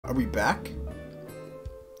Are we back?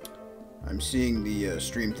 I'm seeing the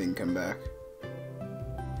stream thing come back.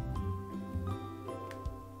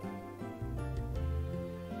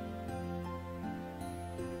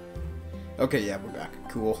 Okay, yeah, we're back.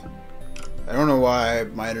 Cool. I don't know why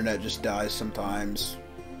my internet just dies sometimes.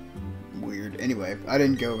 Weird. Anyway, I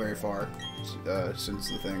didn't go very far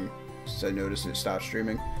since I noticed it stopped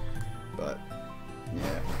streaming. But,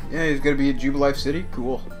 yeah. Yeah, he's gonna be at Jubilife City?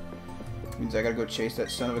 Cool. Means I gotta go chase that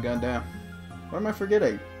son of a gun down. What am I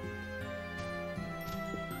forgetting?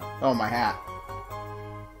 Oh, my hat.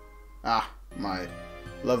 Ah, my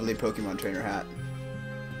lovely Pokemon trainer hat.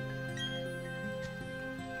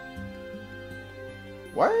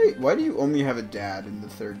 Why do you only have a dad in the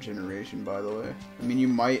 3rd generation, by the way? I mean, you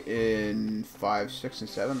might in 5, 6, and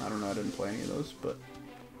 7. I don't know, I didn't play any of those, but...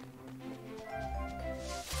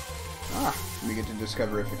 Ah, we get to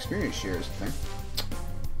discover if experience share is a thing.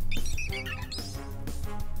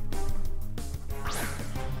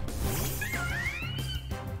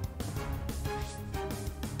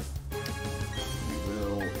 We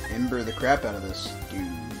will ember the crap out of this dude.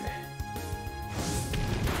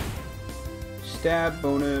 Stab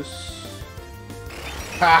bonus.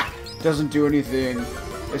 Ha! Doesn't do anything.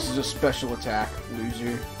 This is a special attack,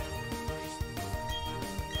 loser.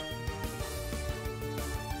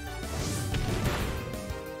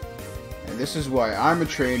 And this is why I'm a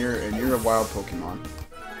trainer and you're a wild Pokemon.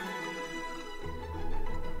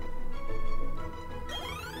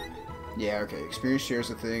 Yeah, okay. Experience shares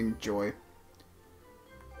a thing. Joy.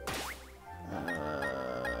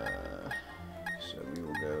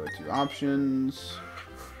 Options.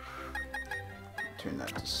 Turn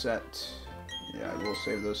that to set. Yeah, I will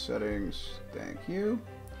save those settings. Thank you.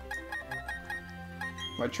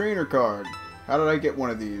 My trainer card. How did I get one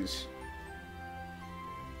of these?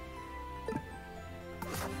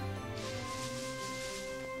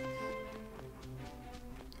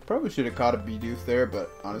 Probably should have caught a Bidoof there,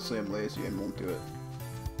 but honestly I'm lazy and won't do it.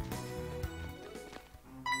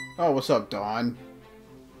 Oh, what's up, Dawn?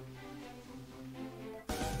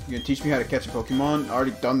 You gonna teach me how to catch a Pokemon? I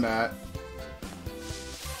already done that.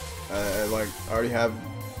 I already have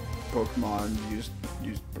Pokemon. Use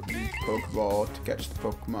Pokeball to catch the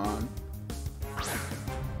Pokemon.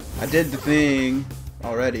 I did the thing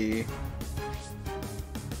already.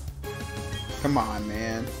 Come on,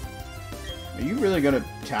 man. Are you really gonna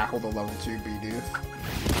tackle the level 2 Bidoof?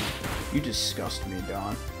 You disgust me,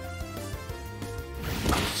 Don.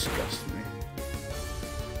 You disgust me.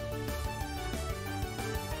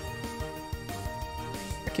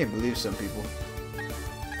 I can't believe some people.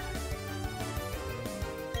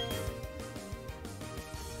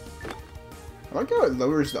 I like how it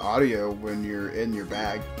lowers the audio when you're in your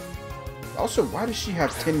bag. Also, why does she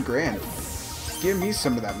have 10 grand? Give me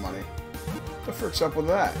some of that money. What the frick's up with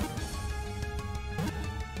that?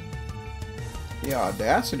 The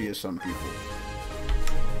audacity of some people.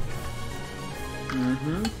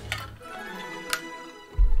 Mm-hmm.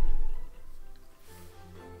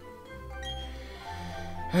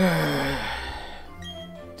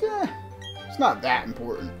 It's not that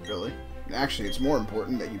important, really. Actually, it's more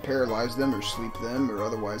important that you paralyze them or sleep them or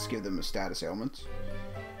otherwise give them a status ailment.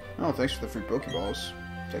 Oh, thanks for the free Pokeballs.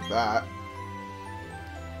 Take that.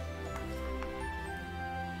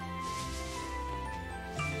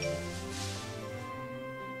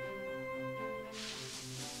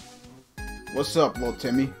 What's up, little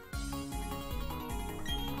Timmy?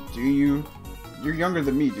 Do you... You're younger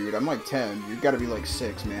than me, dude. I'm like 10. You've got to be like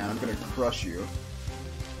 6, man. I'm gonna crush you.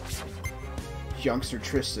 Youngster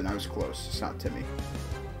Tristan. I was close. It's not Timmy.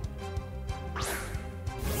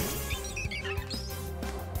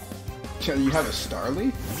 You have a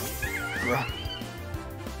Starly? Bruh.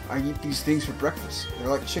 I eat these things for breakfast. They're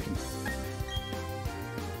like chicken.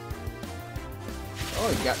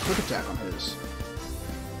 Oh, he got Quick Attack on his.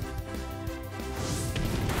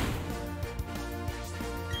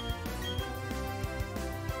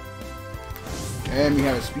 And we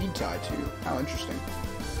have a speed tie too. How interesting.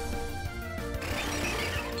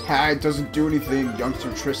 Ha, it doesn't do anything,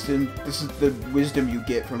 youngster Tristan. This is the wisdom you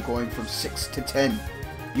get from going from 6 to 10.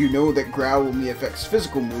 You know that Growl only affects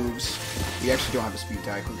physical moves. We actually don't have a speed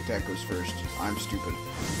tie. Quick Attack goes first. I'm stupid.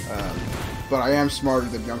 But I am smarter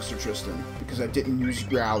than youngster Tristan because I didn't use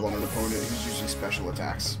Growl on an opponent who's using special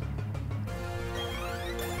attacks.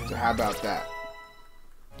 So how about that?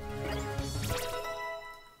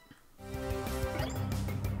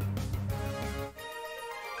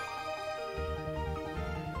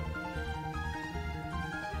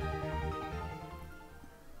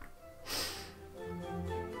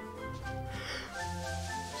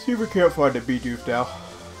 See if we can't find a Bidoof now.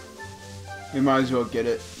 We might as well get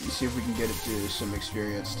it and see if we can get it to some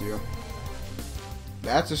experience too.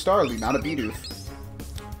 That's a Starly, not a Bidoof.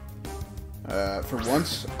 For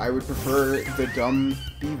once, I would prefer the dumb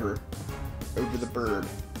beaver over the bird.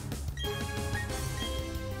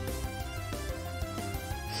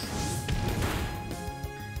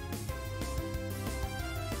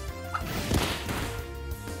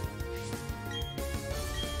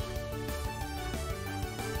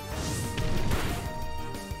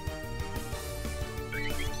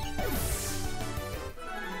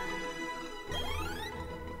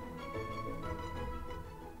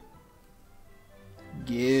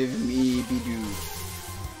 Give me Bidoof.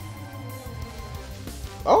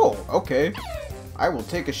 Oh, okay. I will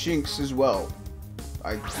take a Shinx as well.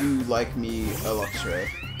 I do like me a Luxray.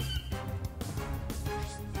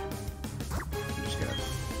 I'm just gonna...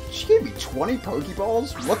 She gave me 20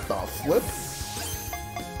 Pokeballs? What the flip?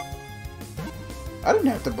 I didn't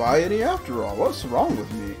have to buy any after all. What's wrong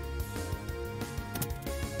with me?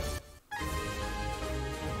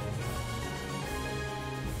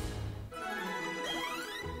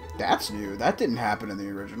 That's new. That didn't happen in the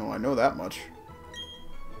original. I know that much.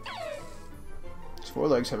 Its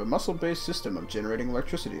forelegs have a muscle-based system of generating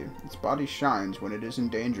electricity. Its body shines when it is in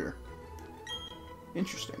danger.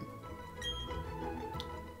 Interesting.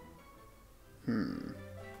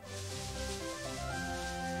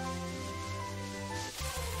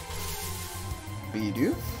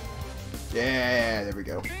 Bidoof? Yeah, there we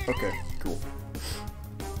go. Okay, cool.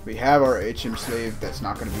 We have our HM slave that's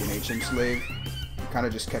not going to be an HM slave. I'm kind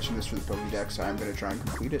of just catching this for the Pokédex, so I'm going to try and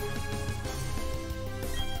complete it.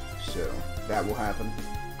 So, that will happen.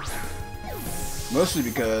 Mostly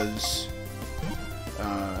because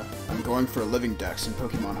I'm going for a living dex in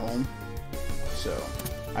Pokemon Home. So,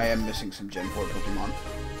 I am missing some Gen 4 Pokemon.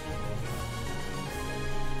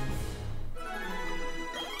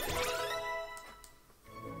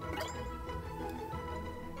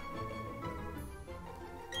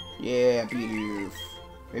 Yeah, Bidoof.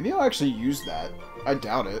 Maybe I'll actually use that. I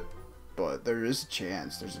doubt it, but there is a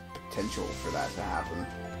chance. There's a potential for that to happen.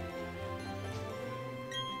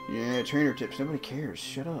 Yeah, trainer tips. Nobody cares.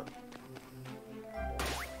 Shut up.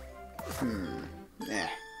 Nah,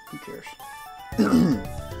 who cares?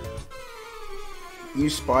 You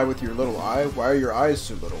spy with your little eye? Why are your eyes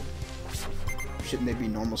so little? Shouldn't they be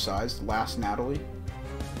normal sized? Last Natalie?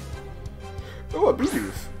 Oh, a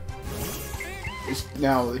Bidoof.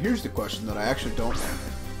 Now, here's the question that I actually don't know.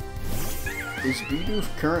 Is Bidoof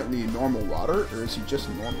currently normal water, or is he just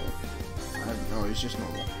normal? I don't know, he's just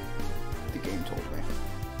normal. The game told me.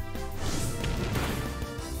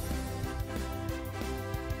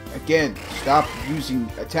 Again, stop using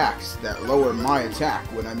attacks that lower my attack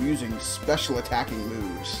when I'm using special attacking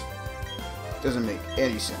moves. Doesn't make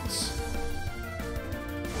any sense.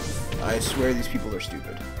 I swear these people are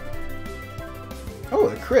stupid. Oh,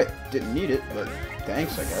 a crit. Didn't need it, but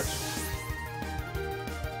thanks, I guess.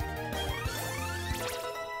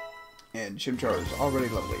 And Chimchar is already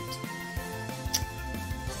level 8.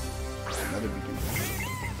 Another Bidoof.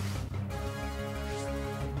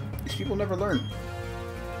 These people never learn.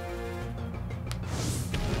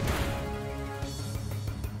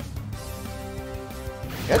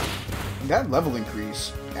 That level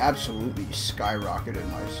increase absolutely skyrocketed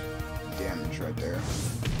my damage right there.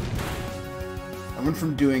 I went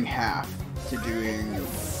from doing half to doing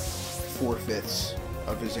 4/5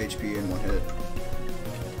 of his HP in one hit.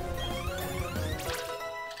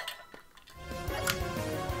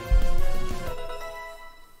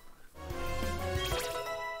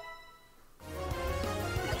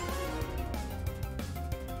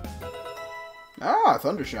 Ah,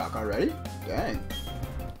 Thundershock already? Dang.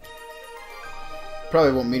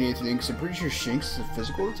 Probably won't mean anything because I'm pretty sure Shinx is a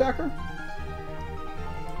physical attacker.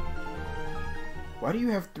 Why do you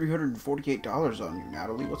have $348 on you,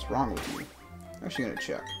 Natalie? What's wrong with you? I'm actually gonna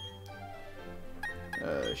check.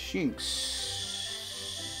 Shinx.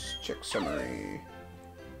 Check summary.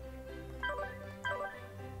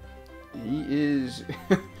 He is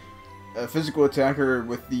a physical attacker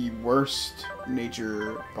with the worst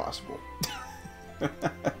nature possible.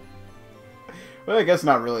 Well, I guess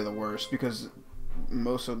not really the worst, because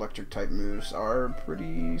most electric type moves are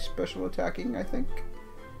pretty special attacking, I think.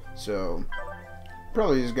 So,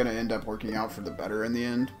 probably is going to end up working out for the better in the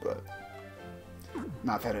end, but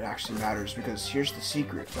not that it actually matters, because here's the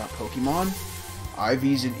secret about Pokemon.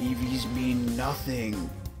 IVs and EVs mean nothing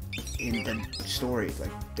in the story.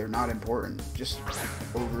 Like, they're not important. Just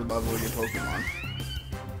over-level your Pokemon.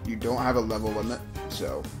 You don't have a level limit,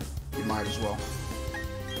 so you might as well.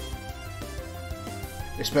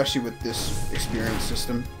 Especially with this experience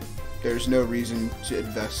system. there's no reason to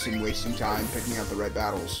invest in wasting time picking out the right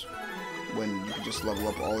battles when you can just level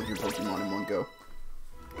up all of your Pokemon in one go.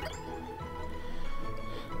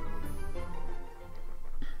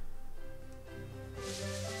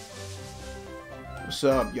 What's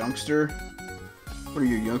up, youngster? What are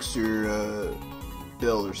you, youngster,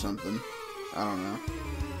 Bill or something? I don't know.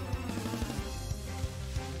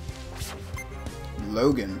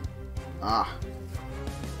 Logan. Ah.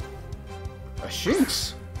 A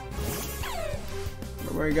Shinx.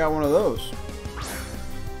 Where you got one of those?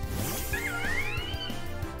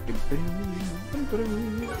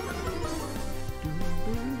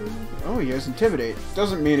 Oh, he has Intimidate.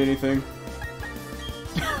 Doesn't mean anything.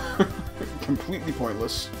 Completely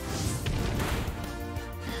pointless.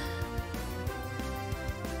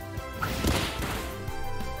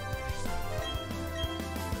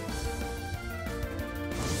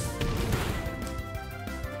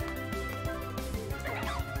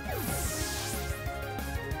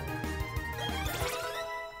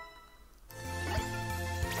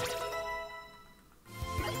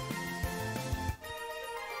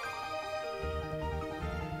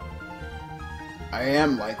 I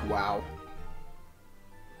am like, wow.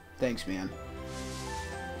 Thanks, man.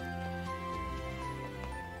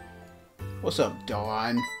 What's up,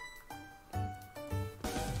 Dawn?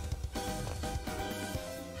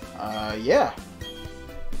 Yeah.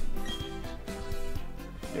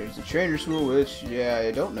 There's the trainer school, which, yeah,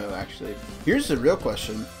 I don't know, actually. Here's the real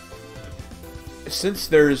question. Since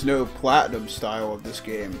there is no platinum style of this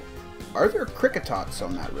game, are there Kricketots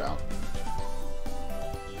on that route?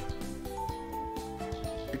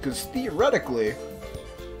 Because theoretically,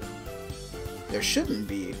 there shouldn't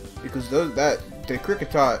be, because the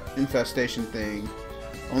Kricketot infestation thing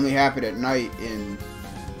only happened at night in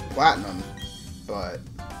Platinum. But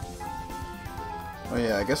oh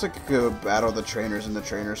yeah, I guess I could go battle the trainers in the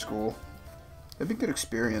trainer school. That'd be a good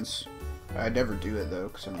experience. I'd never do it though,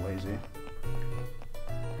 because I'm lazy.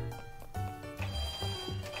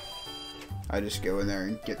 I just go in there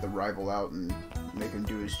and get the rival out and make him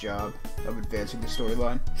do his job of advancing the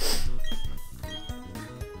storyline.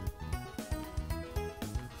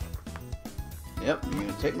 Yep, I'm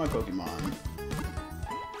gonna take my Pokemon.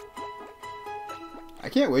 I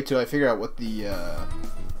can't wait till I figure out what the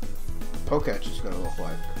Poketch is gonna look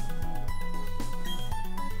like.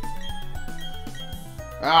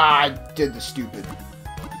 Ah, I did the stupid.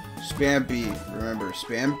 Spam B. Remember,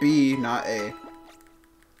 spam B, not A.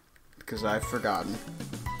 Because I've forgotten.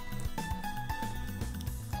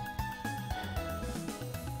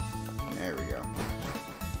 There we go.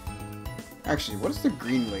 Actually, what has the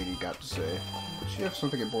green lady got to say? Does she have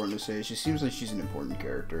something important to say? She seems like she's an important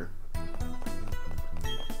character.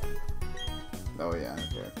 Oh yeah,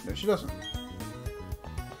 okay. No, she doesn't.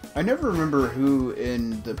 I never remember who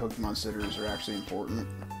in the Pokemon Centers are actually important.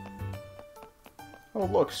 Oh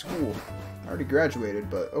look, school. I already graduated,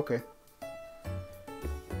 but okay.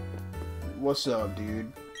 What's up,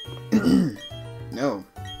 dude? No.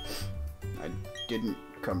 I didn't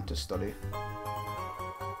come to study.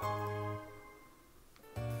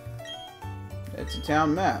 It's a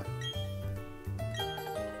town map.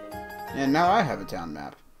 And now I have a town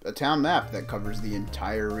map. A town map that covers the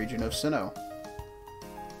entire region of Sinnoh.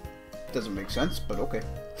 Doesn't make sense, but okay.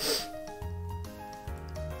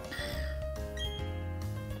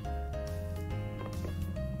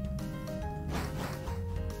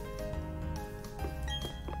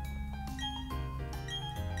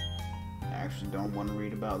 I actually don't want to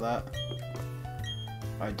read about that.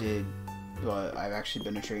 I did, but I've actually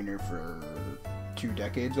been a trainer for 2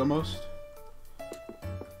 decades almost.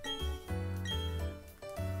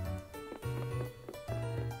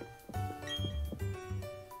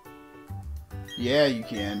 Yeah, you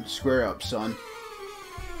can. Square up, son.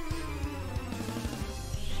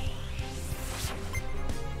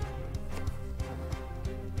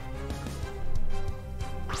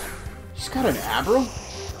 He's got an Abra?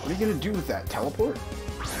 What are you gonna do with that? Teleport?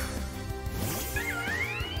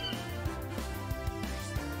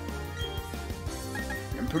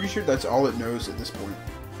 I'm pretty sure that's all it knows at this point.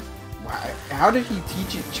 Wow. How did he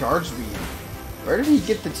teach it Charge Beam? Where did he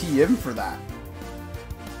get the TM for that?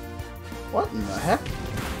 What in the heck?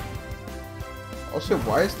 Also,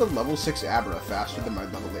 why is the level 6 Abra faster than my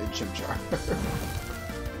level 8 Chimchar?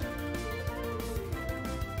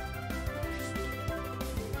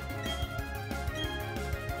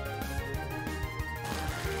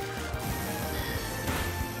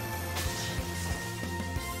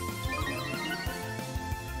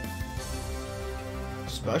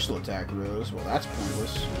 Special attack rose? Well, that's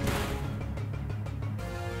pointless.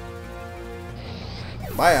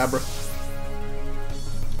 Bye, Abra.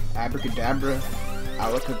 Abracadabra,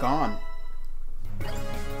 Alakagon.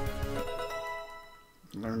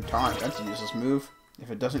 Learn Taunt. That's a useless move.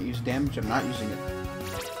 If it doesn't use damage, I'm not using it.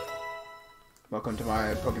 Welcome to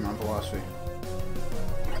my Pokemon philosophy.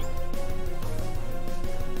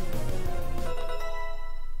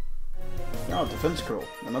 Oh, Defense Curl.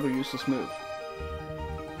 Another useless move.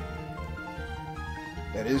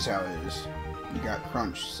 That is how it is. You got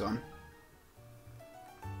Crunch, son.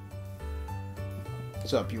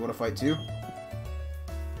 What's up? You want to fight too?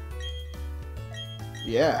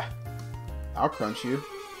 Yeah. I'll crunch you.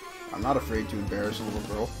 I'm not afraid to embarrass a little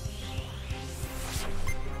girl.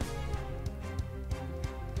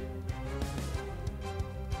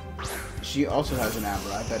 She also has an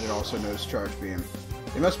Abra. I bet it also knows Charge Beam.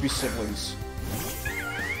 They must be siblings.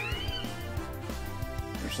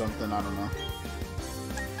 Or something, I don't know.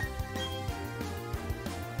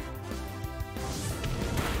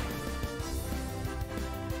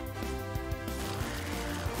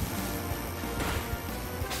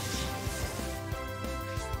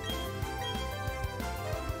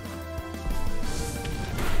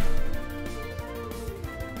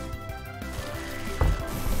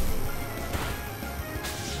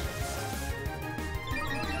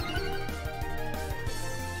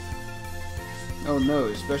 Oh no,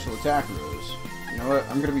 his special attack rose. You know what?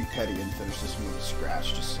 I'm gonna be petty and finish this move with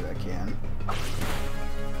Scratch just so I can.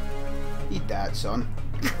 Eat that, son.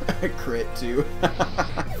 Crit, too.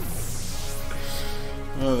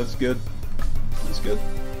 Oh, that's good. That's good.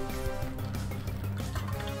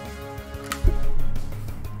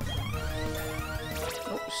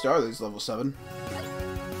 Oh, Starly's level 7.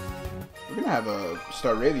 We're gonna have a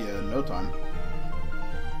Staravia in no time.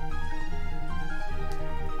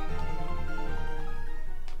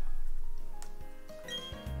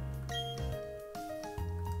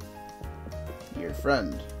 Your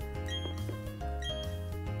friend.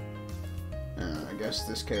 I guess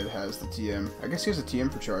this kid has the TM. I guess he has a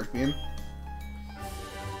TM for Charge Beam.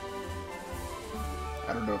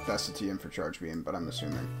 I don't know if that's the TM for Charge Beam, but I'm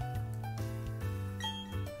assuming.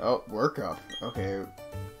 Oh, Workup. Okay.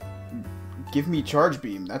 Give me Charge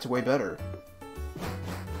Beam. That's way better.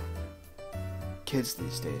 Kids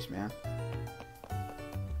these days, man.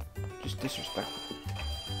 Just disrespectful.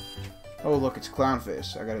 Oh, look, it's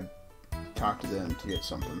Clownface. I gotta talk to them to get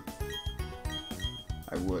something.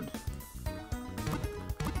 I would.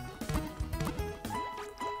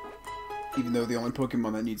 Even though the only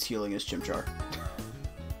Pokemon that needs healing is Chimchar.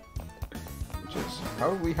 Which is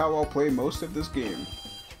probably how I'll play most of this game.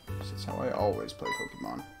 That's how I always play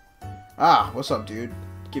Pokemon. Ah, what's up, dude?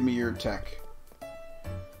 Give me your tech.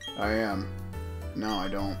 I am. No, I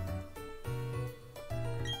don't.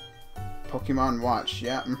 Pokemon Watch.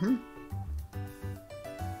 Yeah, mm-hmm.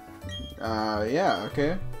 Yeah,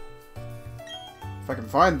 okay. If I can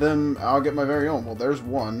find them, I'll get my very own. Well, there's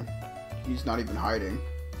one. He's not even hiding.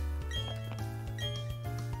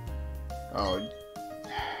 Oh.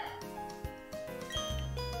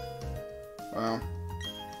 Well.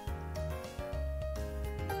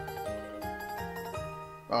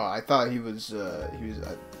 Oh, I thought he was, I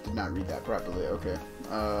did not read that properly. Okay.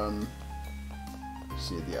 Let's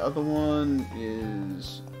see, the other one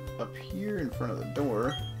is up here in front of the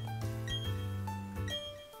door.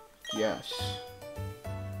 Yes.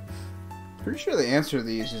 Pretty sure the answer to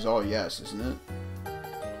these is all yes, isn't it?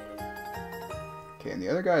 Okay, and the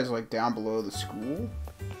other guy is like down below the school.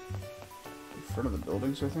 In front of the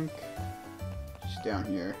buildings, I think. Just down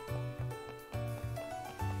here.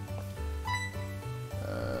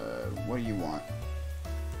 What do you want?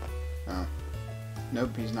 Oh.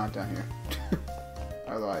 Nope, he's not down here.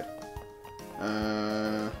 I lied.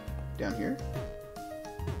 Down here?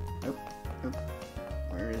 Nope. Nope.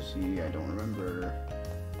 Where is he? I don't remember.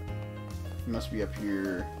 He must be up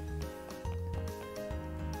here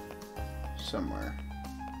somewhere.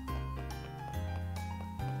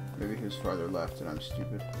 Maybe he was farther left and I'm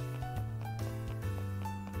stupid.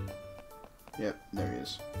 Yep, there he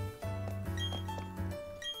is.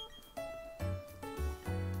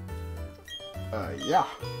 Yeah.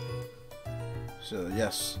 So,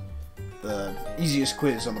 yes. The easiest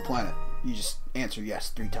quiz on the planet. You just answer yes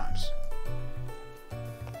 3 times.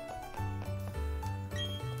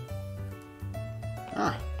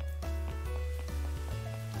 Ah.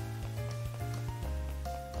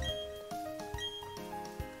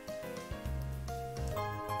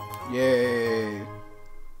 Yay.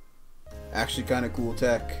 Actually kind of cool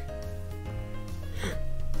tech.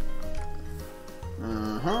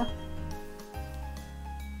 Uh-huh.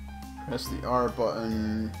 Press the R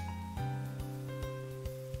button.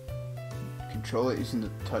 Control it using the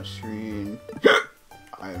touchscreen.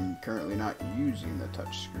 I am currently not using the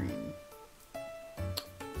touch screen.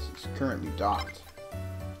 This is currently docked.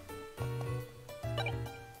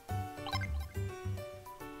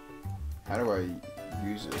 How do I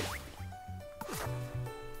use it?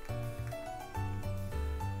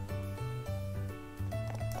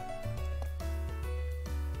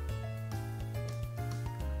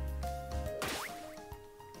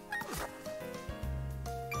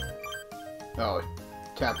 Oh,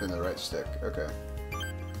 tap in the right stick. Okay.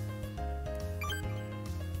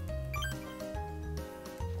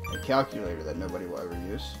 A calculator that nobody will ever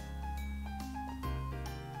use.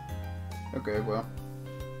 Okay, well.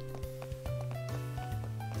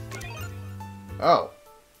 Oh.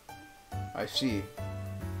 I see.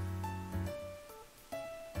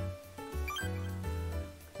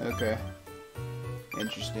 Okay.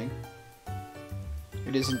 Interesting.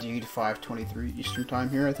 It is indeed 5:23 Eastern Time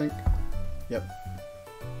here, I think. Yep.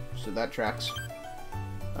 So that tracks.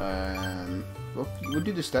 We'll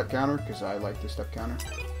do the step counter because I like the step counter.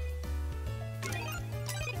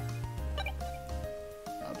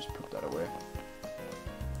 I'll just put that away.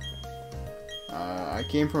 I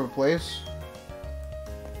came from a place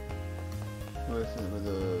with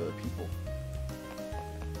people.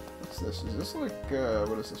 What's this? Is this like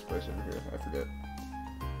what is this place over here? I forget.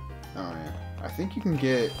 Oh yeah. I think you can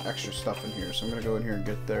get extra stuff in here, so I'm gonna go in here and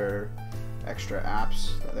get their extra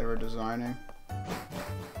apps that they were designing.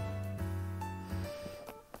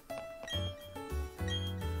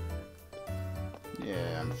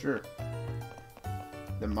 Yeah, I'm sure.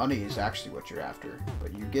 The money is actually what you're after,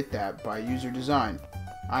 but you get that by user design.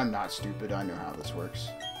 I'm not stupid, I know how this works.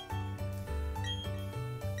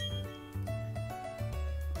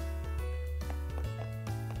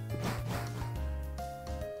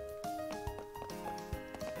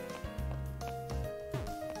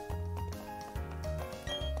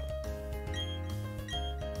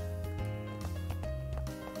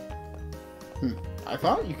 I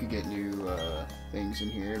thought you could get new things in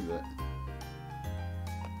here, but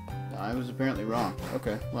I was apparently wrong.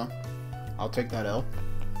 Okay, well, I'll take that L.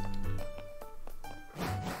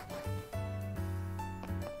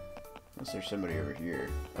 Unless there's somebody over here.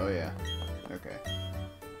 Oh yeah. Okay.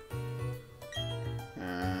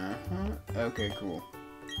 Okay, cool.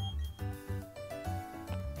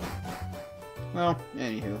 Well,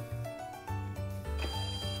 anywho.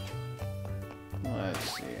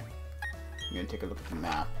 Let's see. I'm gonna take a look at the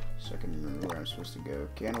map so I can remember where I'm supposed to go.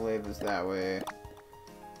 Canalave is that way.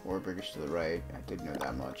 Warburg is to the right. I did know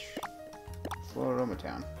that much. Floaroma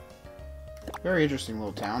Town. Very interesting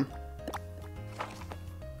little town.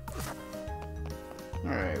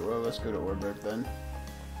 Alright, well, let's go to Warburg then.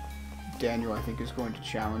 Daniel, I think, is going to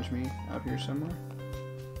challenge me out here somewhere.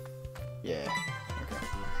 Yeah. Okay.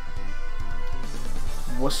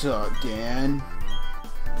 What's up, Dan?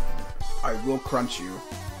 I will crunch you.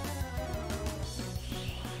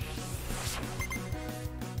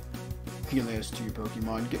 He only has 2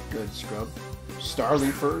 Pokemon. Get good, scrub.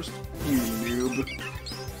 Starly first? You noob.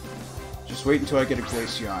 Just wait until I get a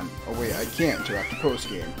Glaceon. Oh wait, I can't until after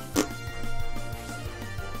post-game.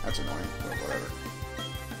 That's annoying, but whatever.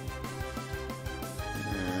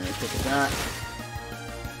 Quick attack.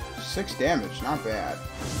 6 damage, not bad.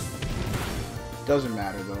 Doesn't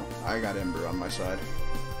matter though. I got Ember on my side.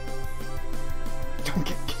 Don't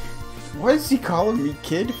get... What is he calling me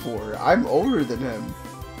kid for? I'm older than him.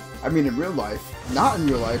 I mean, in real life. Not in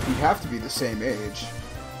real life, we have to be the same age.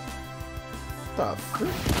 What the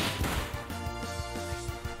frick?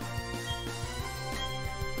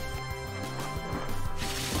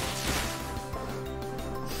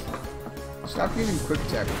 Stop using quick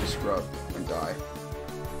attack with the scrub and die.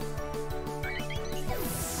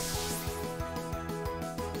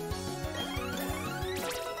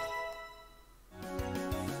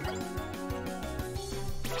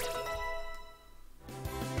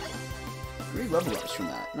 Level ups from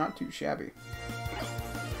that. Not too shabby.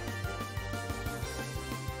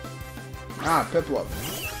 Ah, Piplup.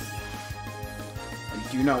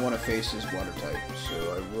 I do not want to face his water type,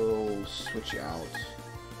 so I will switch out.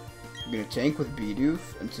 I'm going to tank with Bidoof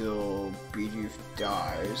until Bidoof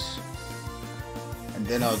dies. And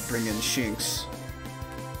then I'll bring in Shinx.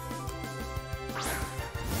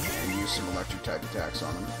 And use some electric type attacks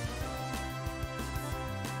on him.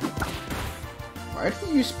 Why did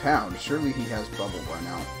he use Pound? Surely he has Bubble by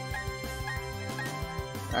now.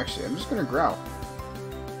 Actually, I'm just gonna growl.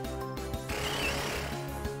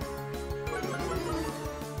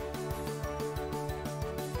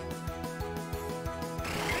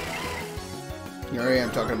 Here I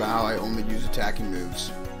am talking about how I only use attacking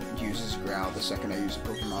moves. Uses Growl the second I use a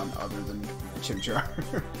Pokemon other than Chimchar.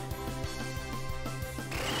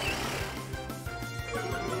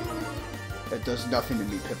 That does nothing to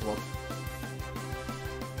me, Piplup.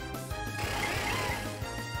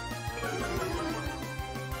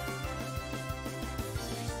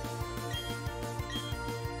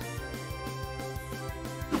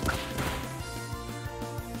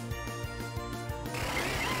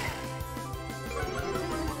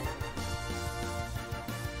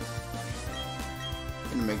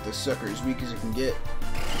 Gonna make this sucker as weak as it can get.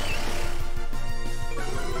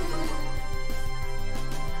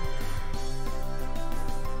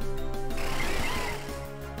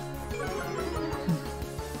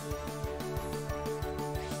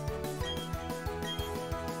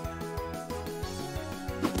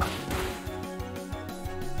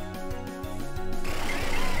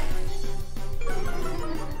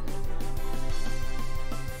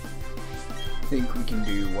 I think we can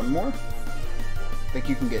do one more. I think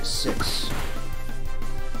you can get 6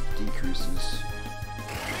 decreases.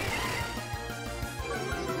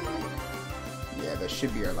 Yeah, that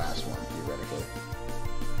should be our last one, theoretically.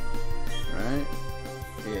 Right?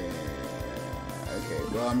 Yeah.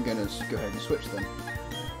 Okay, well, I'm gonna go ahead and switch then.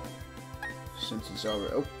 Since it's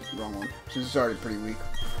already... Oh, wrong one. Since it's already pretty weak.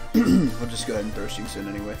 We'll just go ahead and throw Shinx in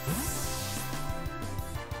anyway.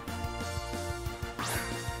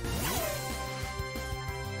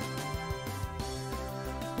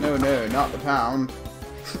 No, no, not the pound.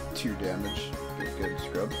 2 damage. Good, good,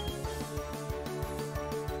 scrub.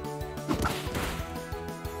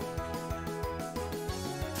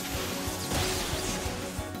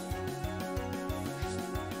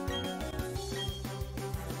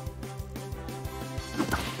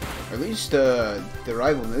 At least the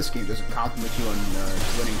rival in this game doesn't compliment you on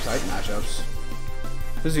winning type matchups.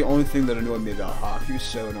 This is the only thing that annoyed me about Hawk. He was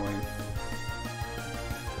so annoying.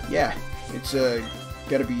 Yeah, it's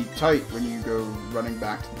gotta be tight when you go running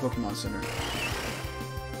back to the Pokemon Center.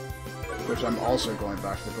 Which I'm also going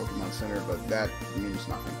back to the Pokemon Center, but that means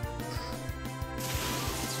nothing.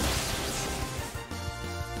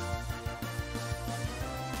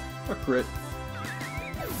 A crit.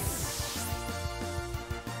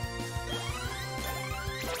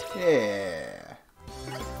 Yeah.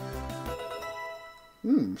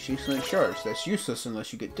 Sheepsland Charge. That's useless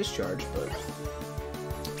unless you get discharged, but...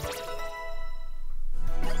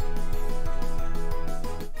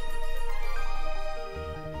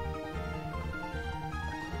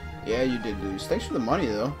 Yeah, you did lose. Thanks for the money,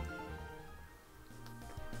 though.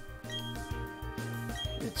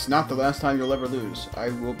 It's not the last time you'll ever lose. I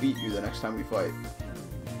will beat you the next time we fight.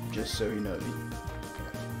 Just so you know.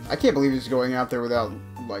 I can't believe he's going out there without,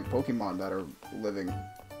 like, Pokemon that are living.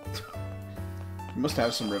 You must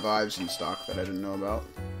have some revives in stock that I didn't know about.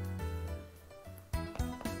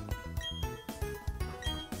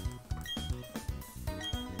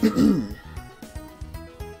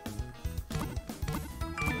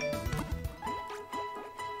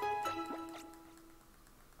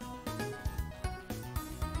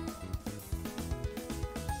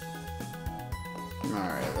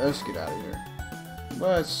 Alright, let's get out of here.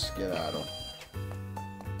 Let's get out of.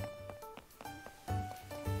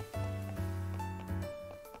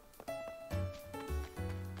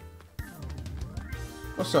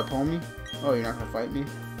 What's up, homie? Oh, you're not gonna fight me?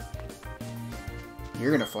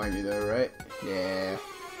 You're gonna fight me though, right? Yeah.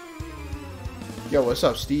 Yo, what's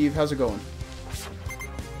up, Steve? How's it going?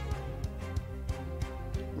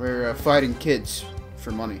 We're fighting kids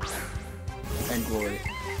for money and glory.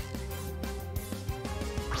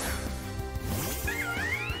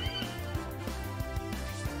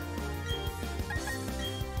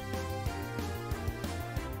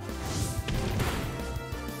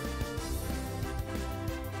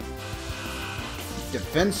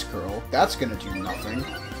 Defense curl? That's gonna do nothing.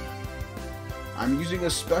 I'm using a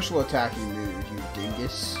special attacking move, you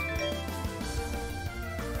dingus.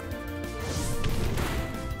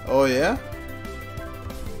 Oh yeah?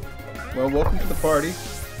 Well, welcome to the party.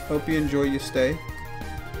 Hope you enjoy your stay.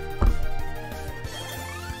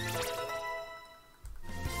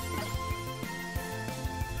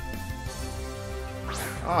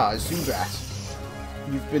 Ah, Zubat.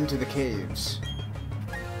 You've been to the caves.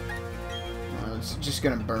 It's just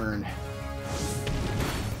gonna burn.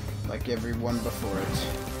 Like everyone before it.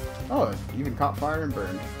 Oh, it even caught fire and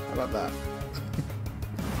burned. How about that?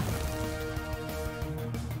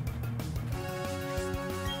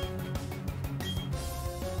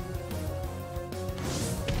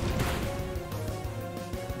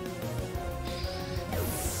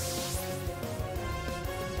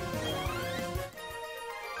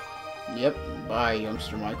 Yep, bye,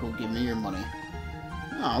 youngster Michael. Give me your money.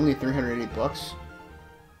 Oh, only 380 bucks.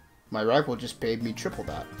 My rival just paid me triple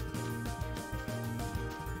that.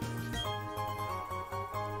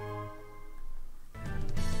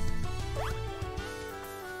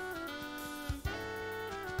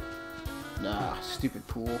 Nah, stupid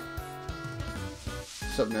pool.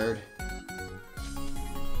 What's up, nerd?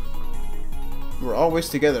 We're always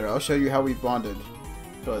together. I'll show you how we bonded.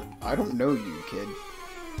 But I don't know you, kid.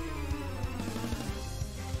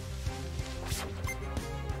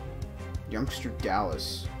 Youngster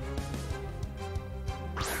Dallas.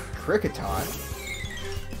 Kricketot?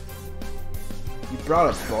 You brought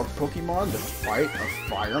a bug Pokemon to fight a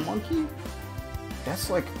fire monkey? That's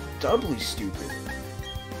like doubly stupid.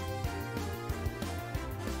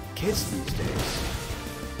 Kids these days.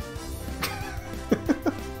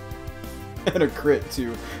 And a crit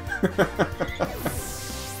too.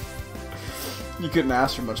 You couldn't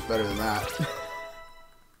ask for much better than that.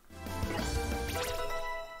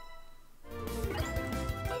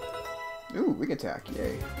 Ooh, Wing Attack,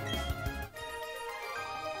 yay.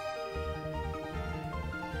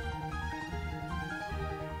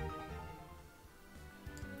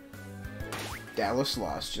 Dallas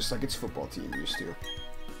lost, just like its football team used to.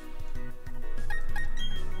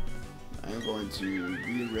 I'm going to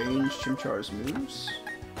rearrange Chimchar's moves.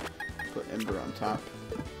 Put Ember on top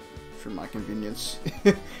for my convenience.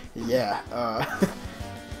 Yeah,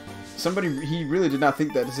 somebody, he really did not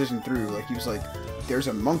think that decision through. Like, he was like, there's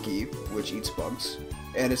a monkey, which eats bugs,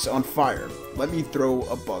 and it's on fire. Let me throw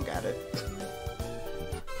a bug at it.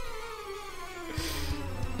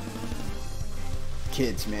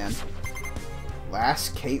 Kids, man.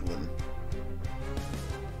 Last Caitlyn.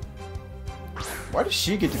 Why does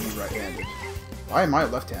she get to be right-handed? Why am I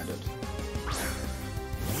left-handed?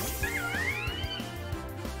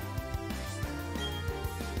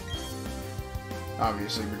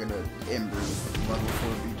 Obviously, we're gonna Ember level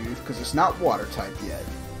 4 Bidoof, because it's not water type yet.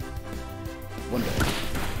 One day.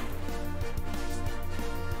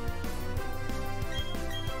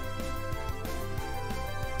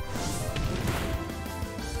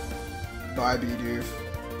 Bye, Bidoof.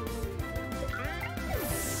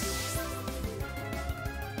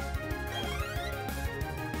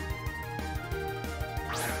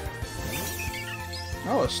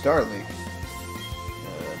 Oh, a Starly.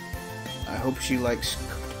 I hope she likes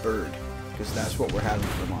cooked bird, because that's what we're having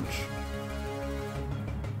for lunch.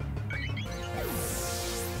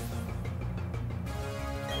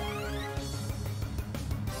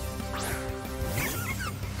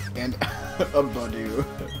 And a Badoo.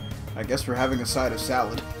 I guess we're having a side of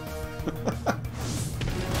salad.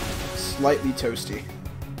 Slightly toasty.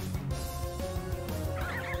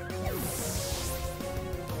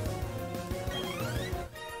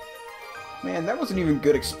 Man, that wasn't even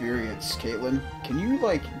good experience, Caitlyn. Can you,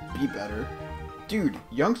 like, be better? Dude,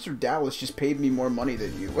 Youngster Dallas just paid me more money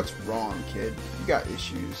than you. What's wrong, kid? You got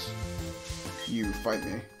issues. You, fight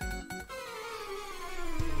me.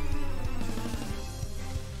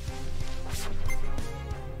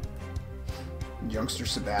 Youngster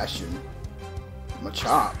Sebastian.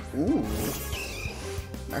 Machop. Ooh.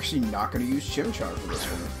 I'm actually not going to use Chimchar for this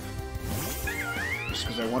one. Just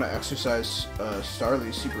because I want to exercise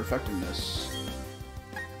Starly's super effectiveness.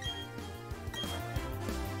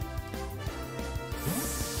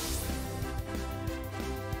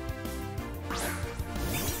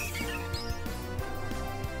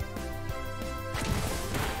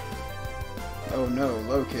 Oh no,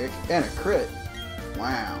 low kick and a crit.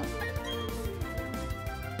 Wow.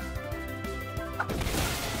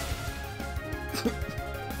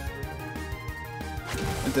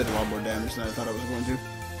 It did a lot more damage than I thought I was going to.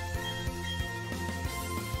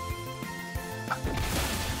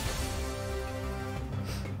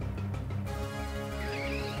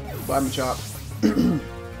 Bye, Machop.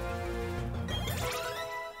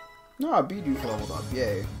 No, Bidoof leveled up.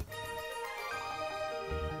 Yay.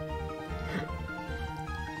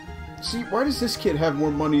 See, why does this kid have more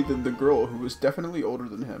money than the girl who was definitely older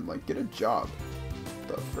than him? Like, get a job.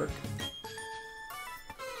 The frick?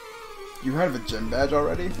 You have a gym badge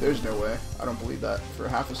already? There's no way. I don't believe that for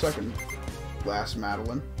half a second. Last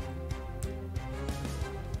Madeline.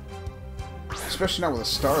 Especially not with a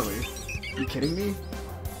Starly. Are you kidding me?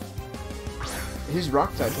 His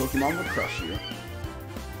rock-type Pokemon would crush you.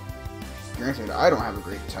 Granted, I don't have a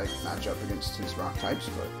great type matchup against his rock types,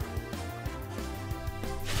 but...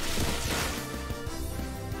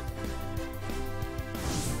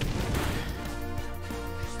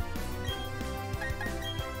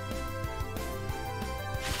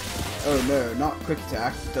 Oh no, not Quick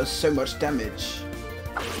Attack. It does so much damage.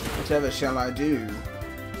 Whatever shall I do?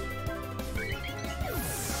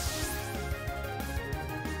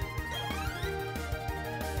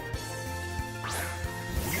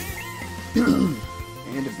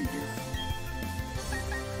 And a Bidoof.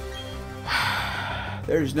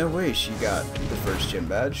 There's no way she got the first gym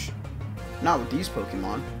badge. Not with these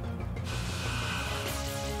Pokemon.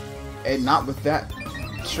 And not with that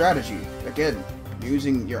strategy. Again,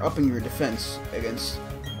 you're upping your defense against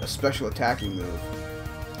a special attacking move.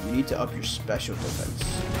 You need to up your special defense.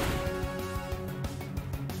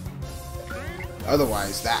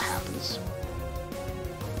 Otherwise, that happens.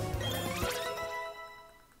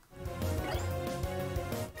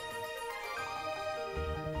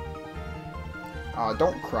 Aw,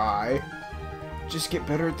 don't cry. Just get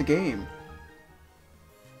better at the game.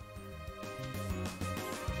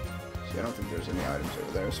 See, I don't think there's any items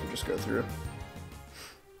over there, so we'll just go through.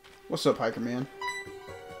 What's up, Hiker Man?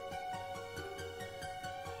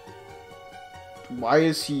 Why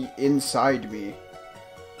is he inside me?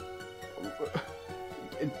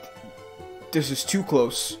 This is too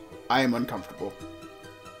close. I am uncomfortable.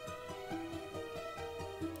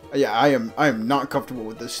 Yeah, I am not comfortable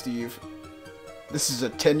with this, Steve. This is a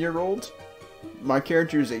 10-year-old. My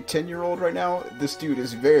character is a 10-year-old right now. This dude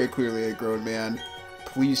is very clearly a grown man.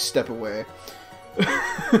 Please step away.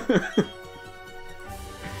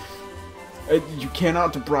 You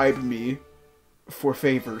cannot bribe me for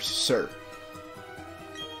favors, sir.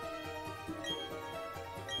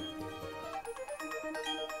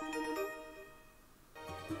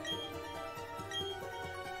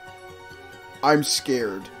 I'm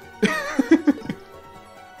scared.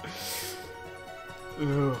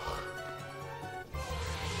 Ugh.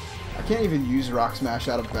 I can't even use Rock Smash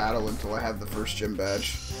out of battle until I have the first gym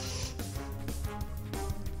badge.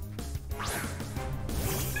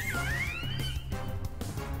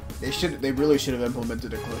 They really should have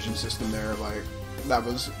implemented a collision system there. Like, that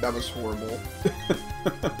was horrible.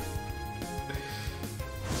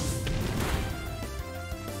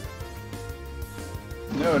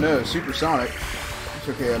 No, Supersonic. It's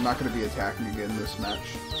okay, I'm not going to be attacking again this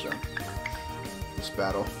match, so... This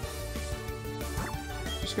battle.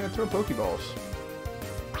 Just going to throw Pokeballs.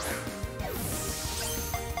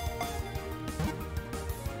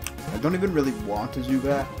 I don't even really want to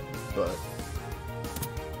Zubat, but...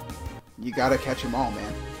 You gotta catch them all,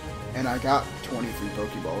 man. And I got 20 free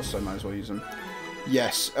Pokeballs, so I might as well use them.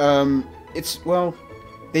 Yes, well...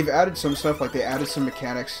 They've added some stuff, like they added some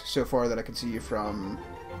mechanics so far that I can see from...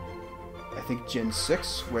 I think Gen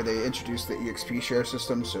 6, where they introduced the EXP share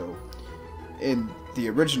system. So in the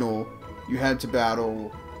original, you had to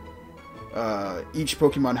battle, each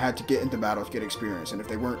Pokemon had to get into battle to get experience, and if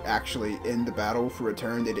they weren't actually in the battle for a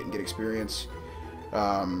turn, they didn't get experience.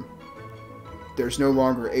 There's no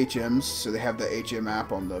longer HMs, so they have the HM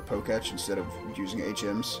app on the Poketch instead of using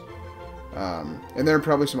HMs. And there are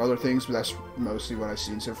probably some other things, but that's mostly what I've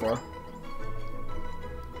seen so far.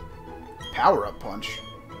 Power-Up Punch.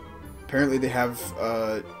 Apparently they have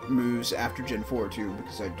moves after Gen 4 too,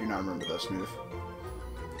 because I do not remember this move.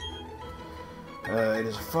 It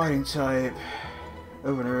is a fighting type.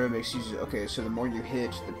 Opener makes use. Okay, so the more you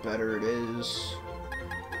hit, the better it is.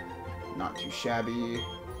 Not too shabby.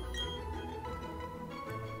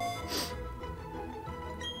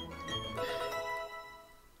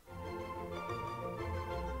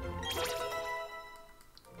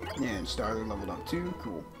 And Starly leveled up too.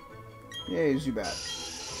 Cool. Yay, Zubat.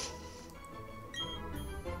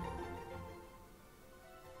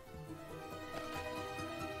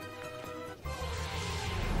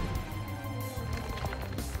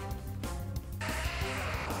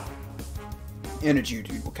 And a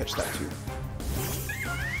Geodude will catch that too.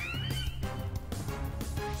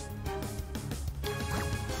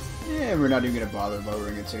 Yeah, we're not even gonna bother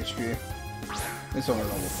lowering its HP. It's only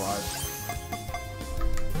level 5.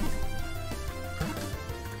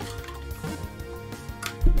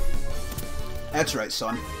 That's right,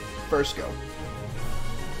 son. First go.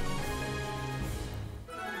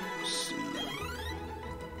 Let's see.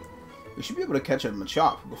 We should be able to catch a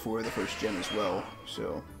Machop before the first gen as well,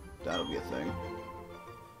 so that'll be a thing.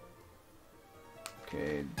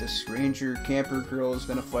 Okay, this Ranger Camper girl is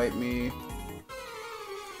gonna fight me. I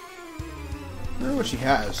don't know what she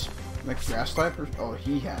has. Like grass type or oh,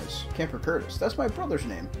 he has Camper Curtis. That's my brother's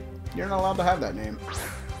name. You're not allowed to have that name.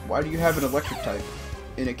 Why do you have an electric type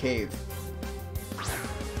in a cave?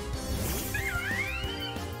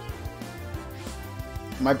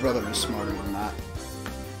 My brother is smarter than that.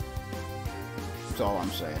 That's all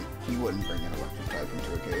I'm saying. He wouldn't bring an electric type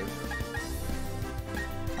into a cave.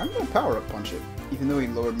 I'm gonna Power-Up Punch it, even though he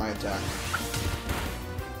lowered my attack.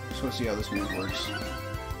 Just wanna see how this move works.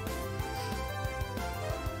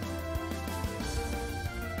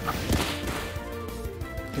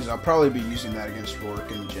 Because I'll probably be using that against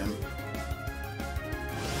Rourke in the gym.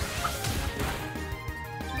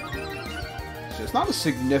 So it's not a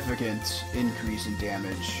significant increase in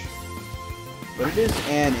damage, but it is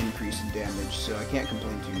an increase in damage, so I can't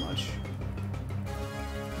complain too much.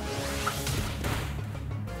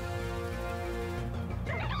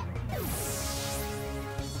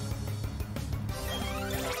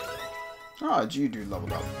 Ah, Geodude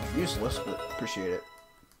leveled up. Useless, but appreciate it.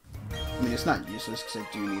 I mean, it's not useless because I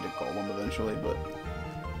do need a Golem eventually, but...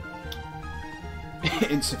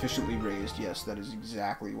 insufficiently raised, yes, that is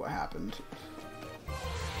exactly what happened.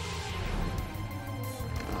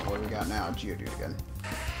 What do we got now? Geodude again.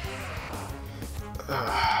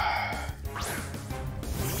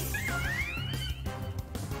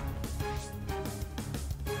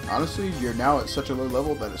 Honestly, you're now at such a low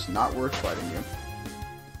level that it's not worth fighting you.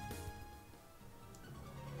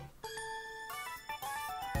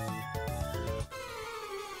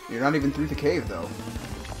 You're not even through the cave, though.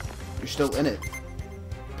 You're still in it.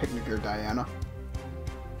 Picnicker Diana.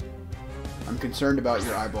 I'm concerned about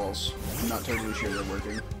your eyeballs. I'm not totally sure they're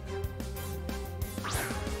working.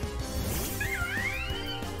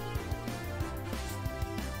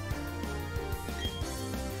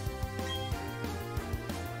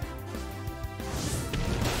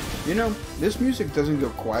 You know, this music doesn't go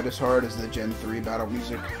quite as hard as the Gen 3 battle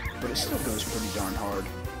music, but it still goes pretty darn hard.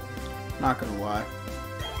 Not gonna lie.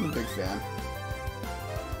 I'm a big fan.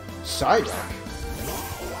 Psyduck?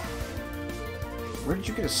 Where did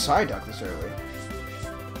you get a Psyduck this early?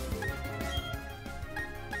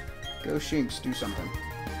 Go Shinx, do something.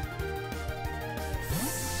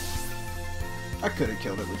 I could have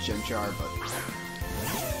killed it with Genchar, but...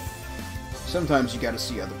 sometimes you gotta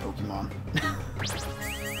see other Pokemon.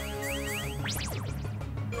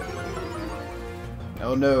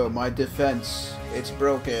 Oh no, my defense. It's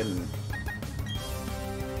broken.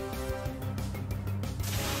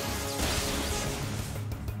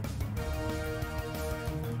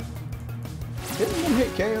 Didn't even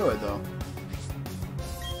hit KO it though.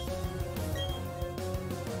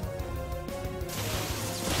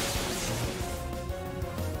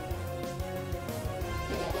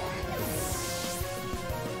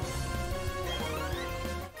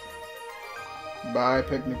 Bye,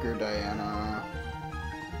 Picnicker Diana.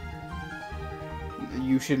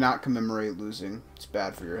 You should not commemorate losing. It's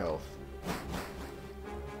bad for your health.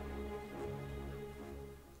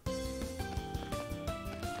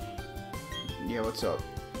 Yeah, what's up?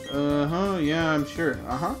 Uh-huh, yeah, I'm sure.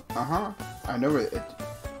 Uh-huh, uh-huh. I know where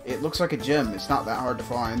it looks like a gem. It's not that hard to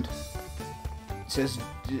find. It says...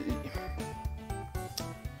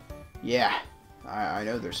 yeah. I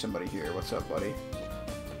know there's somebody here. What's up, buddy?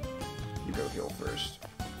 You go heal first.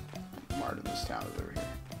 Martin's town is over here.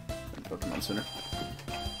 Pokemon Center.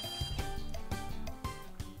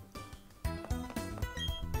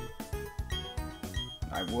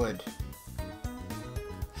 I would.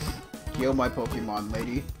 Heal my Pokemon,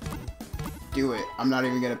 lady. Do it. I'm not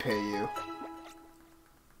even gonna pay you.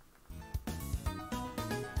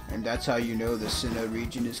 And that's how you know the Sinnoh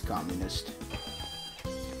region is communist.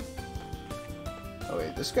 Oh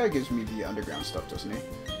wait, this guy gives me the underground stuff, doesn't he?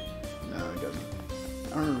 No, he doesn't.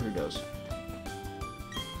 I don't remember who does.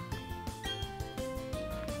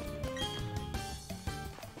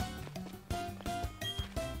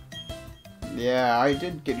 Yeah, I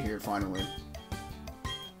did get here finally.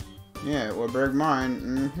 Yeah, Orberg mine.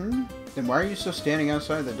 Mm-hmm. Then why are you still standing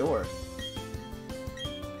outside the door?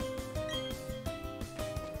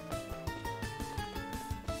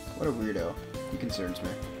 What a weirdo. He concerns me.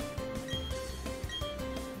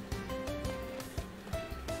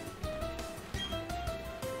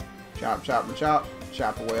 Chop, chop, and chop.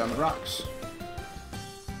 Chop away on the rocks.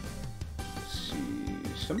 Let's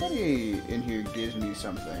see. Somebody in here gives me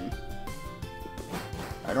something.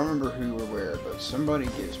 I don't remember who or where, but somebody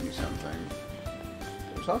gives me something.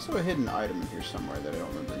 There's also a hidden item in here somewhere that I don't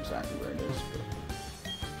remember exactly where it is, but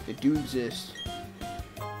it do exist.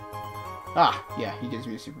 Ah, yeah, he gives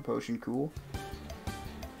me a super potion, cool.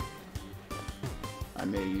 I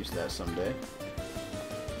may use that someday.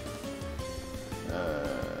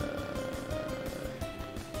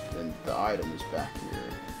 Then the item is back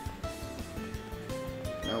here.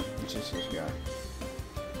 Nope, it's just this guy.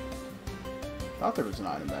 Thought there was an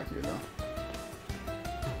item back here, though.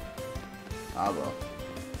 Ah, well.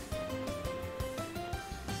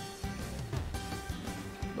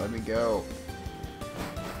 Let me go.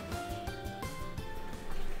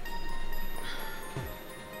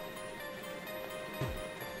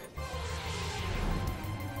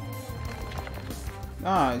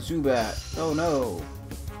 Ah, Zubat. Oh no.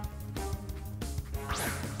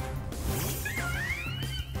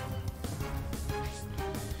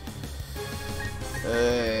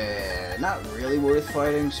 Not really worth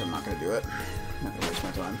fighting, so I'm not gonna do it. I'm not gonna waste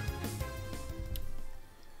my time.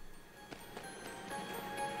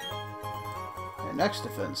 And next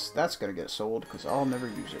defense, that's gonna get sold because I'll never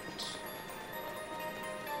use it.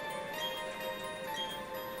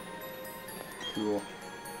 Cool.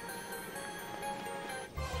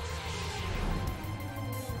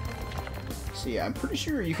 So yeah, I'm pretty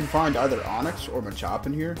sure you can find either Onyx or Machop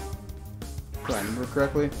in here, if I remember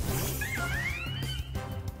correctly.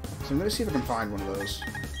 So I'm gonna see if I can find one of those.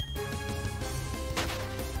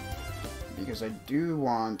 Because I do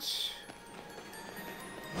want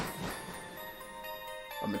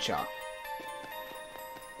a Machop.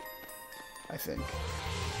 I think.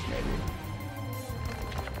 Maybe.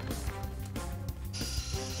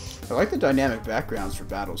 I like the dynamic backgrounds for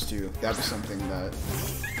battles too. That was something that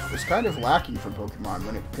was kind of lacking from Pokemon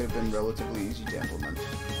when it could have been relatively easy to implement.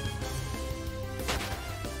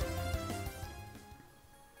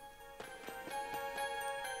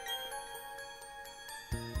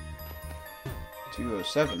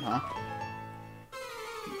 $207, huh?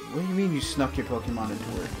 What do you mean you snuck your Pokemon into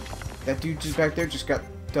her? That dude just back there just got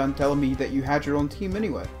done telling me that you had your own team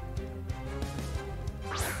anyway.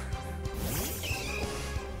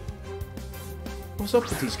 What's up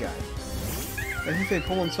with these guys? I think they're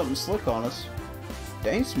pulling something slick on us.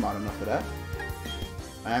 They ain't smart enough for that.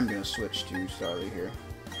 I am gonna switch to Starly here.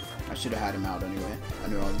 I should have had him out anyway. I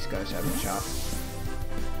knew all these guys have a chop.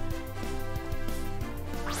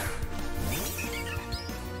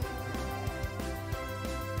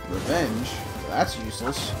 Revenge? Well, that's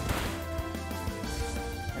useless.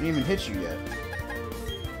 I didn't even hit you yet.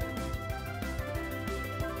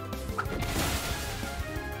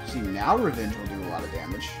 See, now Revenge will do a lot of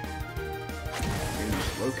damage. I'm gonna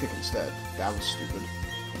use Low Kick instead. That was stupid.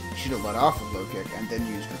 You should have let off with Low Kick and then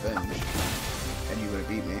used Revenge. And you would have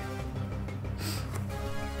beat me.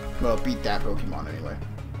 Well, beat that Pokemon anyway.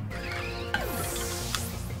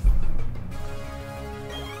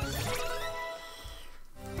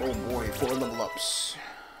 Oh boy, 4 level ups.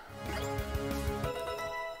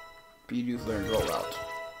 Bidoof learned Rollout.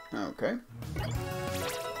 Okay.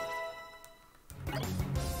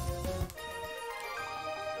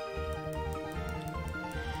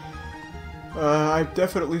 I'm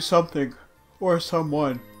definitely something. Or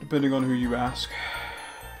someone, depending on who you ask.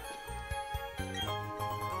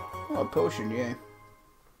 Oh, a potion, yay.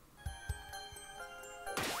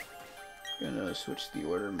 Gonna switch the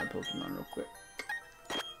order of my Pokemon real quick.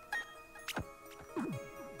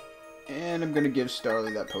 And I'm gonna give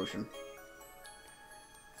Starly that potion.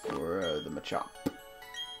 For the Machop.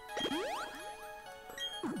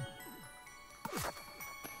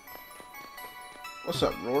 What's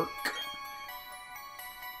up, Rourke?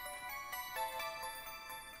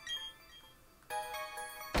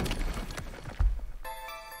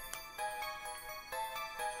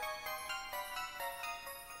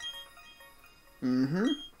 Mm-hmm.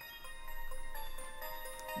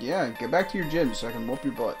 Yeah, get back to your gym so I can whoop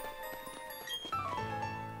your butt.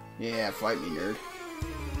 Yeah, fight me, nerd.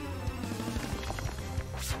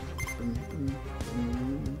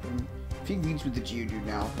 If he leads with the Geodude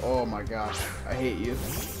now, oh my gosh, I hate you.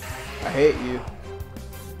 I hate you.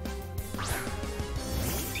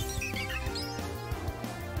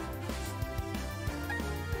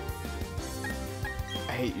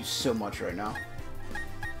 I hate you so much right now.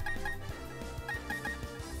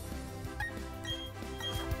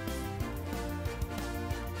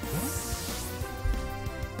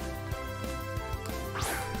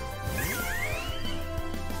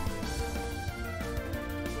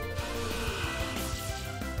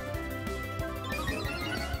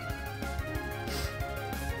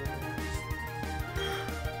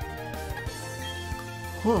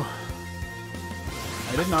 Whew.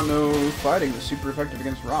 I did not know fighting was super effective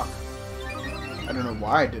against rock. I don't know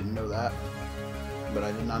why I didn't know that, but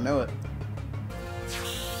I did not know it.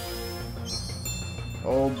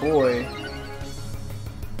 Oh boy.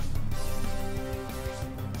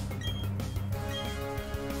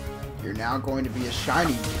 You're now going to be a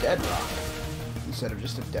shiny dead rock instead of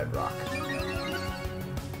just a dead rock.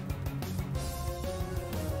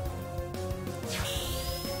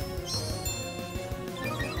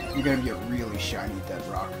 You're gonna be a really shiny dead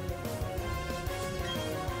rock.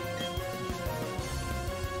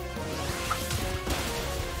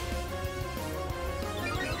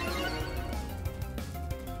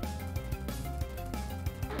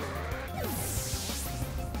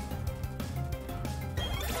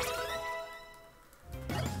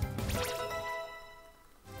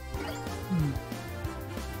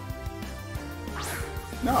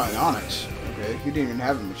 No, an Onyx. Okay, you didn't even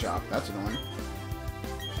have a Machop. That's annoying.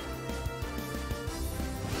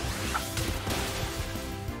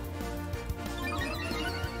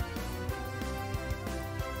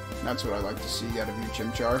 That's what I like to see out of you,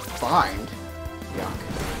 Chimchar. Find. Yuck.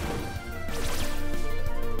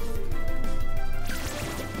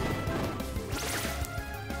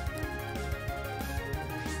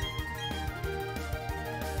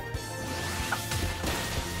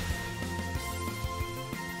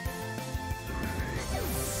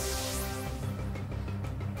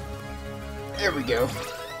 There we go.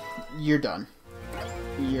 You're done.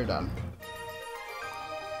 You're done.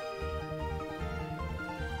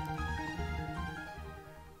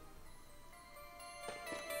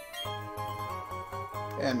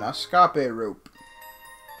 And escape rope.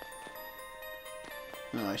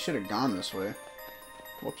 Oh, I should have gone this way.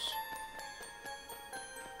 Whoops.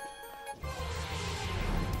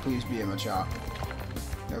 Please be a Machop.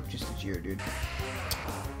 Nope, just a Geodude.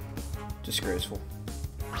 Disgraceful.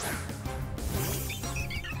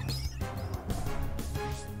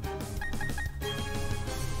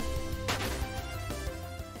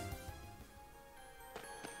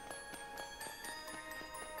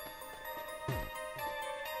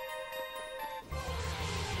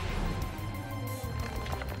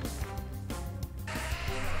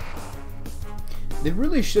 They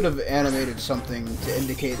really should have animated something to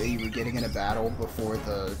indicate that you were getting in a battle before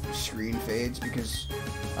the screen fades, because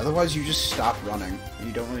otherwise you just stop running, and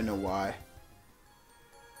you don't really know why.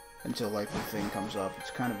 Until, like, the thing comes up.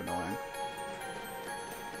 It's kind of annoying.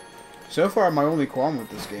 So far, my only qualm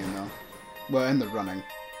with this game, though. Well, and the running.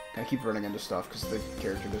 I keep running into stuff because the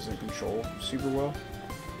character doesn't control super well.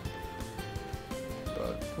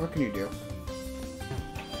 But, what can you do?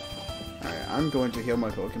 Alright, I'm going to heal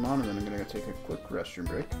my Pokemon, and then I'm going to take a quick restroom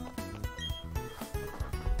break.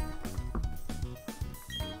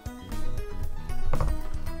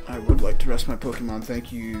 I would like to rest my Pokemon.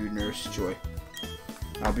 Thank you, Nurse Joy.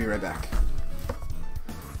 I'll be right back.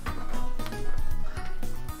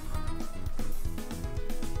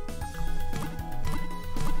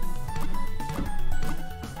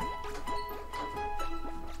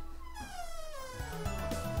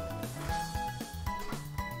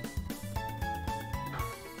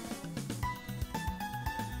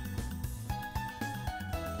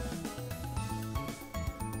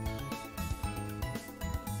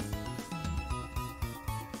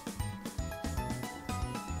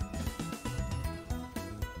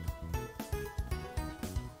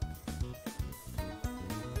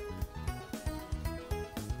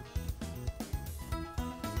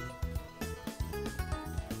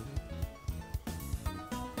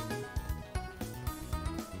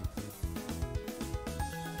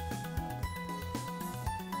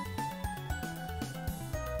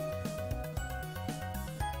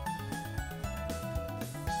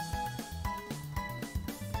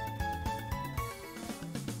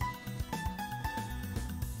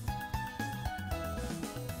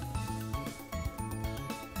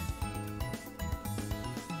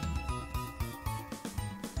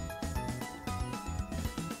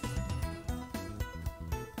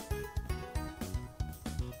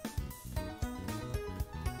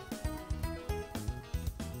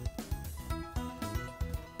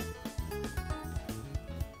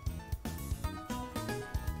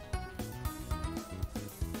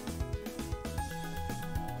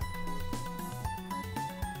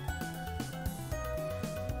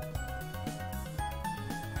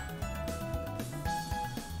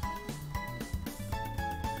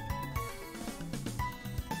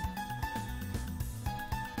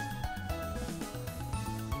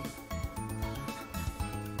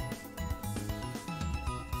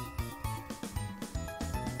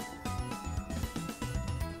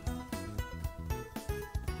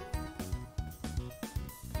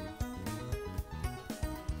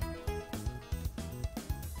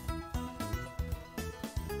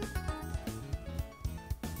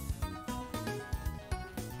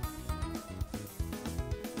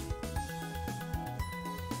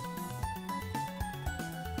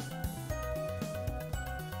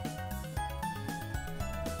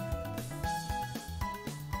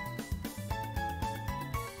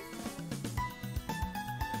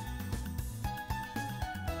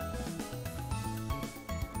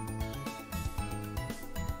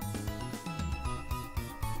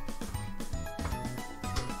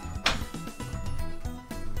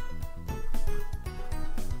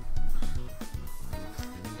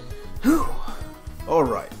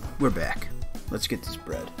 Alright, we're back. Let's get this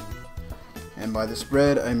bread. And by this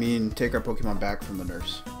bread, I mean take our Pokemon back from the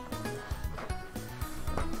nurse.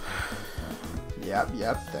 Yep,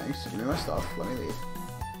 thanks. Give me my stuff. Let me leave.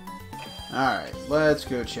 Alright, let's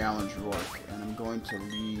go challenge Rourke. And I'm going to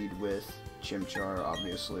lead with Chimchar,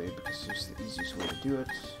 obviously, because it's the easiest way to do it.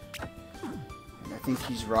 And I think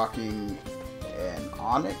he's rocking an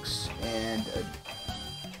Onix and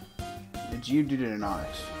a Geodude and an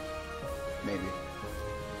Onix. Maybe.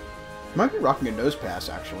 Might be rocking a Nose Pass,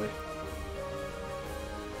 actually.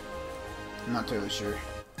 I'm not totally sure.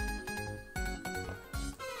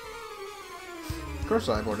 Of course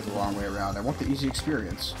I've ordered the long way around. I want the easy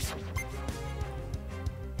experience.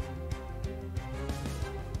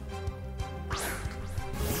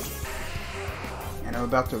 I'm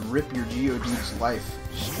about to rip your Geodude's life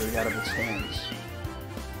straight out of its hands.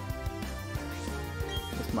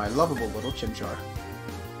 With my lovable little Chimchar.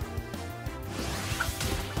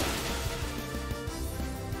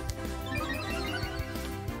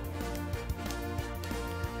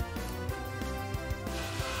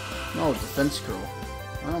 Oh, defense curl.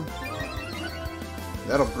 Well,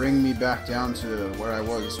 that'll bring me back down to where I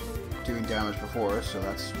was doing damage before, so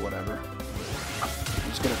that's whatever.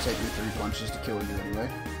 It's gonna take me 3 punches to kill you anyway.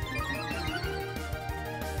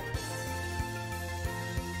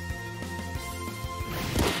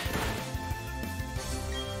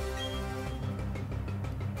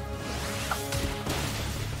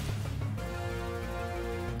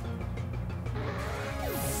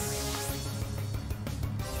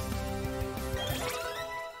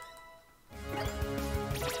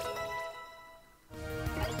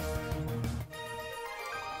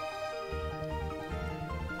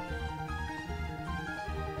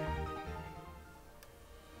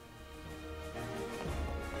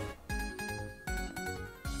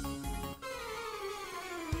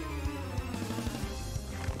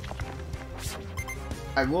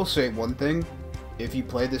 I will say one thing, if you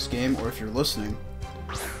play this game, or if you're listening,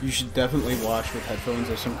 you should definitely watch with headphones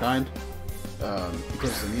of some kind,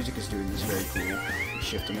 because the music is doing this very cool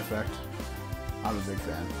shifting effect. I'm a big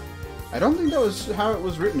fan. I don't think that was how it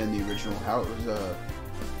was written in the original, how it was, I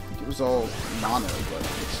think it was all mono, but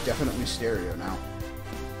it's definitely stereo now.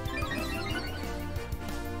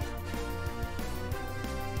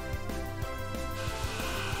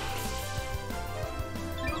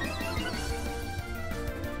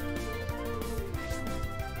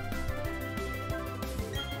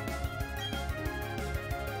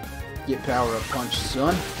 Get power up punch,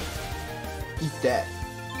 son. Eat that.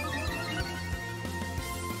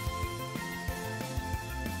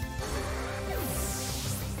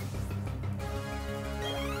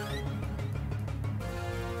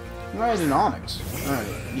 Right, an Onix.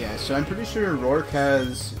 Alright, yeah, so I'm pretty sure Rourke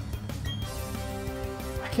has...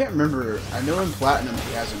 I can't remember. I know in Platinum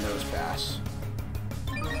he has a nose pass.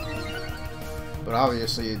 But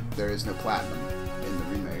obviously there is no Platinum in the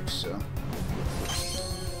remakes, so...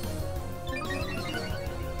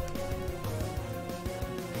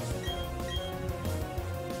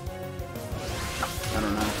 I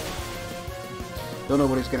don't know. Don't know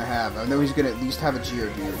what he's gonna have. I know he's gonna at least have a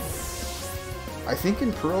Geodude. I think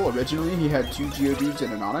in Pearl originally he had 2 Geodudes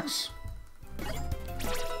and an Onix.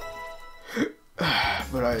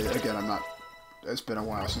 But again, I'm not... It's been a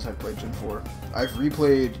while since I played Gen 4. I've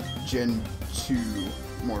replayed Gen 2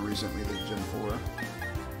 more recently than Gen 4.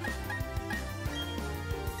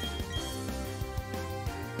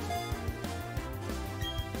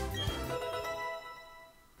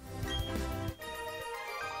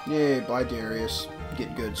 Yay, bye Darius.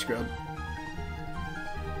 Get good, scrub.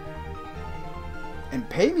 And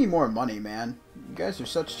pay me more money, man. You guys are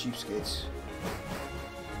such cheapskates.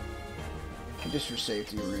 Just for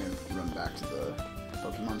safety, we're gonna run back to the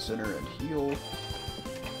Pokemon Center and heal.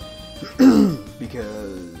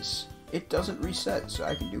 Because it doesn't reset, so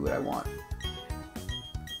I can do what I want.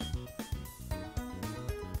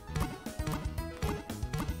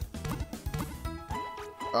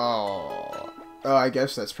 Oh, I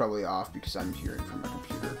guess that's probably off because I'm hearing from my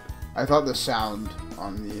computer. I thought the sound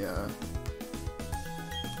on the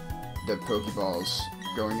Pokeballs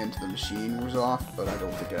going into the machine was off, but I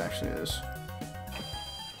don't think it actually is.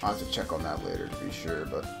 I'll have to check on that later to be sure,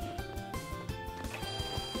 but...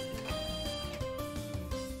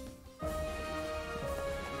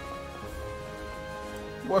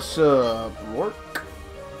 What's up, Rourke?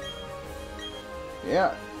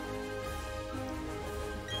 Yeah.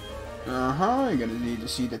 Uh-huh, you're gonna need to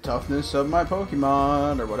see the toughness of my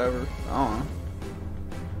Pokemon, or whatever. I don't know.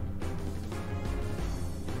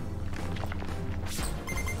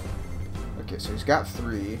 Okay, so he's got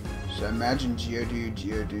 3. So imagine Geodude,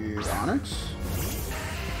 Geodude, Onix.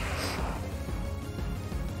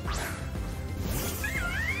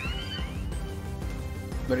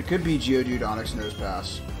 But it could be Geodude, Onix, Nose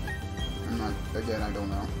Pass. I'm not, again, I don't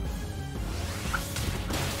know.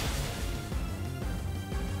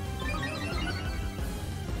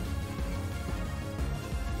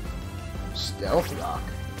 Stealth Rock.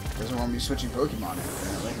 Doesn't want me switching Pokemon,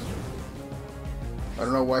 apparently. I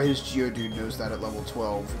don't know why his Geodude knows that at level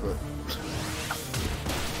 12, but...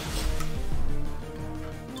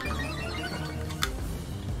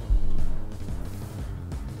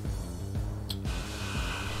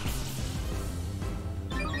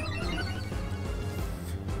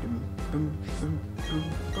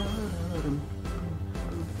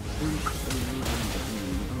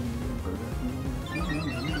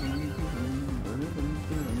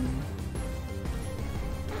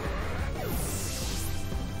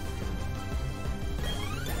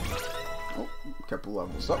 Couple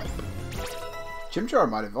levels up. Chimchar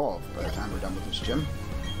might evolve by the time we're done with this gym.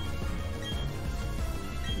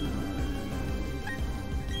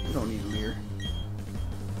 We don't need Leer.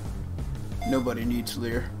 Nobody needs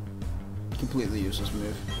Leer. Completely useless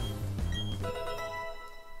move.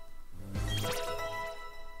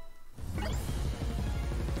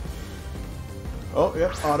 Oh,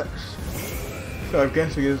 yep, Onix. So I'm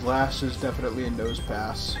guessing his last is definitely a nose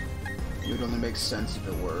pass. It would only make sense if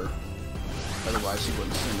it were. Otherwise, he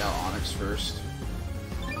wouldn't send out Onix first.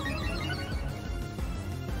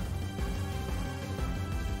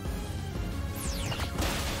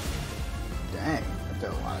 Dang, that did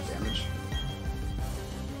a lot of damage.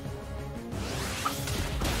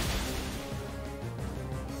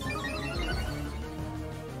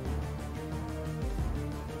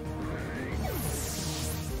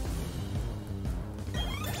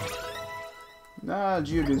 Nah,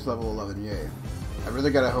 Geodude's level 11, yay. I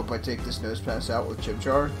really gotta hope I take this Nose Pass out with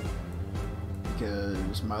Chimchar.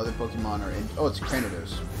 Because my other Pokemon are in... Oh, it's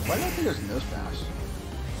Cranidos. Why do I think there's a Nose Pass?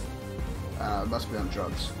 It must be on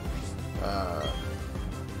drugs. I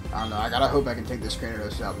don't know, I gotta hope I can take this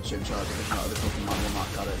Cranidos out with Chimchar because my other Pokemon will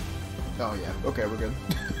not cut it. Oh yeah, okay, we're good.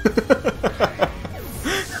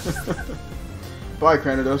 Bye,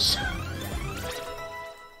 Cranidos.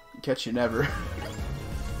 Catch you never.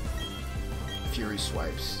 Fury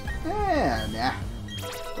Swipes. Nah.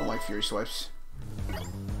 Don't like Fury Swipes.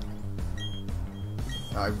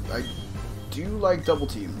 I do like Double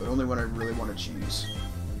Team, but only when I really want to choose.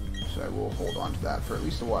 So I will hold on to that for at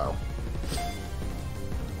least a while.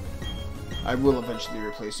 I will eventually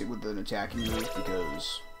replace it with an attacking move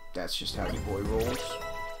because that's just how your boy rolls.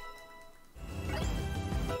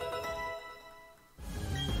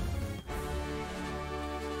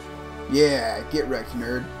 Yeah, get wrecked,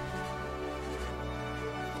 nerd.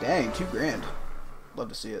 Dang, $2 grand. Love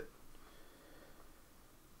to see it.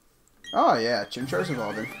 Oh yeah, Chimchar's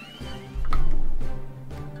evolving.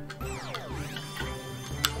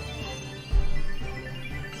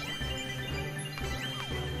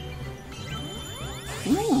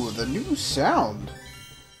 Ooh, the new sound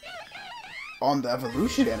on the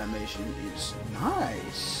evolution animation is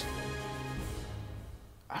nice.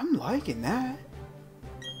 I'm liking that.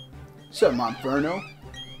 What's up, Monferno?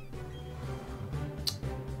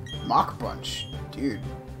 Mach Punch. Dude,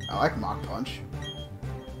 I like Mach Punch.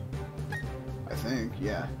 I think,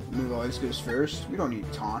 yeah. Move always goes first. We don't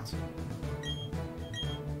need Taunt.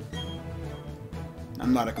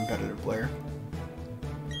 I'm not a competitive player.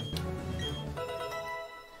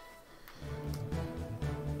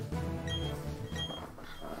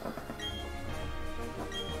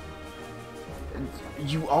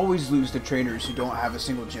 You always lose to trainers who don't have a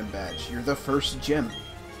single gym badge. You're the first gym.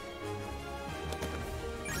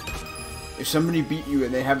 If somebody beat you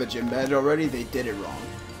and they have a gym badge already, they did it wrong.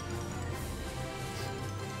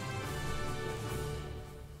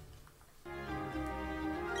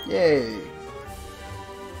 Yay!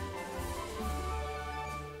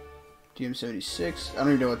 DM76. I don't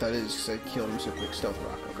even know what that is because I killed him so quick. Stealth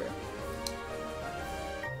Rock, okay.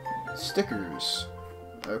 Stickers.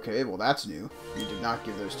 Okay, well that's new. You did not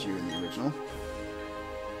give those to you in the original.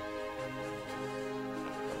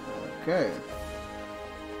 Okay.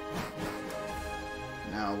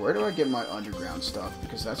 Now, where do I get my underground stuff?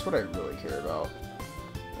 Because that's what I really care about.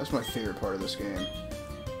 That's my favorite part of this game.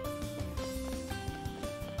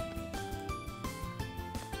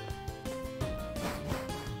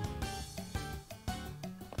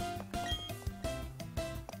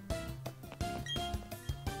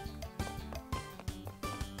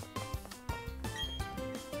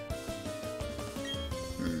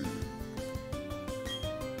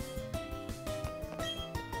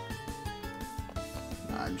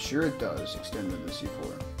 I'm sure it does extend to the sea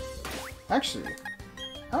floor. Actually,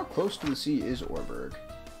 how close to the sea is Orberg?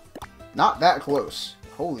 Not that close.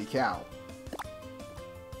 Holy cow.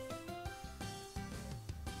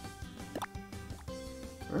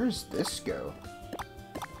 Where does this go?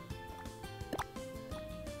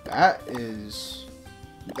 That is...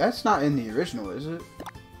 That's not in the original, is it?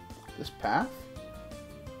 This path?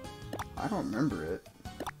 I don't remember it.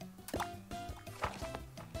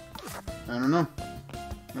 I don't know.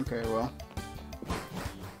 Okay, well.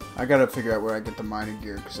 I gotta figure out where I get the mining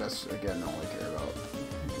gear, because that's, again, all I care about.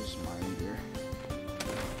 Is mining gear.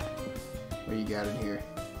 What you got in here?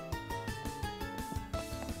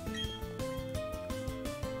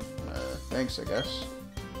 Thanks, I guess.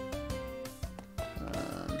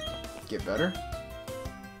 Get better?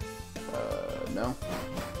 No.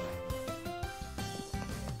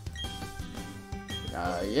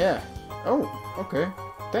 Yeah. Oh, okay.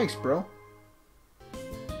 Thanks, bro.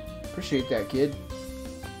 Appreciate that, kid.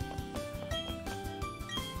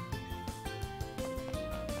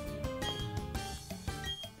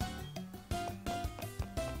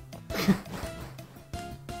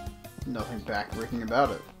 Nothing backbreaking about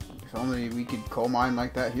it. If only we could coal mine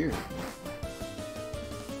like that here.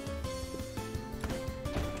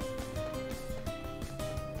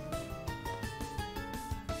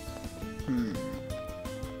 I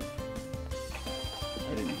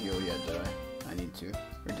didn't heal yet, did I? I need to.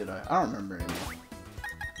 Or did I? I don't remember anymore.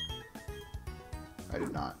 I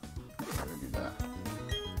did not. I didn't do that.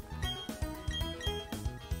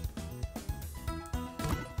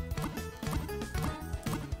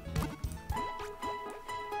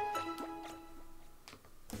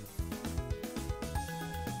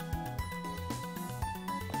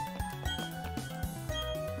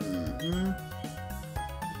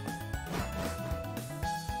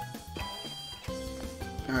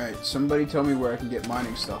 Alright, somebody tell me where I can get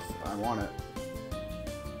mining stuff. I want it.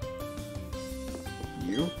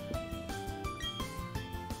 You?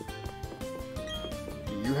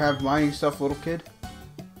 Do you have mining stuff, little kid?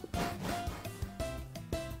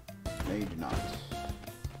 No, you do not.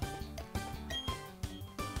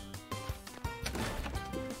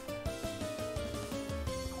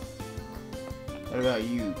 What about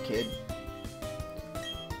you, kid?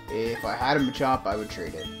 If I had a Machop, I would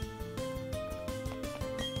trade it.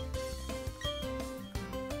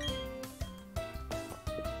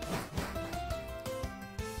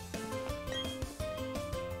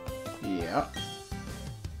 Yeah.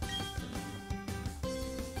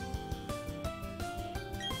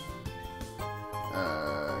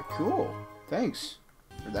 Cool. Thanks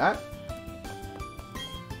for that.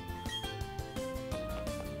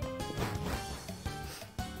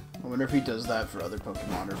 I wonder if he does that for other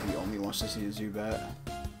Pokemon or if he only wants to see a Zubat.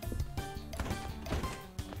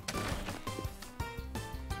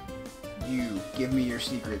 You, give me your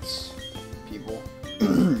secrets, people.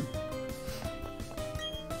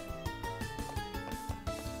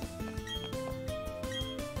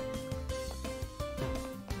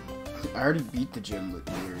 I already beat the gym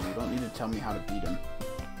leader. You don't need to tell me how to beat him.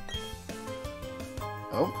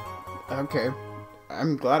 Oh, okay.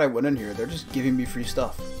 I'm glad I went in here. They're just giving me free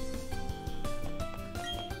stuff.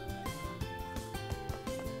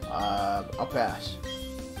 I'll pass.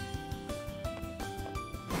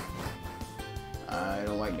 I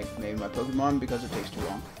don't like nicknaming my Pokemon because it takes too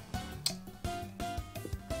long.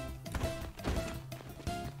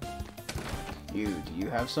 Do you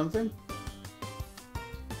have something?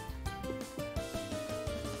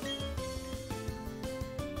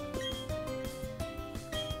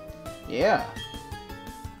 Yeah.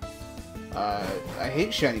 I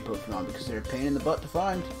hate shiny Pokemon because they're a pain in the butt to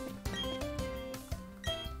find.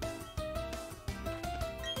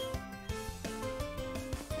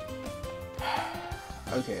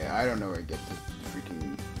 Okay, I don't know where to get the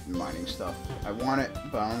freaking mining stuff. I want it,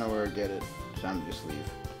 but I don't know where to get it. So I'm gonna just leave.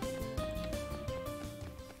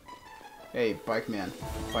 Hey, Bike Man,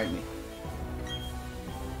 fight me.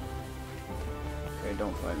 Okay,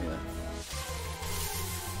 don't fight me then.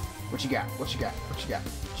 What you got? What you got? What you got?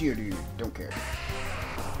 Geodude, don't care.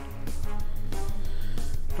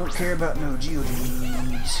 Don't care about no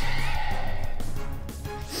Geodudes.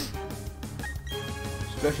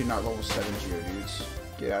 Especially not level 7 Geodudes.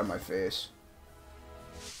 Get out of my face.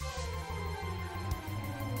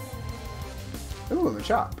 Ooh, a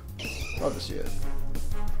Machop. Love to see it.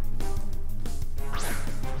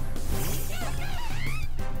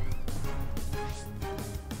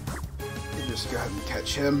 Just go ahead and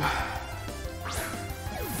catch him.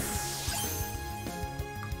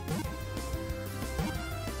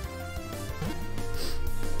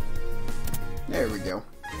 There we go.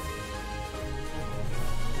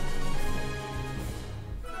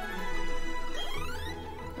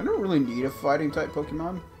 I don't really need a fighting type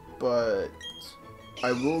Pokemon, but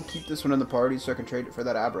I will keep this one in the party so I can trade it for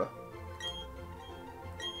that Abra.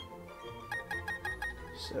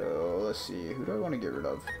 So let's see, who do I want to get rid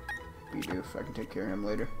of? Bidoof, I can take care of him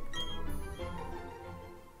later.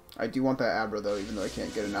 I do want that Abra though, even though I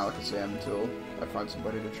can't get an Alakazam until I find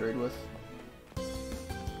somebody to trade with.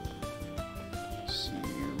 Let's see,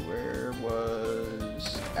 where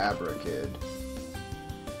was Abra Kid?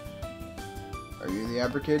 Are you the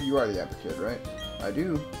Abra Kid? You are the Abra Kid, right? I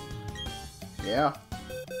do. Yeah.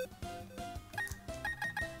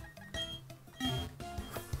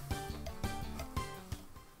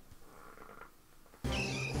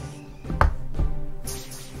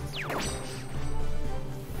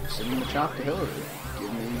 Send me Machop to Hillary.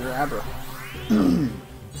 Give me your Abra.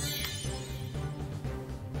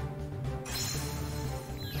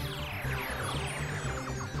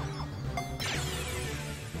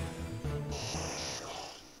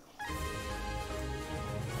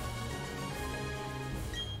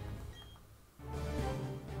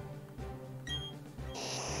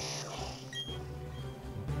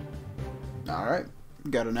 Alright,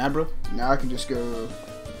 got an Abra. Now I can just go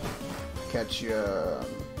catch another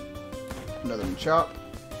Machop,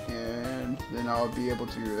 and then I'll be able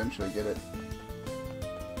to eventually get it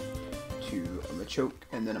to a Machoke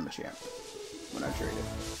and then a Machamp when I trade it.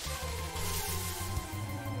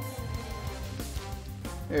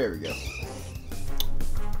 There we go.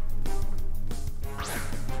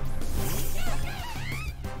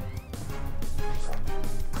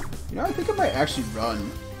 You know, I think I might actually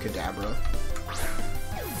run Kadabra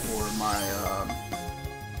for my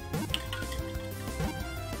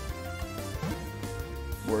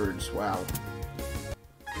words. Wow.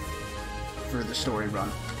 For the story run.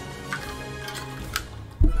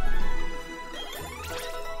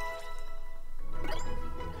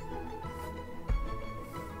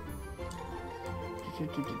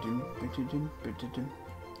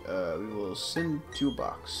 We will send to a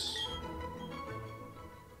box.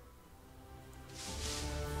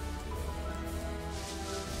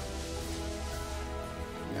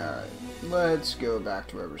 Alright, let's go back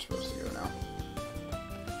to where we're supposed to go now.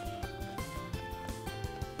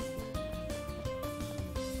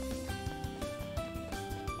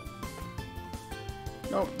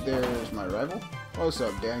 Nope, there's my rival. What's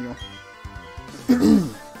up, Daniel?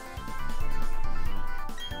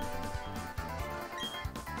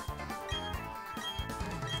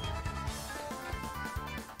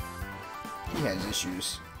 He has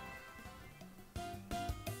issues.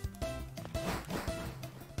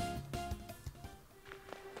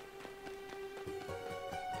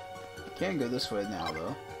 Can't go this way now,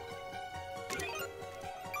 though.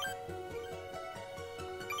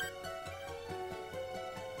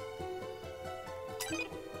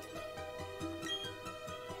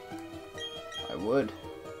 I would.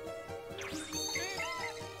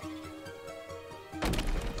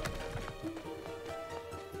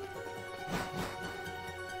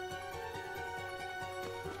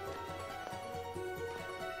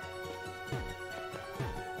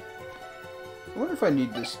 I wonder if I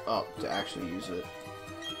need this up to actually use it.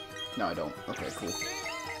 No, I don't. Okay, cool.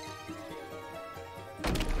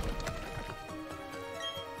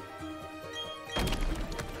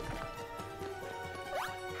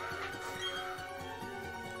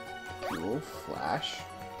 Cool. Flash.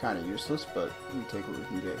 Kind of useless, but let me take what we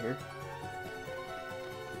can get here.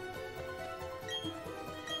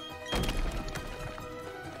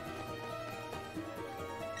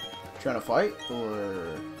 Trying to fight,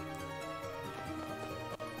 or...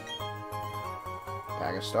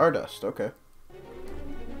 Bag of Stardust, okay.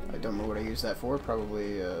 I don't know what I use that for,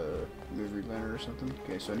 probably move reblander or something.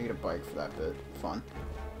 Okay, so I need a bike for that bit. Fun.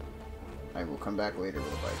 I will come back later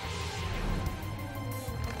with a bike.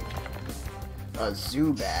 A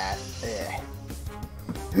Zubat.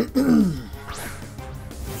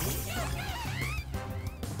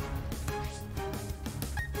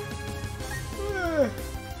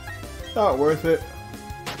 Not worth it.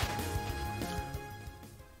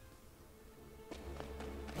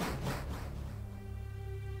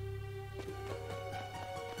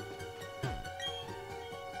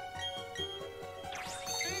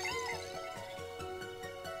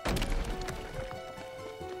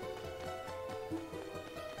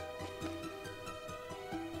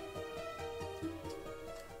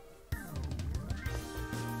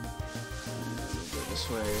 This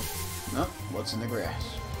way. Nope. What's in the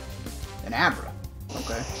grass? An Abra.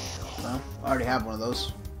 Okay. Well, I already have one of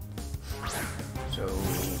those. So...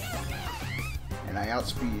 And I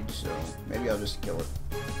outspeed, so maybe I'll just kill it.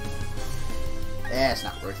 Eh, it's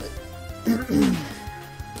not worth it.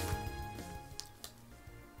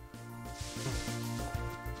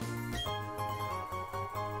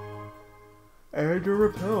 And a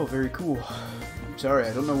repel. Very cool. Sorry,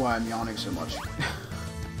 I don't know why I'm yawning so much.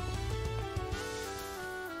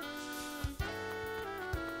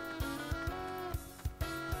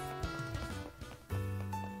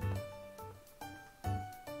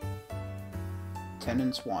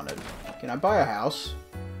 Tenants wanted. Can I buy a house?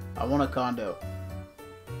 I want a condo.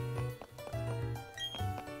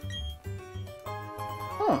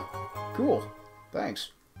 Huh. Cool.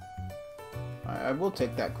 Thanks. I will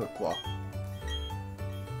take that quick claw.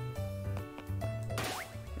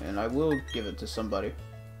 And I will give it to somebody.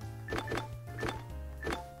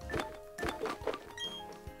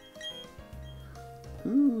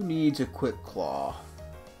 Who needs a quick claw?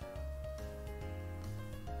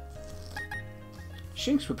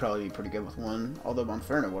 Shinx would probably be pretty good with one, although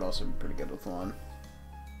Monferno would also be pretty good with one.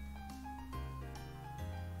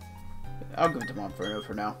 I'll give it to Monferno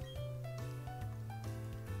for now.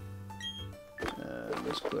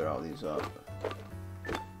 Let's clear all these up.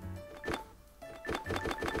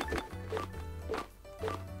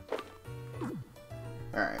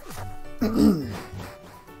 Alright.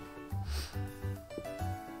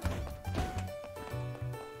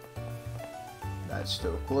 That's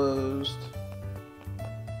still closed.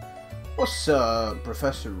 What's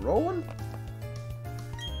Professor Rowan?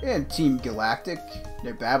 And Team Galactic.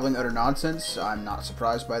 They're babbling utter nonsense. I'm not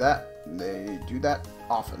surprised by that. They do that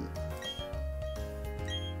often.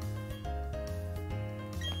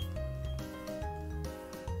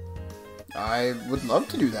 I would love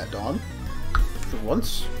to do that, Dawn. For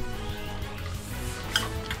once.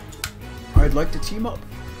 I'd like to team up.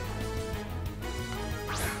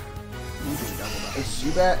 A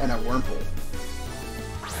Zubat and a Wurmple.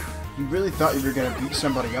 You really thought you were gonna beat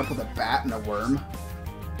somebody up with a bat and a worm?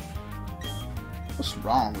 What's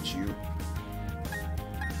wrong with you?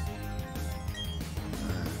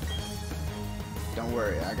 Don't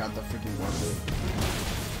worry, I got the freaking Wurmple.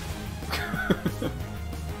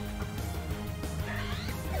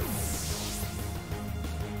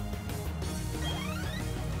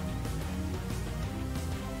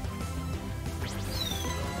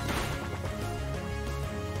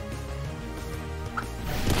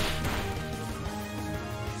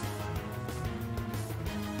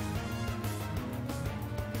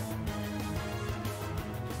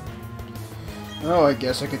 Oh, I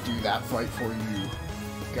guess I could do that fight for you.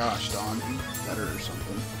 Gosh, Dawn, be better or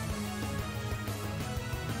something.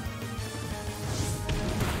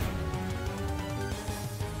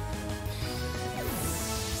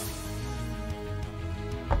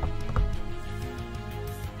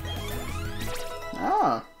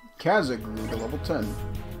 Ah, Kaza grew to level 10.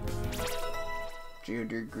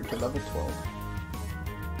 Geodude grew to level 12.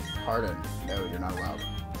 Harden. No, you're not allowed.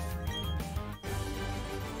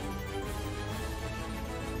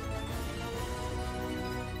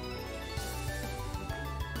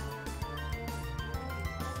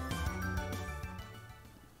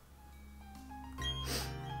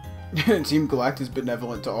 Team Galactic is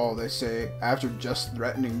benevolent to all, they say, after just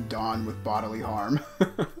threatening Dawn with bodily harm.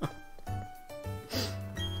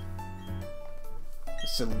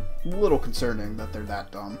 It's a little concerning that they're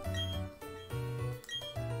that dumb.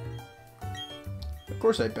 Of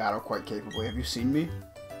course I battle quite capably. Have you seen me?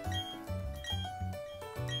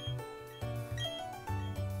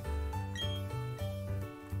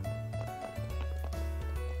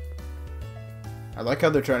 I like how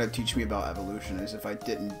they're trying to teach me about evolution as if I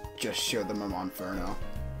didn't just show them I'm on Inferno.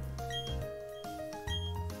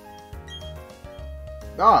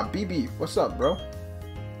 Ah, BB, what's up, bro?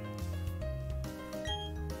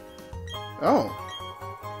 Oh.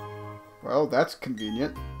 Well, that's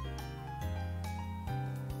convenient.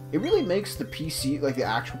 It really makes the PC, like the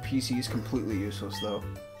actual PCs, completely useless, though.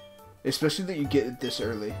 Especially that you get it this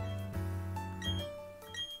early.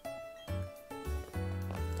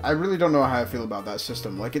 I really don't know how I feel about that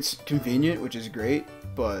system. Like, it's convenient, which is great,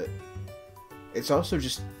 but it's also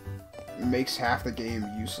just makes half the game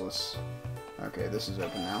useless. Okay, this is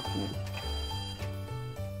open now. Cool.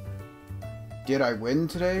 Did I win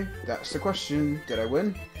today? That's the question. Did I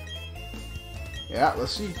win? Yeah,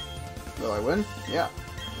 let's see. Will I win? Yeah.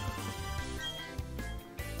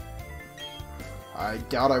 I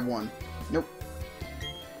doubt I won. Nope.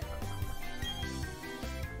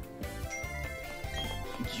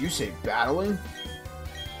 Did you say battling?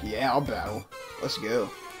 Yeah, I'll battle. Let's go.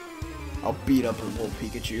 I'll beat up a little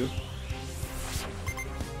Pikachu.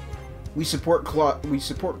 We support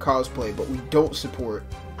cosplay, but we don't support...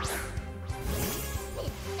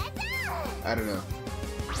 I don't know.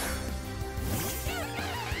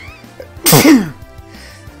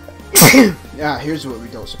 Yeah, here's what we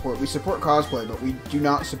don't support. We support cosplay, but we do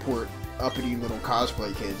not support uppity little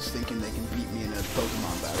cosplay kids thinking they can beat me in a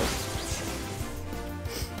Pokemon battle.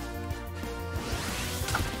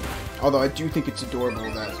 Although I do think it's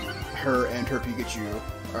adorable that her and her Pikachu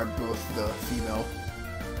are both the female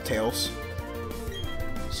Tails.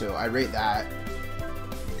 So I rate that.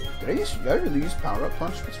 Did I really use Power Up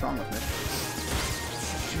Punch? What's wrong with me? I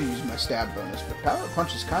should have used my stab bonus, but Power Up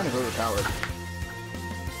Punch is kind of overpowered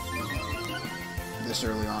this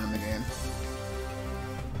early on in the game.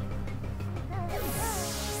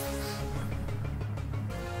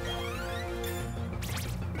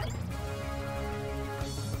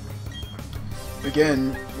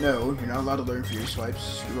 Again, no, you're not allowed to learn Fury Swipes.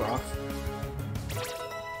 Screw off.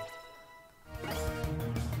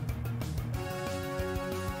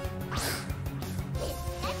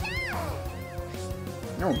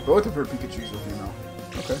 No, both of her Pikachus are female.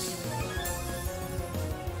 Okay.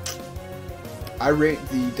 I rate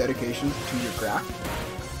the dedication to your craft.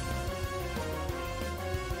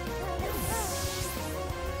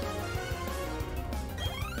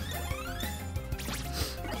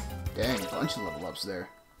 Dang, bunch of level ups there.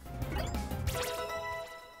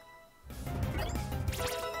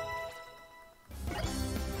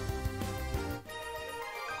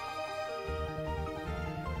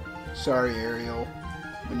 Sorry, Ariel.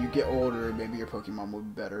 When you get older, maybe your Pokemon will be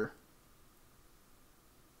better.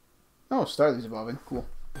 Oh, Starly's evolving. Cool.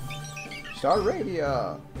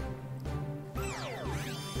 Staravia!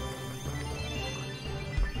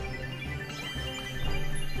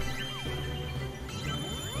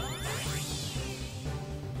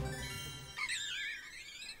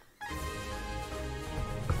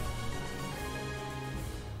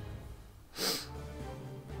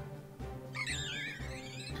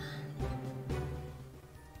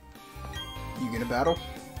 You gonna battle?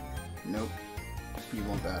 Nope. You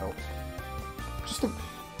won't battle. Just the...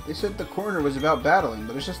 They said the corner was about battling,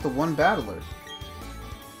 but it's just the one battler.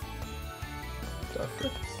 The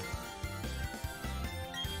frick?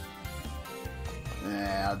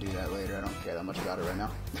 I'll do that later. I don't care that much about it right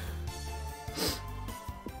now.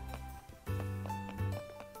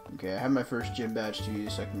 Okay, I have my first gym badge to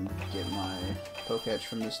use, so I can get my Poketch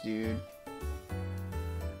from this dude.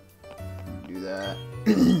 Do that.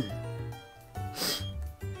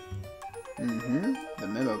 The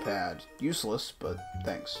memo pad. Useless, but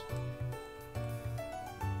thanks.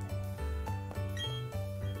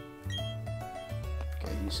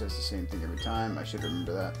 Okay, he says the same thing every time. I should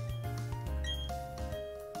remember that.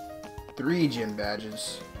 3 gym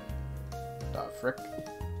badges. The frick.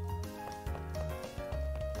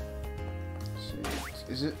 Let's see.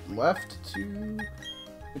 Is it left to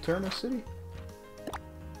Eterna City?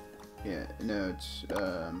 Yeah, no, it's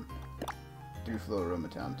through Floaroma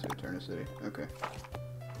Town to Eterna City. Okay.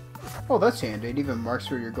 Oh, that's handy. It even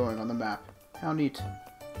marks where you're going on the map. How neat.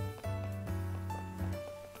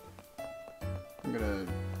 I'm gonna...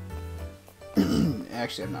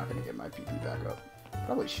 Actually, I'm not gonna get my PP back up.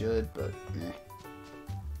 Probably should, but eh.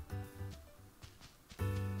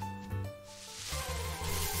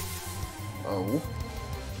 Oh.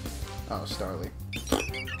 Oh, Starly.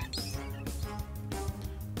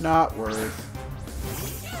 Not worth.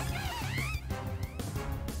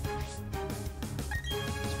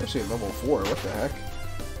 Especially at level 4, what the heck?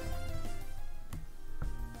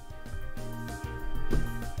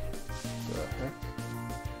 The heck?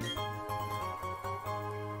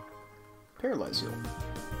 Paralyze Heal.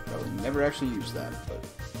 Probably never actually used that, but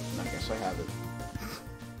I guess I have it.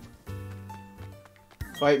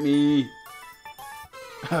 Fight me!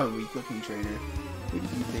 Oh, weak looking trainer. Who do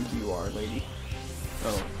you think you are, lady?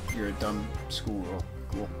 Oh, you're a dumb schoolgirl.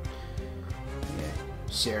 Cool. Yeah.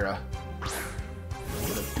 Sarah.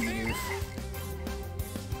 What a beef.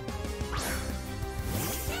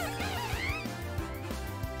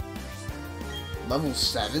 Level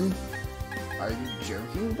 7? Are you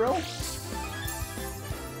joking, bro?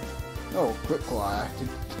 Oh, Quick Claw acted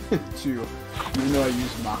too, even though I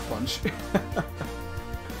used Mach Punch.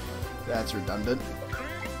 That's redundant.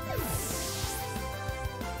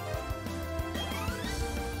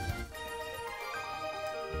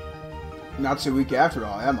 Not so weak after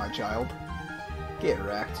all, am I, child? Get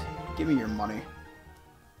wrecked. Give me your money.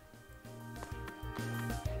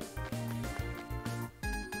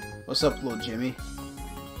 What's up, little Jimmy?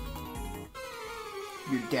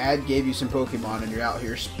 Your dad gave you some Pokemon and you're out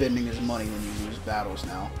here spending his money when you lose battles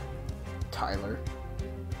now. Tyler.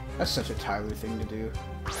 That's such a Tyler thing to do.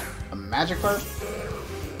 A Magikarp?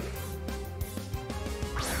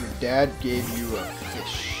 Your dad gave you a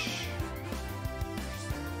fish.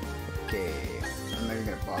 Okay. I'm never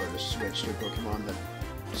gonna bother to switch to a Pokemon that's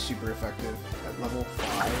super effective at level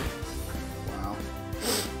 5. Wow.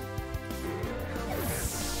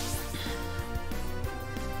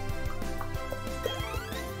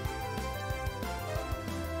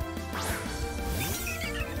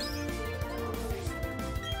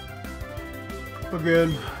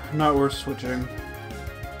 Again, not worth switching.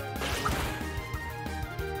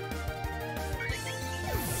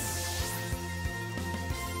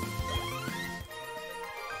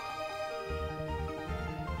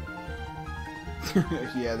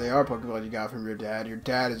 Yeah, they are Pokemon you got from your dad. Your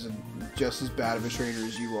dad is just as bad of a trainer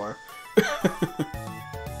as you are.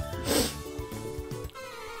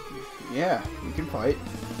 Yeah, we can fight.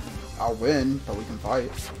 I'll win, but we can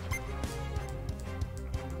fight.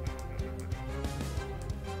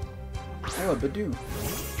 Oh, a Badoo.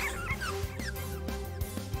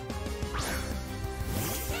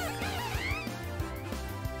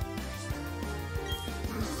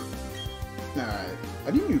 Alright.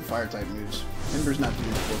 I need new Fire-type moves. Ember's not doing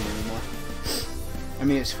it for me anymore. I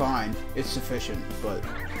mean, it's fine. It's sufficient, but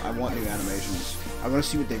I want new animations. I want to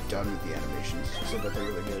see what they've done with the animations, so that they're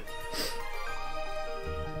really good.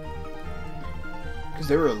 Because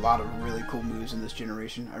there were a lot of really cool moves in this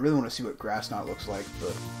generation. I really want to see what Grass Knot looks like,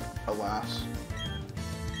 but alas.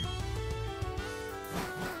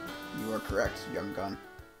 You are correct, Young Gun.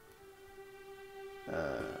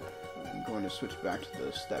 I'm going to switch back to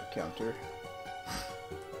the step counter.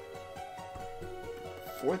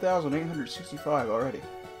 4,865 already.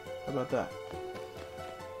 How about that?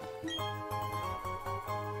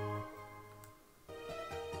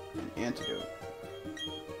 An antidote.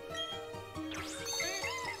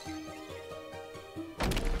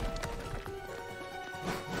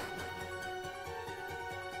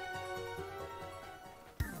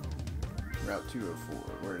 Route 204.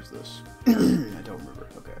 Where is this? I don't remember.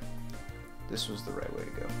 Okay. This was the right way to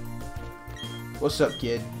go. What's up,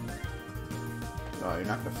 kid? Oh, you're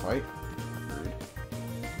not gonna fight? Rude.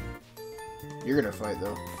 You're gonna fight,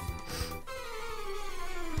 though.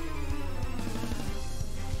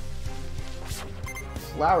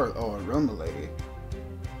 Flower. Oh, Aroma Lady.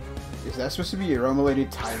 Is that supposed to be Aroma Lady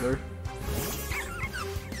Tyler?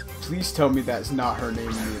 Please tell me that's not her name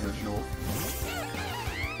in the original.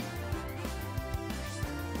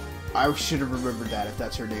 I should have remembered that if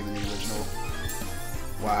that's her name in the original.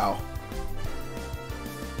 Wow.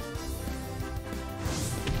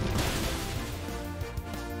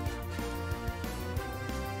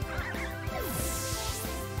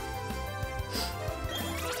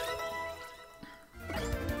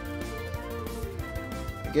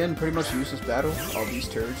 Again, pretty much a useless battle. All these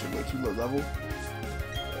turrets are way too low level.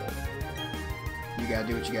 You gotta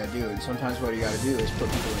do what you gotta do, and sometimes what you gotta do is put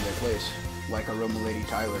people in their place, like Aroma Lady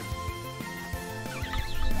Tyler.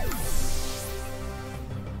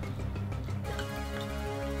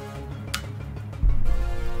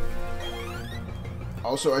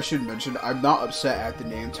 Also, I should mention, I'm not upset at the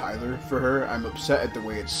name Tyler for her, I'm upset at the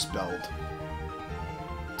way it's spelled.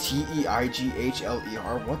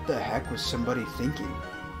 T-E-I-G-H-L-E-R? What the heck was somebody thinking?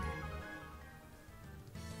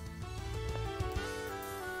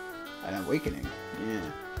 An awakening. Yeah.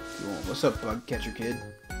 Cool. What's up, bug catcher kid?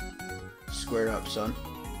 Square up, son.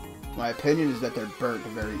 My opinion is that they're burnt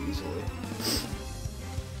very easily.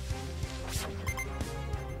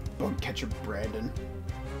 Bug catcher Brandon.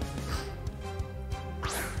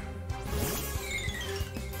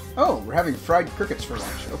 Oh, we're having fried crickets for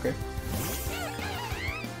lunch. Okay.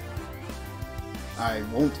 I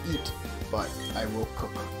won't eat, but I will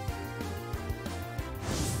cook.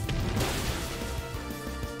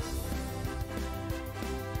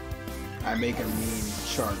 I make a mean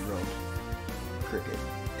charred grilled cricket.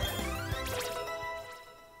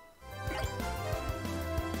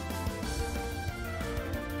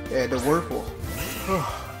 Yeah, the Wurple.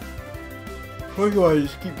 Why do I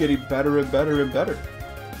just keep getting better and better and better?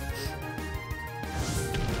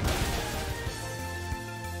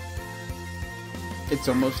 It's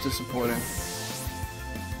almost disappointing.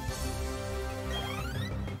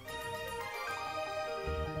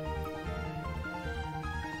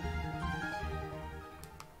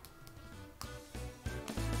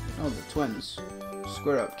 Oh, the twins.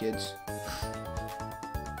 Square up, kids.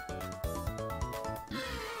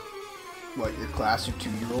 What, your class of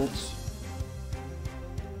 2-year-olds?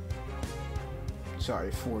 Sorry,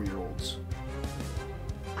 4-year-olds.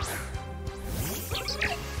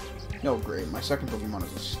 No, great. My second Pokemon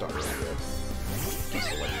is a starter. It's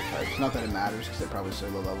electric type. Not that it matters, because they're probably so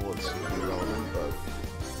low level it's irrelevant, but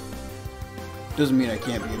doesn't mean I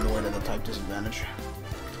can't be annoyed at the type disadvantage.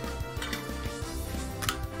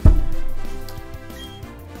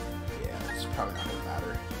 Yeah, it's probably not gonna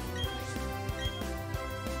matter.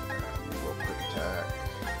 Real quick attack.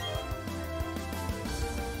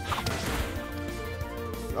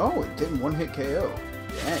 Oh, it didn't one-hit KO.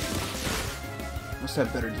 Dang. Must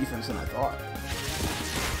have better defense than I thought.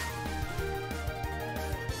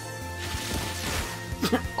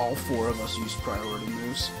 All 4 of us use priority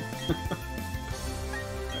moves. Right,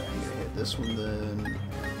 I'm gonna hit this one then,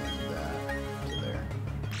 and that to there.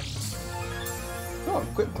 Oh,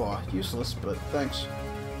 Quick Claw. Useless, but thanks.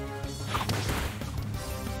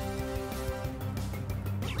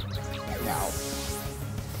 Now,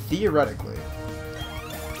 theoretically,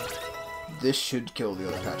 this should kill the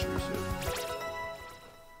other Pachirisu.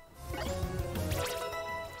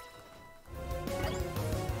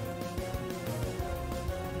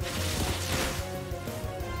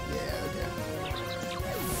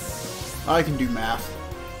 I can do math.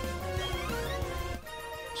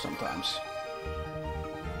 Sometimes.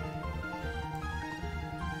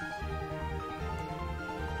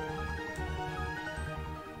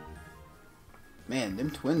 Man,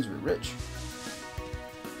 them twins were rich.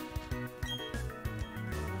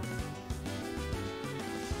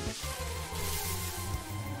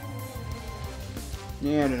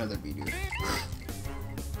 And another Bidoof.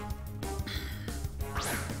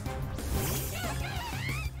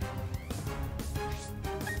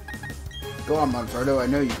 Go on, Monferno, I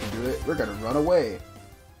know you can do it. We're gonna run away.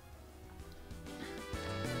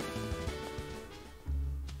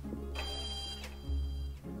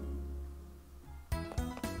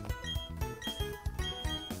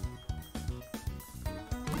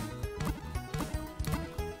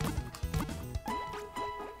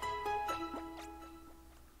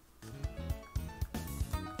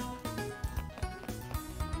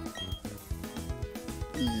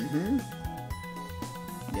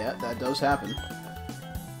 Yeah, that does happen.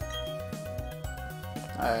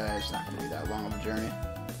 It's not going to be that long of a journey.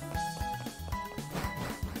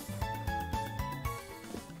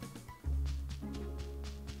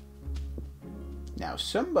 Now,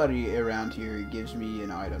 somebody around here gives me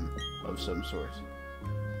an item of some sort.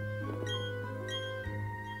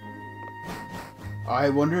 I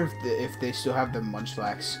wonder if they still have the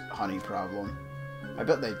Munchlax honey problem. I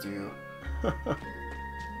bet they do.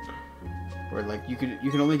 Where like you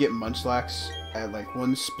can only get Munchlax at like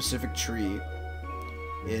one specific tree.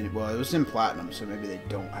 Well, it was in Platinum, so maybe they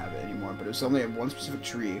don't have it anymore. But it was only at one specific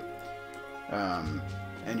tree, and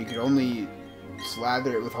you could only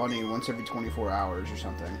slather it with honey once every 24 hours or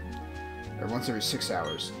something, or once every 6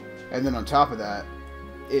 hours. And then on top of that,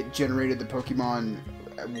 it generated the Pokemon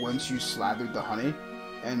once you slathered the honey,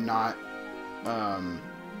 and not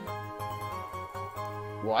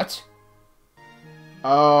what?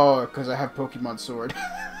 Oh, because I have Pokemon Sword.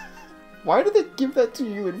 Why did they give that to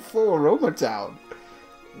you in Floaroma Town?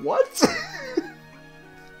 What?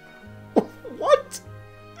 What?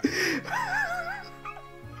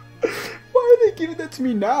 Why are they giving that to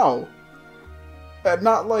me now? And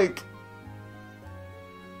not like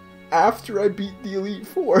after I beat the Elite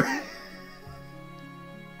Four.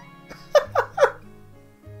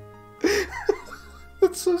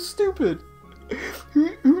 That's so stupid.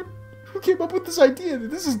 Who came up with this idea?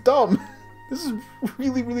 This is dumb. This is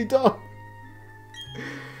really, really dumb.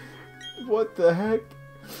 What the heck?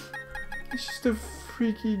 It's just a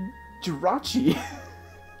freaking Jirachi.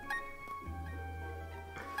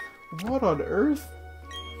 What on earth?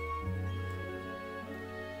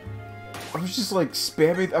 I was just like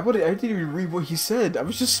spamming. I didn't even read what he said. I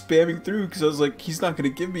was just spamming through because I was like, he's not gonna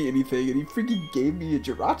give me anything, and he freaking gave me a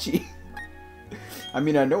Jirachi. I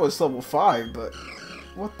mean, I know it's level 5, but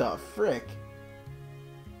what the frick?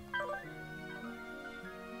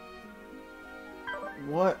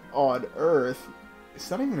 What on earth? It's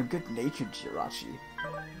not even a good-natured Jirachi.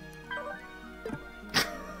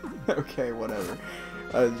 Okay, whatever.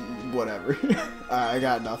 Whatever. I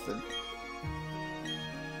got nothing.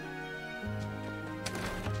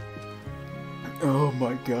 Oh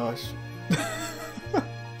my gosh.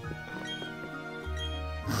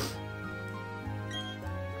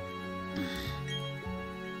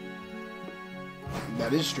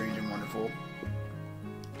 That is strange and wonderful.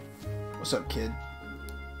 What's up, kid?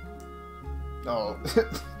 Oh.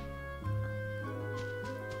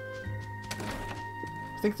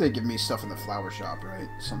 I think they give me stuff in the flower shop, right?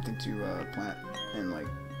 Something to plant and like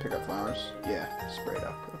pick up flowers. Yeah, spray it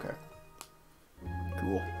up. Okay.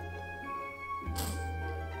 Cool.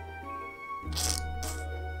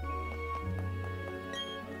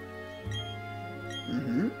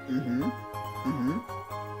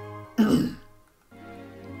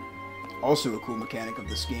 Also a cool mechanic of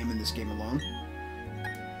this game and this game alone.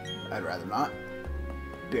 I'd rather not.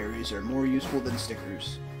 Berries are more useful than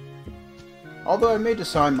stickers. Although I may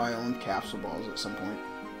design my own capsule balls at some point.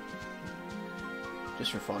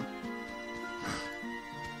 Just for fun.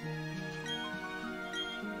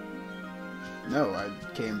 No, I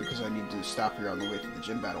came because I need to stop here on the way to the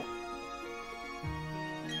gym battle.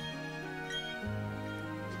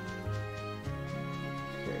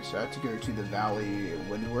 Okay, so I have to go to the Valley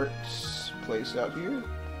Windworks place out here.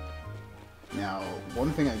 Now,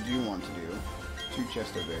 one thing I do want to do, 2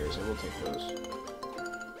 Chesto berries, I will take those.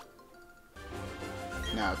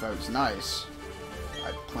 Now, if I was nice,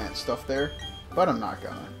 I'd plant stuff there, but I'm not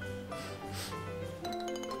gonna.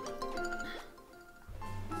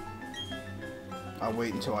 I'll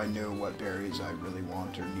wait until I know what berries I really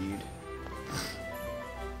want or need.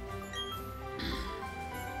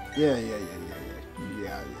 Yeah.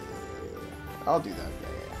 I'll do that,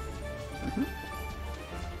 yeah.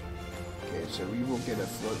 Okay, so we will get a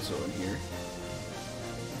Floatzel in here.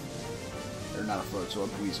 Or not a Floatzel, a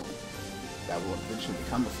Buizel. That will eventually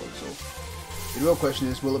become a Floatzel. The real question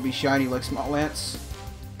is, will it be shiny like Smotlance?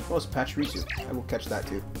 Well, it's Pachirisu. I will catch that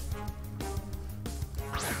too.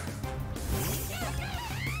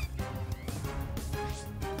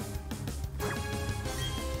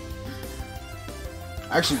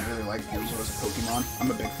 I actually really like Weasel as a Pokemon.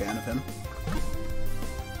 I'm a big fan of him.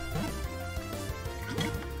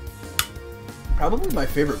 Probably my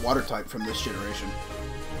favorite water type from this generation.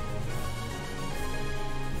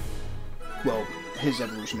 Well, his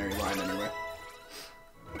evolutionary line, anyway.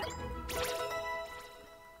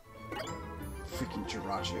 Freaking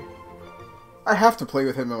Jirachi. I have to play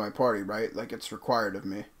with him in my party, right? Like, it's required of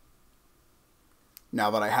me.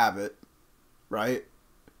 Now that I have it. Right?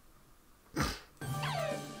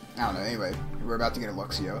 I don't know, anyway. We're about to get a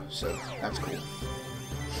Luxio, so that's cool.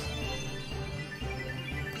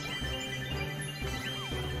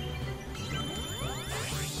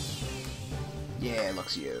 Yeah,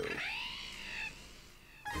 Luxio.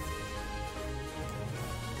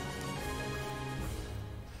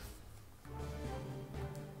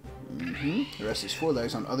 The rest is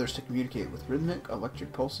forelegs on others to communicate with rhythmic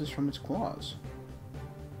electric pulses from its claws.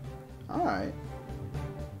 Alright.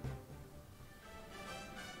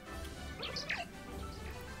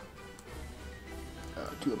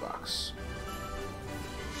 To a box.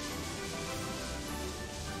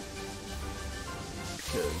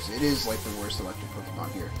 Because it is like the worst electric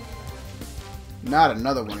Pokemon here. Not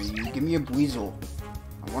another one of you. Give me a Buizel.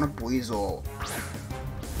 I want a Buizel.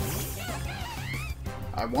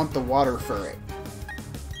 I want the water ferret.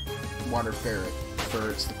 Water ferret.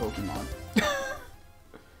 Ferret's the Pokemon.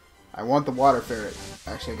 I want the water ferret.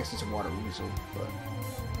 Actually, I guess it's a water weasel, but...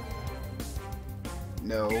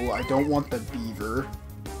 No, I don't want the beaver.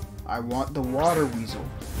 I want the water weasel.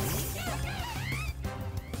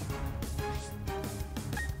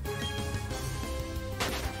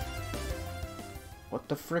 What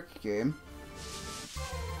the frick, game?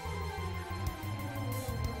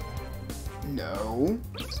 No.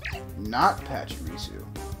 Not Pachirisu.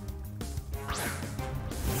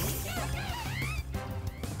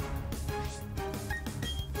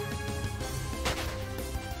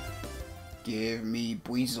 Give me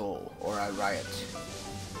Buizel, or I riot.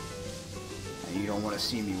 And you don't want to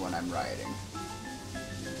see me when I'm rioting.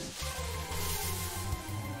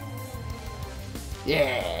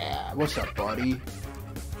 Yeah! What's up, buddy?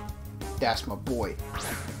 That's my boy.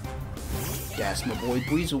 That's my boy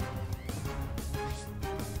Buizel.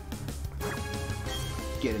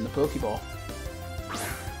 Get in the Pokeball.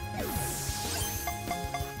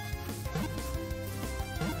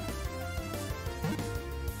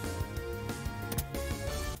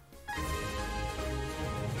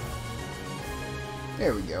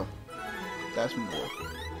 There we go. That's my boy.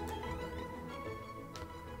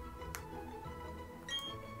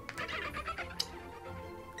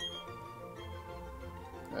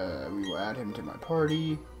 We will add him to my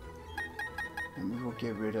party. And we will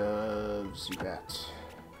get rid of Zubat.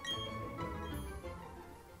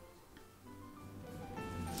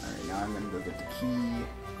 Alright, now I'm gonna go get the key,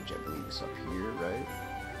 which I believe is up here, right?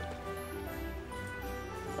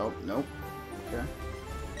 Oh, nope. Okay.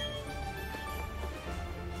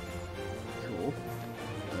 Cool.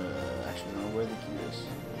 Actually, I don't know where the key is.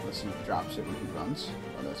 Let's see if he drops it when he runs.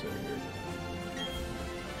 Oh, that's over here.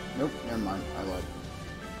 Nope, never mind. I lied.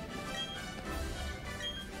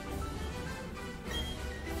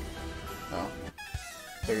 Oh.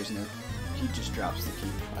 There's no... He just drops the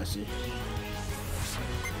key. I see.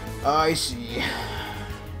 I see.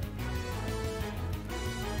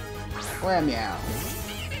 Well, meow.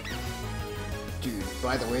 Dude,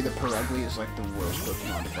 by the way, the Purugly is like the worst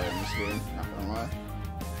Pokemon to fight in this game. Not gonna lie.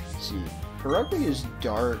 See, Purugly is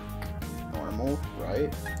dark normal,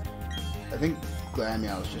 right? I think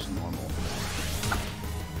Glameow is just normal.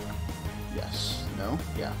 Yes. No?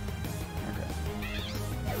 Yeah. Okay.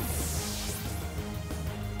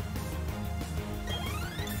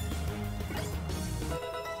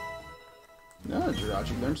 No,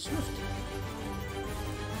 Jirachi learned Swift.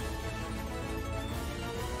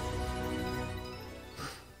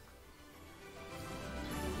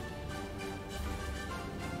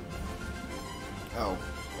 Oh,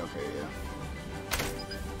 okay, yeah.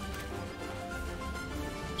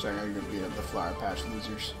 Sorry, I'm gonna beat up the Flower Patch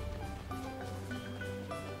losers.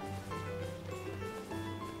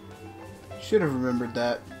 Should have remembered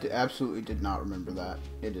that. Absolutely did not remember that.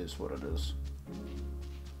 It is what it is.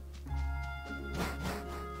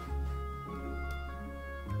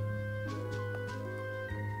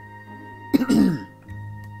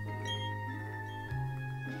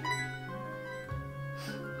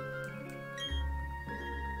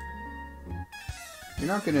 You're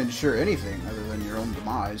not going to ensure anything other than your own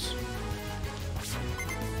demise.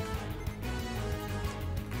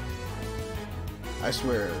 I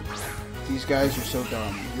swear, these guys are so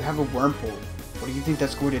dumb. You have a Wurmple. What do you think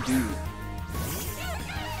that's going to do?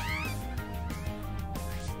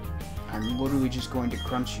 I'm literally just going to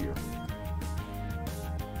crunch you.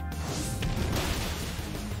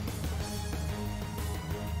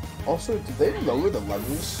 Also, did they lower the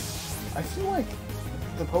levels? I feel like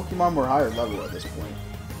the Pokemon were higher level at this point.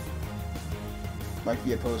 Like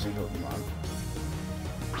the opposing Pokemon.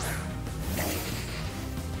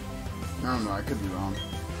 I don't know, I could be wrong.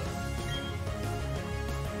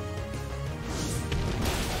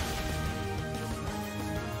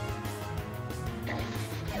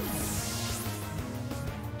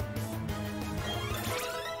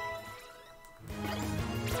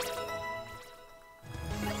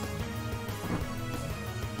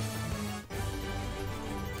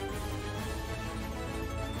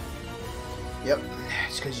 Yep,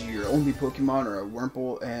 it's because your only Pokemon are a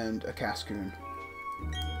Wurmple and a Cascoon.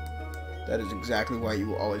 That is exactly why you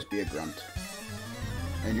will always be a Grunt.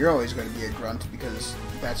 And you're always going to be a Grunt because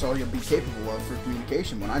that's all you'll be capable of for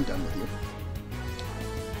communication when I'm done with you.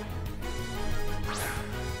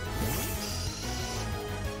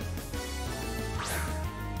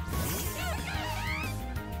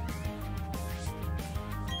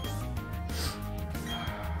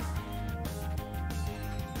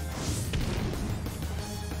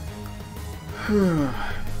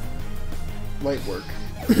 Light work.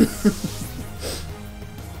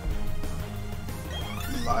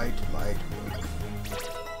 light work.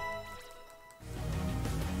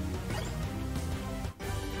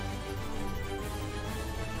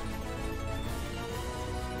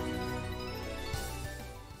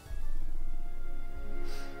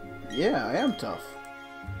 Yeah, I am tough.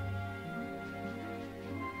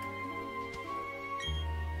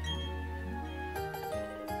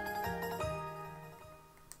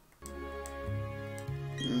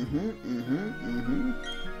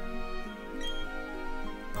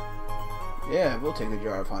 Yeah, we'll take a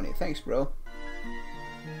jar of honey. Thanks, bro.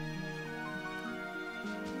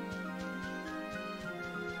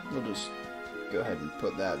 We'll just go ahead and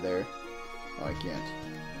put that there. Oh, I can't.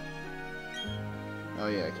 Oh,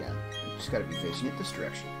 yeah, I can. Just gotta be facing it this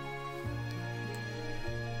direction.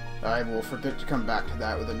 I will forget to come back to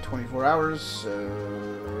that within 24 hours, so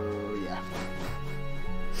yeah.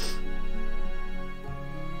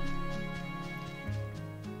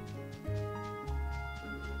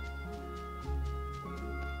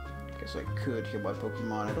 Guess I could heal my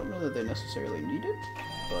Pokemon. I don't know that they necessarily need it,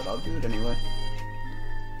 but I'll do it anyway.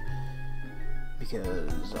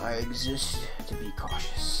 Because I exist to be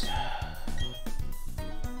cautious.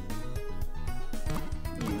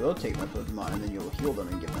 You will take my Pokemon and then you'll heal them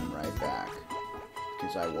and give them right back.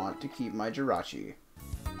 Because I want to keep my Jirachi.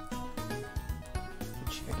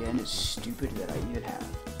 Which, again, is stupid that I even have.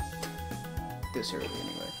 This early,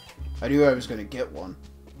 anyway. I knew I was going to get one.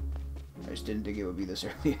 I just didn't think it would be this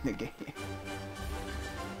early in the game.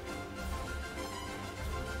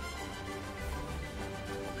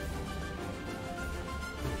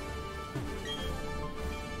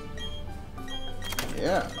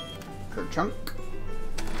 Yeah. Kerchunk.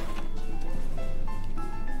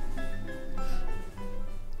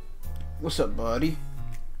 What's up, buddy?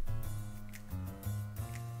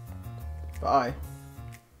 Bye.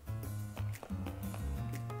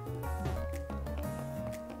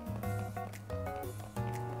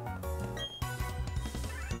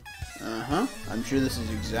 Uh-huh. I'm sure this is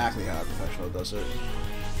exactly how a professional does it.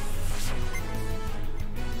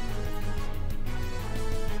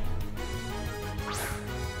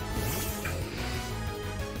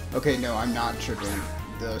 Okay, no, I'm not tripping.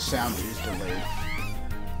 The sound is delayed.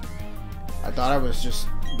 I thought I was just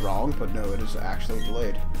wrong, but no, it is actually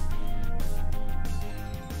delayed.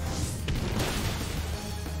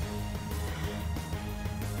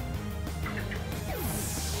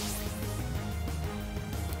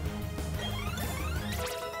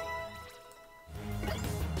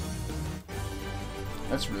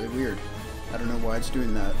 That's really weird. I don't know why it's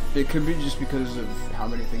doing that. It could be just because of how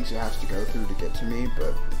many things it has to go through to get to me,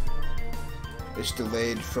 but it's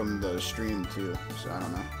delayed from the stream too, so I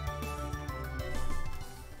don't know.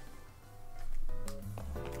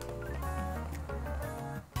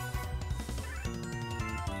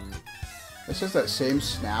 This is that same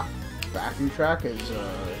Snap backing track as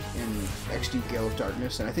in XD Gale of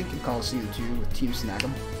Darkness, and I think in Coliseum 2 with Team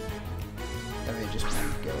Snag'em. I mean, just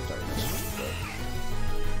Gale of Darkness. But...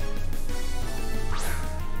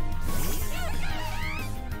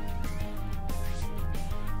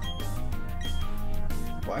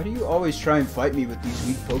 why do you always try and fight me with these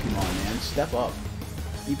weak Pokemon, man? Step up.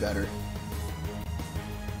 Be better.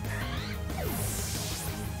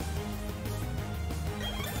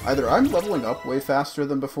 Either I'm leveling up way faster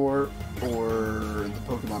than before, or the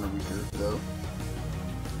Pokemon are weaker, though.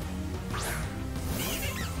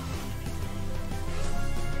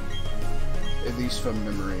 least from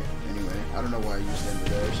memory, anyway. I don't know why I used Ember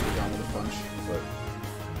there. I should have gone with a punch, but...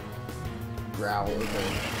 Growl,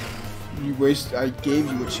 okay. I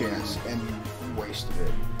gave you a chance, and you wasted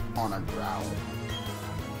it on a growl.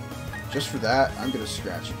 Just for that, I'm gonna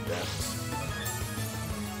scratch you to death.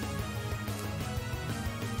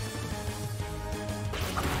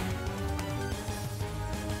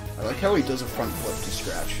 I like how he does a front flip to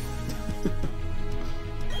scratch.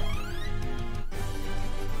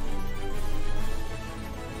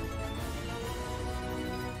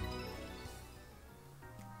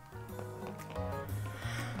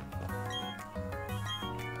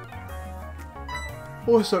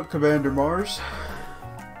 What's up, Commander Mars?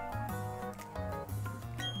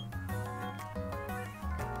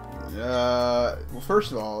 Well,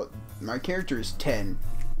 first of all, my character is 10,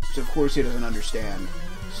 so of course he doesn't understand.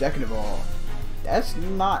 Second of all, that's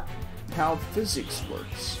not how physics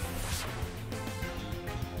works.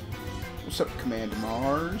 What's up, Commander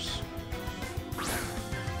Mars?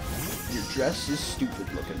 Your dress is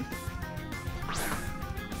stupid looking.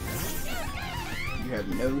 You have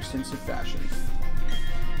no sense of fashion.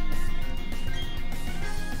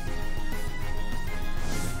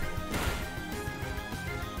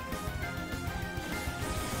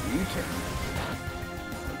 U-turn.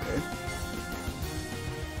 Okay.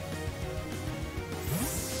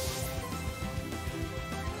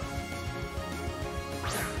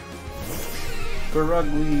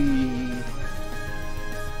 Garugly.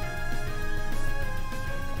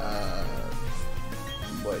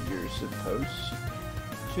 What you're supposed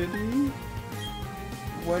to do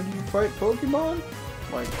when you fight Pokemon?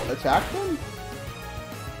 Like, attack them?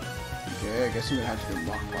 Okay, I guess I'm gonna have to do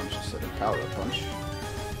Mach Punch instead of Power Punch.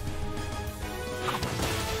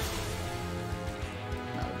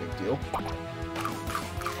 Not a big deal.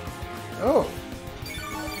 Oh!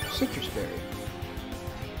 Citrus Berry.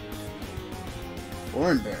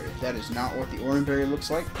 Oranberry. That is not what the Oranberry looks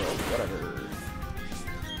like, but whatever.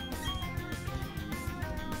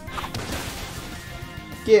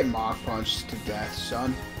 Get Mach Punched to death,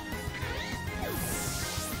 son.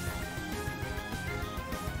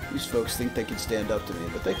 These folks think they can stand up to me,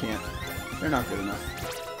 but they can't. They're not good enough.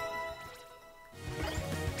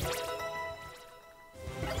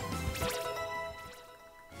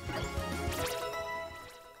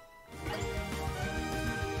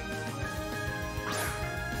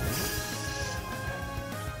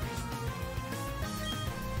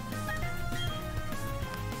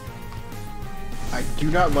 I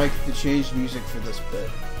do not like the changed music for this bit.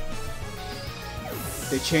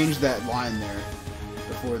 They changed that line there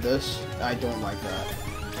before this. I don't like that.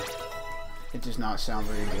 It does not sound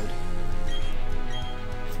very good.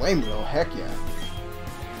 Flame Wheel, heck yeah.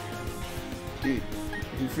 Dude,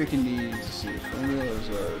 you freaking need to see. Flame Wheel is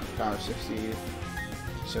a power 60.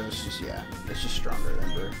 So it's just, yeah, it's just stronger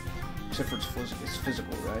than Ember. Except for it's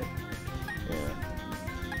physical, right? Yeah.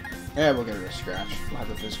 Yeah, we'll get rid of Scratch. We'll have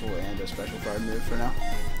a physical and a special fire move for now.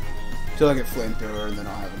 Till I get Flamethrower, and then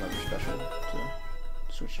I'll have another special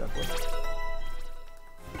to switch it up with.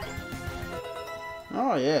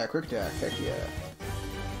 Oh yeah, Quick Attack, heck yeah.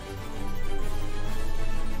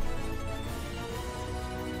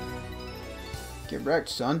 Get wrecked,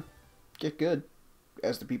 son. Get good,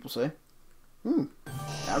 as the people say. Average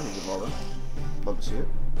Evolver. Love to see it.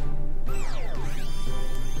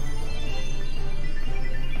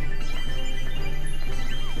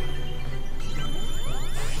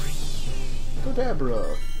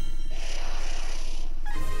 Kadabra.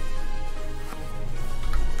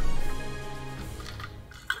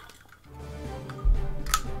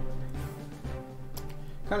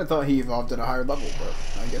 Kind of thought he evolved at a higher level, but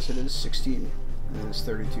I guess it is 16. And it's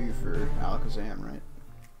 32 for Alakazam, right?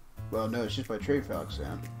 Well, no, it's just by trade for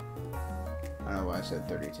Alakazam. I don't know why I said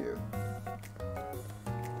 32.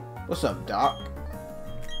 What's up, Doc?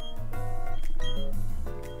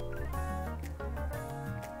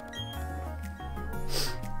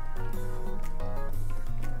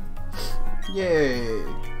 Yay!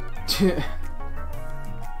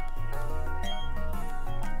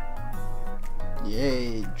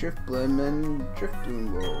 Yay! Drifblim and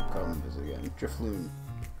Drifloon will come visit again. Drifloon.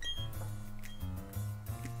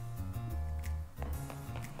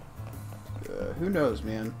 Who knows,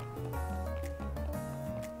 man?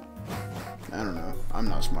 I don't know. I'm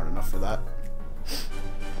not smart enough for that.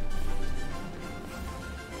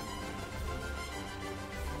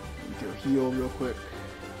 Get your heal real quick.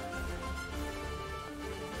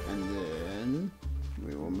 And then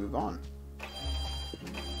we will move on.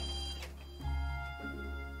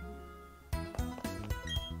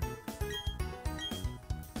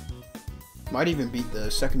 Might even beat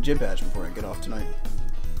the second gym badge before I get off tonight.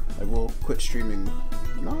 I will quit streaming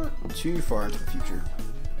not too far into the future.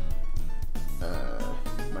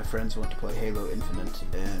 My friends want to play Halo Infinite,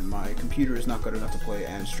 and my computer is not good enough to play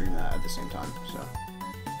and stream that at the same time, so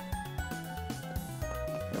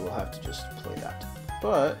I will have to just play that.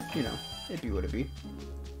 But, you know, it'd be what it be.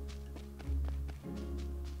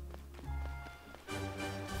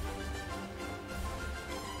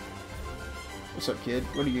 What's up, kid?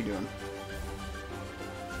 What are you doing?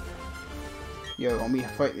 Yo, homie,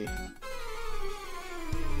 fight me.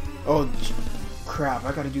 Oh, crap,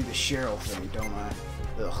 I gotta do the Cheryl thing, don't I?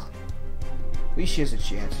 Ugh. At least she has a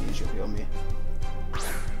chance and she'll heal me.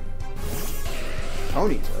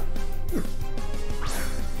 Ponyta?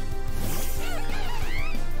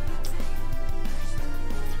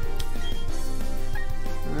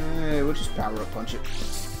 Hey, we'll just power up punch it.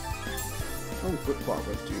 Oh, foot claw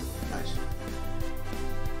with too. Nice.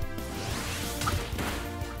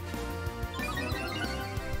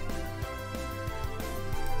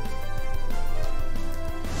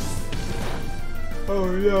 Oh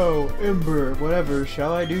no, Ember, whatever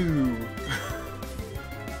shall I do?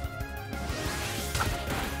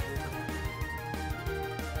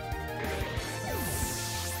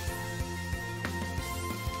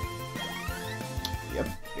 Yep,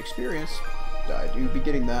 experience. I do be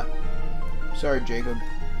getting that. Sorry, Jacob.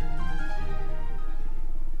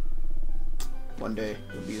 One day,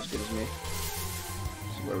 you'll be as good as me.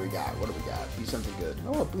 So what do we got? What do we got? Be something good.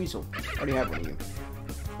 Oh, a Buizel. I already have one of you.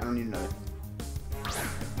 I don't need another.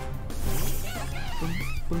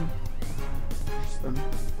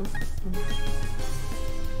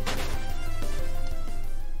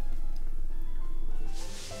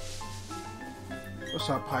 What's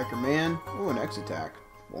up, hiker man? Oh, an X attack.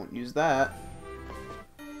 Won't use that.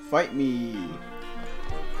 Fight me.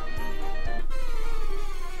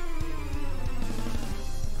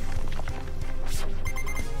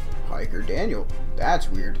 Hiker Daniel. That's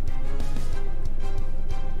weird.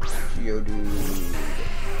 Geodude.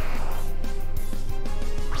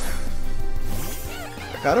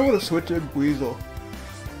 I kinda wanna switch to Buizel.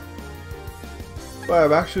 But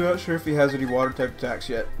I'm actually not sure if he has any water type attacks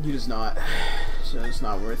yet. He does not. So it's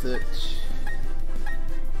not worth it.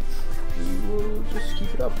 We will just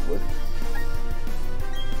keep it up with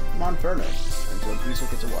Monferno until Buizel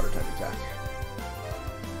gets a water type attack.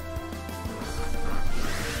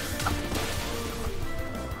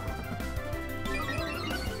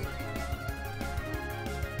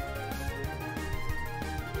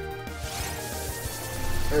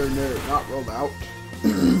 Oh no, not rolled out.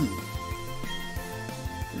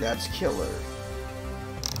 That's killer.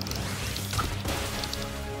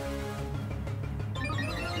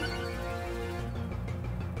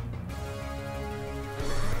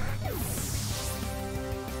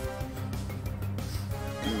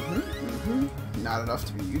 Not enough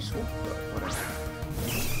to be useful, but whatever.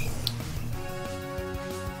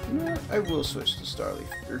 You know what? I will switch to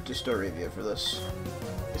Starleaf, or to Staravia for this.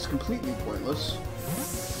 It's completely pointless,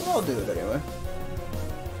 but I'll do it anyway.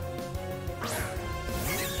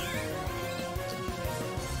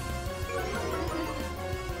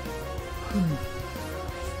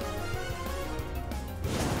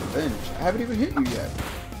 Revenge? I haven't even hit you yet.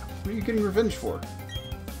 What are you getting revenge for?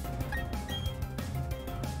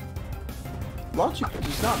 Logic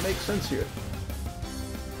does not make sense here.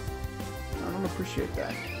 I don't appreciate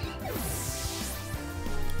that.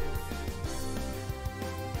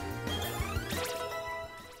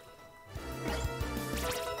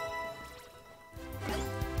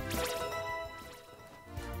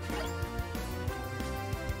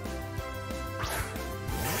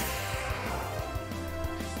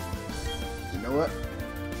 You know what?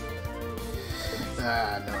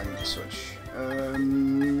 No, I need to switch.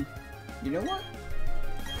 You know what?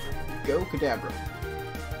 Go Kadabra.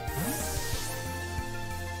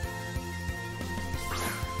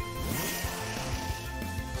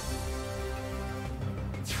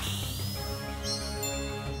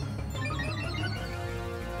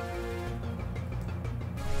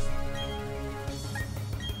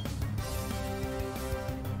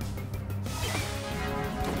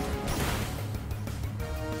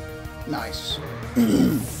 Nice.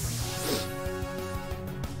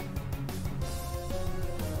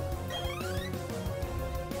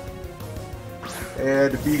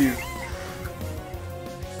 And defeated.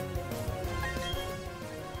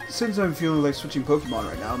 Since I'm feeling like switching Pokemon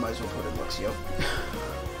right now, I might as well put in Luxio.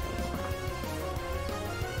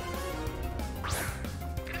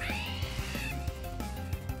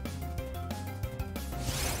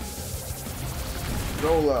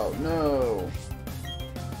 Roll out, no.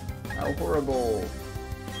 How horrible.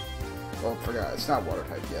 Well, I forgot, it's not water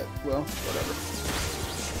type yet. Well, whatever.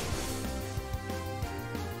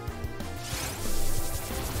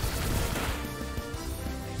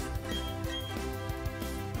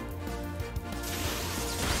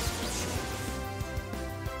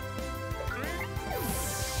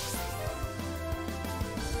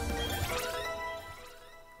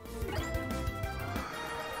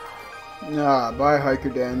 Nah, bye, Hiker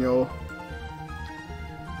Daniel.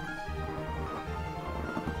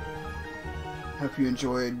 Hope you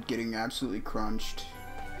enjoyed getting absolutely crunched.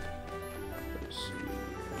 Let's see.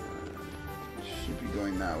 Should be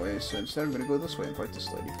going that way, so instead I'm gonna go this way and fight this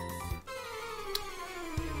lady.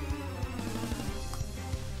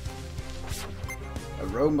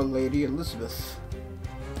 Aroma Lady Elizabeth.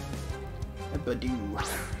 Badoo.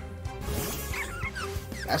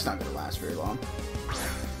 That's not gonna last very long.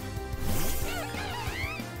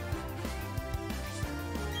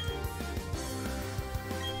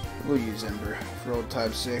 We'll use Ember for old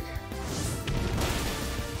time's sake.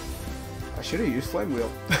 I should have used Flame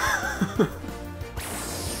Wheel.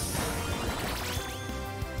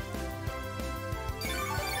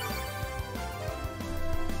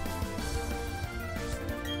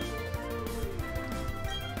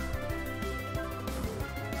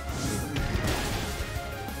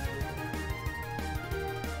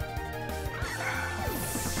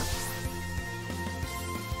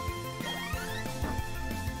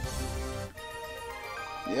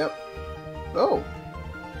 Yep. Oh!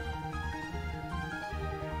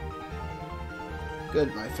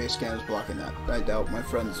 Good, my face cam is blocking that. I doubt my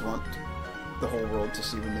friends want the whole world to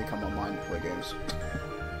see when they come online to play games.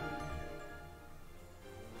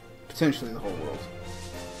 Potentially the whole world.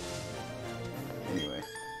 Anyway,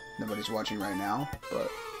 nobody's watching right now, but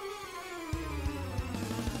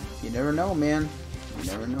you never know, man. You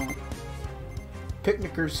never know.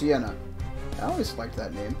 Picnicker Sienna. I always liked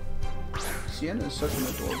that name. Sienna is such an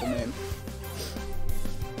adorable name.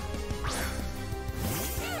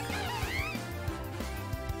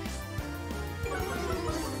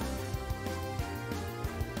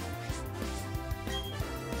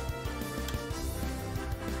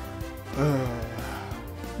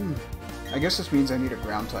 I guess this means I need a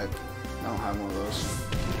ground type. I don't have one of those.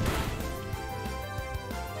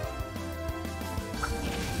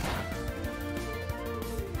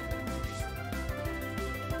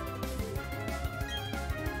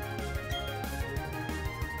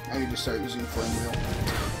 I need to start using Flame Wheel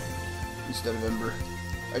instead of Ember.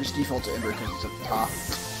 I just default to Ember because it's at the top.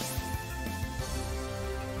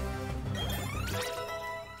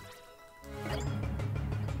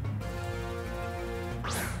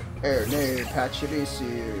 Oh no,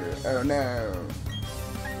 Pachirisu! Oh no!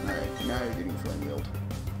 Alright, now you're getting Flame Wheeled.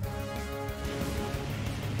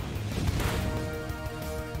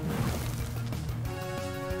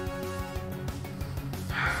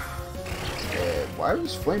 Why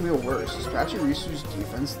was Flame Wheel worse? Is Pachirisu's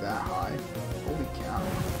defense that high? Holy cow.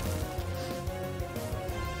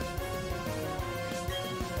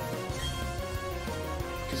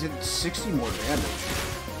 Because it's 60 more damage.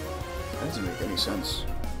 That doesn't make any sense.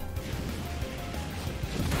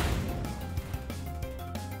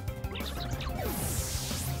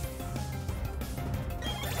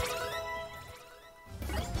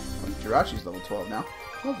 Jirachi's level 12 now.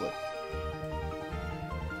 Lovely.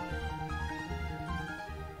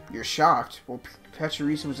 You're shocked? Well,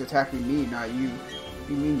 Pachirisu was attacking me, not you. What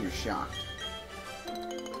do you mean you're shocked?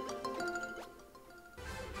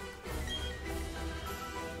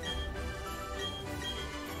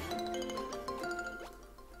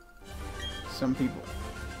 Some people.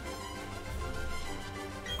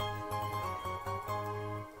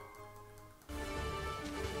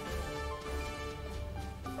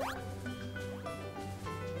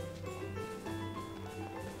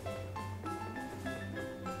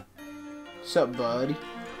 What's up, bud?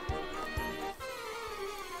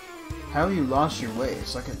 How you lost your way?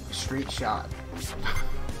 It's like a straight shot.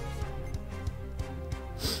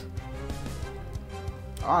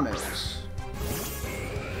 Onyx.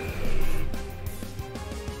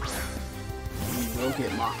 You will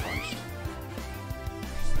get Mach punched.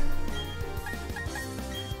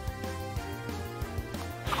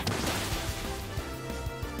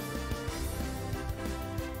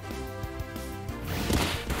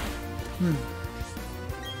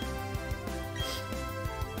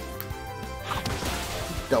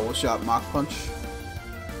 Double shot Mach punch.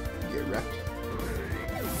 Get wrecked.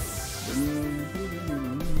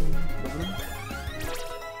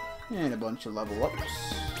 And a bunch of level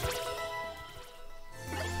ups.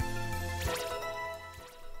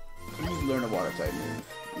 Please learn a water type move,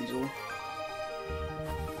 Weasel.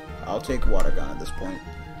 I'll take Water Gun at this point.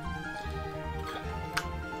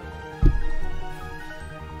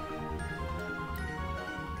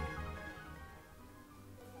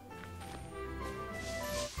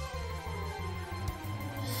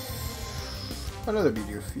 Another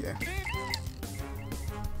Bidoof, yeah.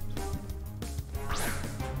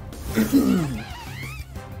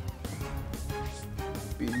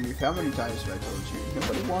 Bidoof, how many times have I told you?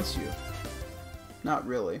 Nobody wants you. Not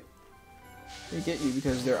really. They get you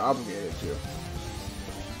because they're obligated to.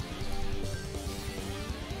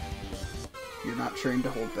 You're not trained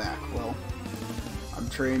to hold back. Well, I'm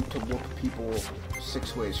trained to whoop people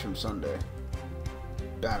 6 ways from Sunday.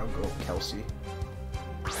 Battle Girl Kelsey.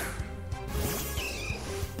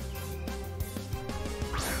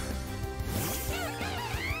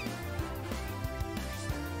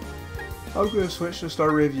 I'm gonna switch to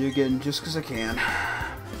Staravia again just because I can.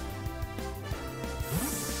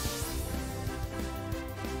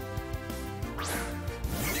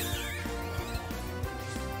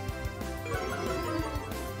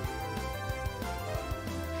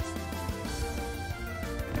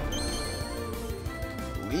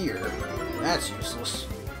 Weird. That's useless.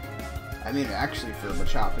 I mean, actually, for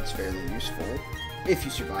Machop, it's fairly useful if you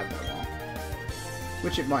survive that long.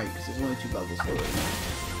 Which it might, because there's only 2 levels to it.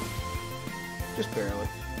 Just barely.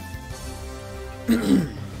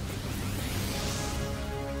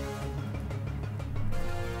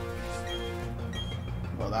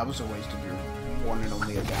 Well, that was a waste of your one and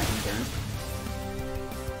only attacking turn.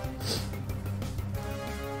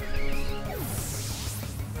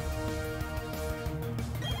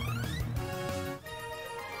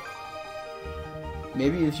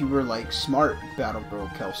 Maybe if you were like smart, Battle Girl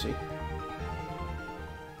Kelsey,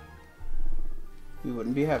 we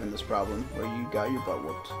wouldn't be having this problem where you got your butt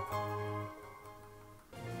whooped.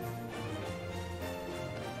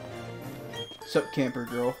 Sup, camper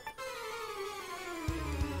girl?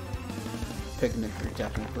 Picnicker,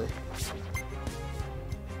 technically.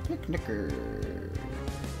 Picnicker.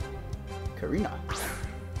 Karina.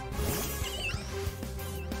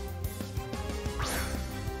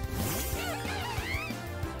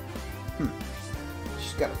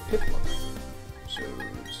 She's got a Piplup. So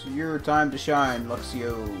it's your time to shine,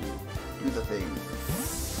 Luxio. Do the thing.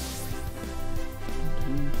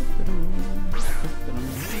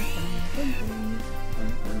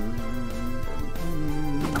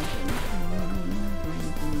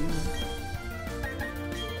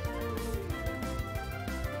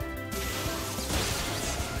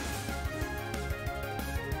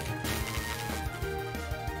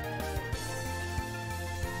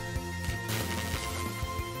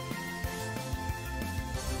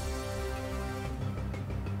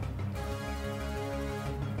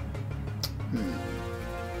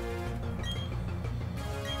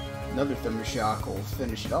 Another Thunder Shock will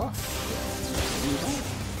finish it off.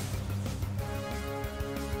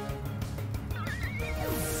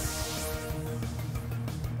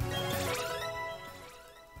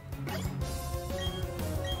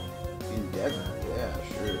 Endeavor, yeah,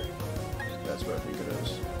 sure. That's what I think it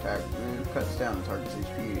is. Attack cuts down the target's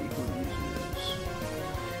HP equally users.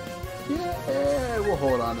 Yeah, we'll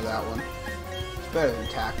hold on to that one. It's better than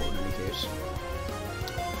Tackle in any case.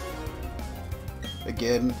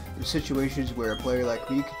 Again, in situations where a player like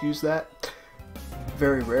me could use that,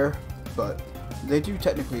 very rare, but they do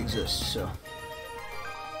technically exist, so.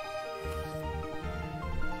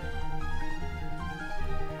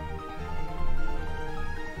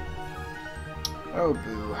 Oh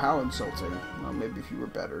boo, how insulting. Well, maybe if you were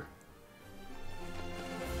better.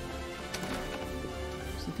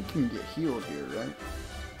 I think you can get healed here, right?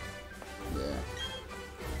 Yeah.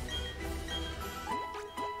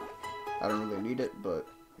 I don't really need it, but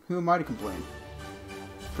who am I to complain?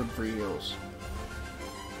 From free heals.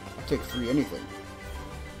 I'll take free anything.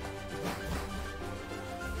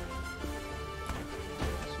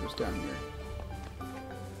 So what's down here?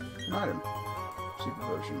 An item. Super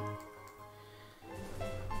potion.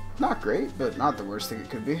 Not great, but not the worst thing it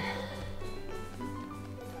could be.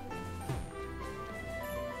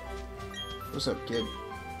 What's up, kid?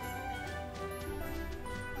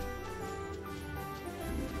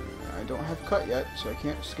 I don't have cut yet, so I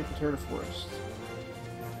can't skip a Terra Forest.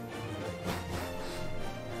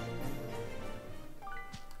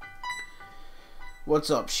 What's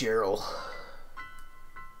up, Cheryl?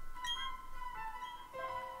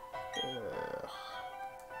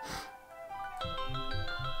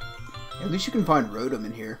 At least you can find Rotom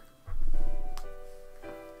in here.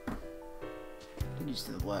 I think he's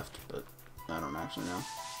to the left, but I don't actually know.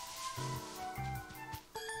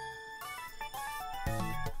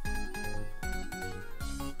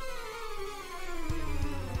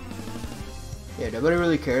 Yeah, nobody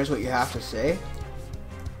really cares what you have to say.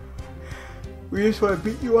 We just want to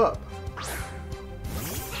beat you up.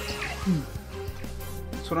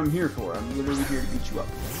 That's what I'm here for. I'm literally here to beat you up.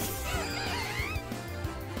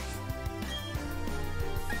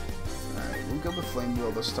 Alright, we'll go with Flame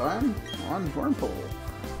Wheel this time on Wurmple.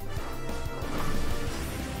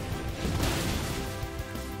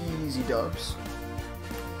 Easy dubs.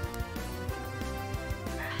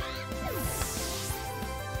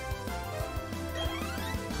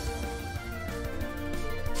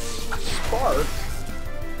 Spark.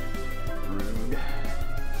 Rude.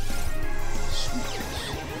 Sweet Kiss.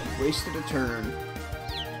 Wasted a turn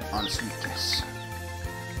on Sweet Kiss.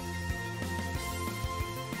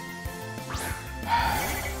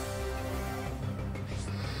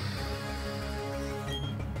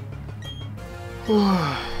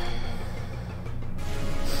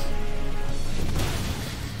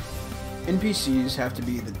 NPCs have to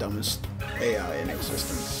be the dumbest AI in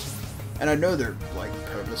existence. And I know they're, like,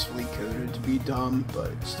 purposefully coded to be dumb,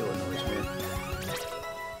 but it still annoys me.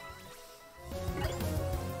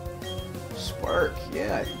 Spark,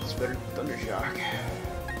 yeah, I think it's better than Thundershock. Yeah,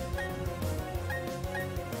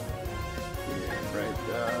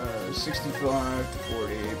 right, 65 to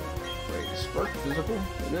 40. Wait, is Spark physical?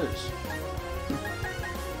 It is.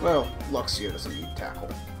 Well, Luxio doesn't need tackle.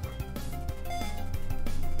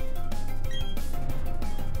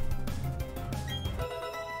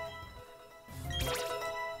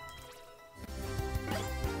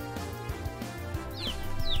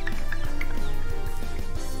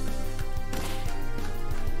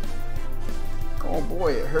 Oh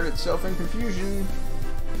boy, it hurt itself in confusion.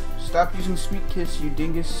 Stop using Sweet Kiss, you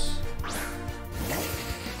dingus.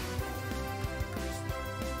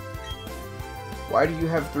 Why do you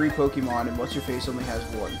have 3 Pokemon and What's-Your-Face only has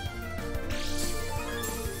 1?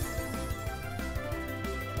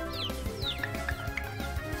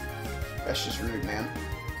 That's just rude, man.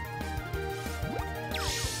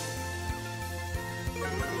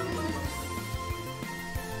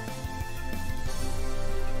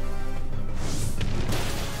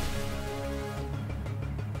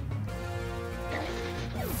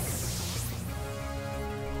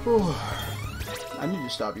 Whew. I need to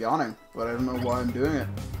stop yawning, but I don't know why I'm doing it.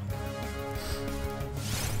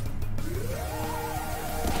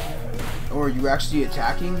 Oh, are you actually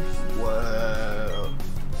attacking? Whoa.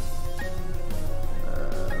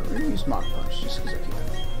 We're gonna use Mach Punch just because I can.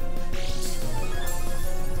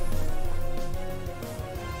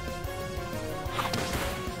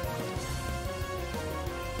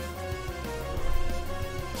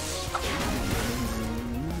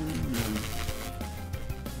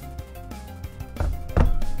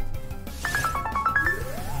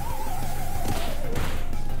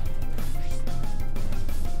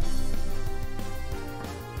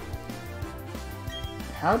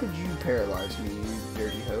 How did you paralyze me, you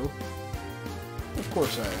dirty hoe? Of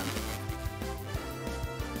course I am.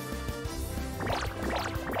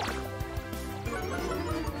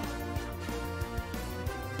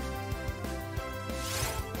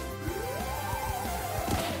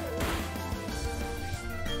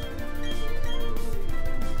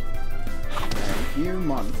 Thank you,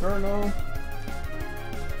 Monferno.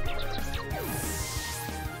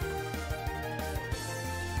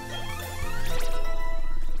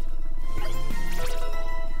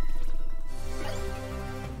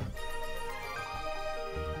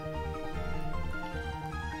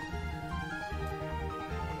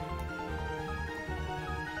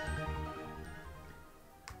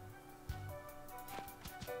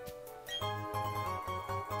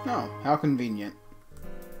 Oh, how convenient.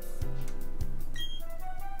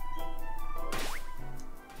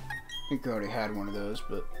 I think I already had one of those,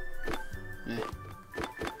 but eh.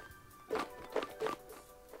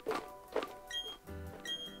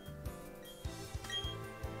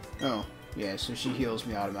 Oh, yeah, so she heals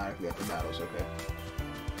me automatically after battles, okay.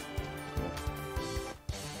 Cool.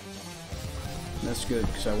 That's good,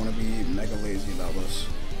 because I want to be mega lazy about this.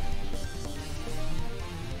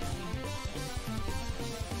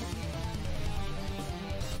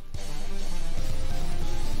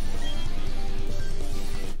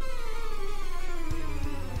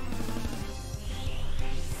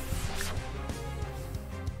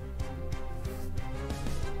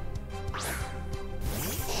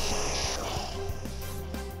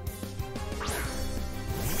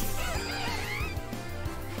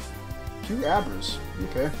 Two Abras,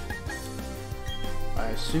 okay. I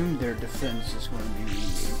assume their defense is going to be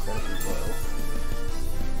incredibly low.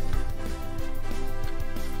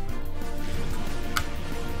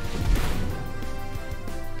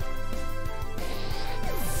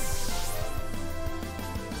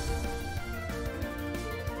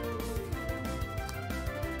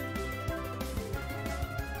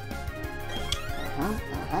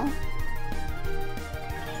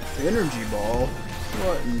 Energy Ball?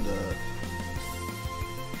 What in the...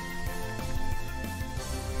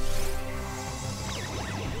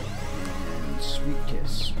 And Sweet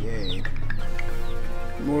Kiss, yay.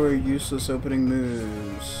 More useless opening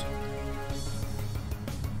moves.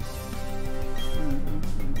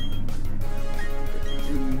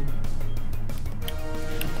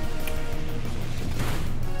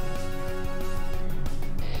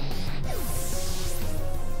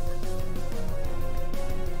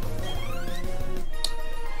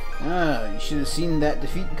 Ah, you should have seen that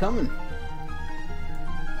defeat coming.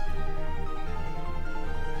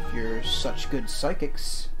 If you're such good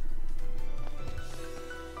psychics.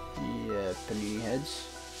 Yeah, panini heads.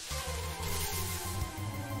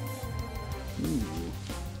 Ooh.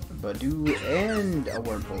 A Badoo and a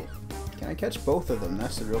Wurmple. Can I catch both of them?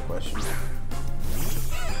 That's the real question.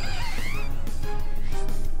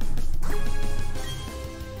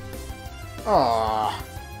 Aww.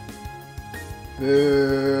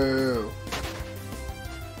 Boo.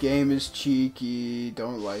 Game is cheeky.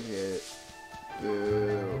 Don't like it.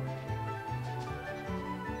 Boo.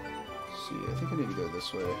 Let's see, I think I need to go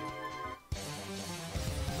this way.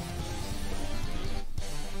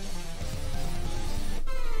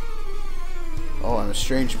 Oh, I'm a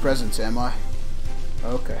strange presence, am I?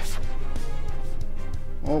 Okay.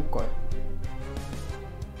 Okay.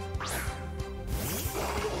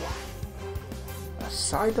 A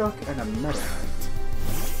Psyduck and a Meta Knight.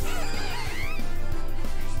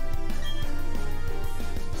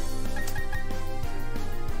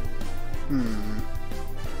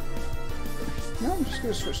 No, I'm just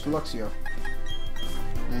gonna switch to Luxio.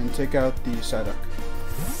 And take out the Psyduck.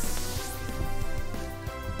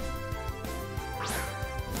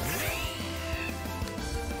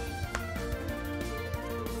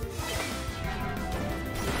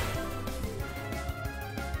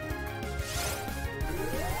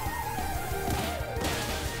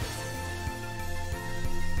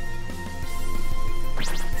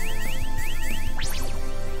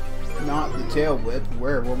 Not the Tail Whip.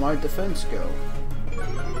 Where will my defense go?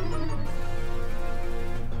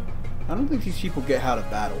 I don't think these people get how to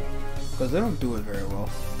battle, because they don't do it very well.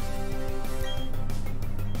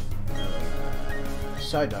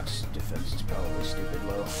 Psyduck's defense is probably stupid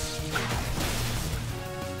low.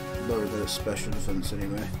 Lower than its special defense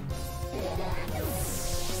anyway.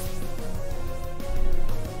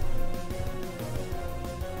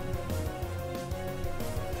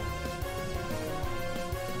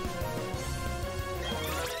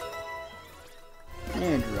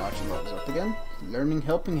 And Jirachi levels up again. Learning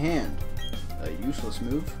Helping Hand. A useless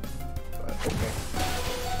move, but okay.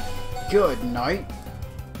 Good night.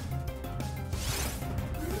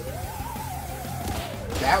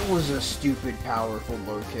 That was a stupid powerful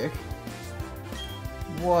low kick.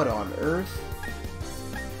 What on earth?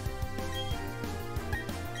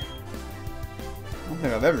 I don't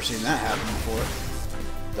think I've ever seen that happen before.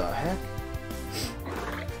 The heck?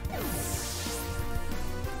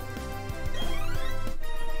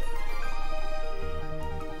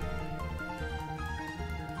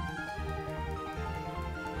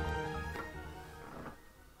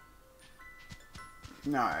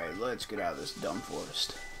 Alright, let's get out of this dumb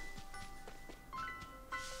forest.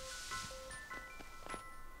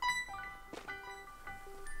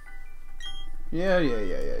 Yeah.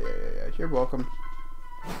 You're welcome.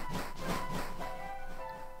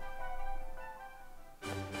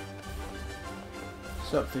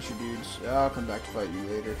 What's up, fisher dudes? I'll come back to fight you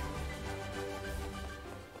later.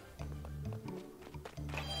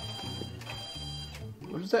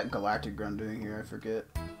 What is that Galactic Grunt doing here? I forget.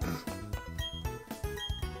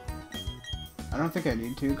 I don't think I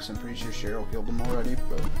need to, because I'm pretty sure Cheryl killed him already,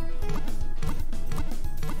 but...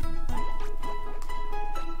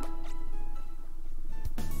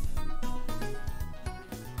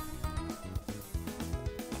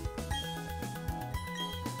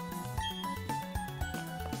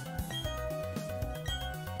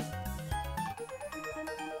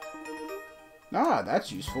 Ah, that's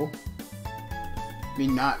useful. I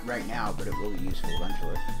mean, not right now, but it will be useful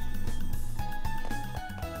eventually.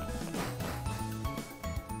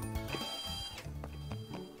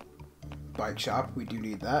 Bike shop, we do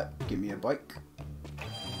need that. Give me a bike.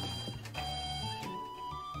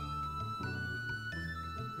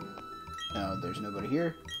 No, there's nobody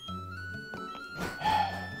here.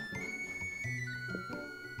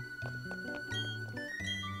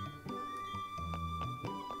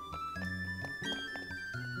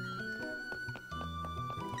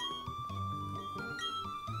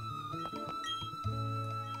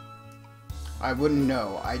 I wouldn't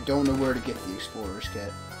know. I don't know where to get the Explorer's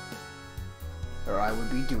Kit. Or I would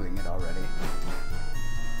be doing it already.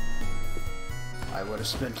 I would have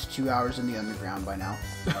spent 2 hours in the underground by now.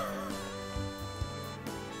 You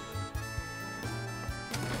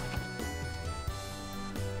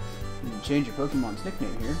can change your Pokemon's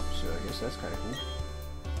nickname here, so I guess that's kind of cool.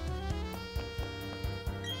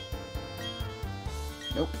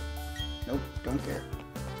 Nope. Nope, don't care.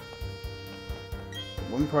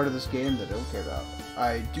 One part of this game that I don't care about.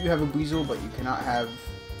 I do have a Weasel, but you cannot have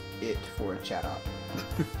it for a Chatot.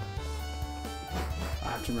 I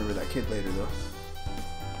have to remember that kid later, though.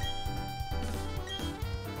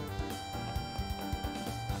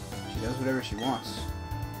 She does whatever she wants.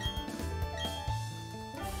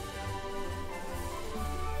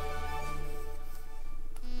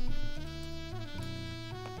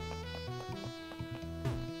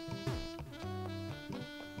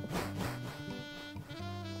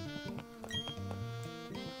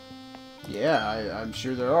 Yeah, I'm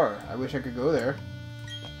sure there are. I wish I could go there.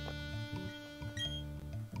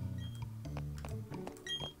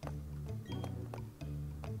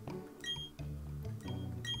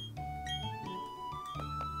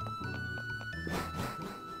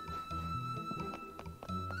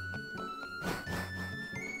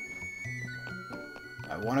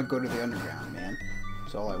 I want to go to the underground, man.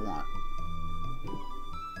 That's all I want.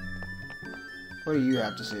 What do you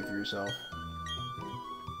have to say for yourself?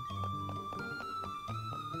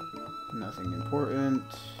 Nothing important.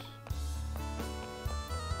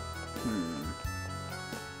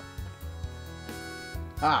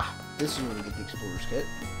 Ah, this is where we get the Explorer's Kit.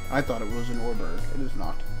 I thought it was an Oreburgh. It is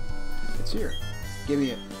not. It's here. Give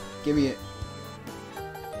me it. Give me it.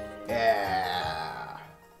 Yeah.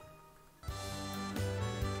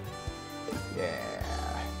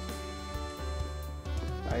 Yeah.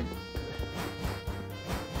 I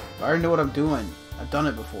already know what I'm doing. I've done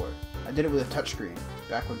it before. I did it with a touchscreen.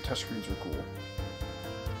 Back when touchscreens were cool.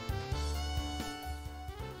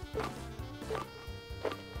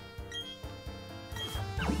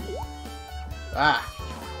 Ah!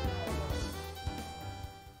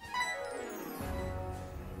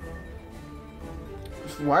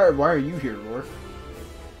 Why are you here, Lord?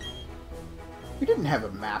 We didn't have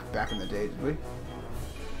a map back in the day, did we?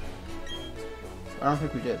 I don't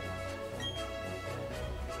think we did.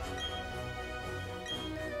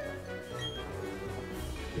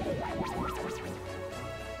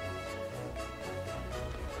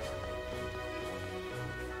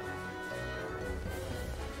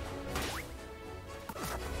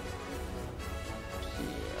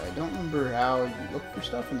 I don't remember how you look for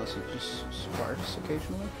stuff unless it just sparks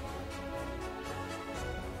occasionally.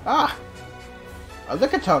 Ah! A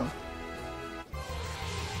Lickitung!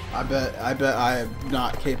 I bet I am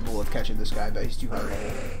not capable of catching this guy. I bet he's too hard.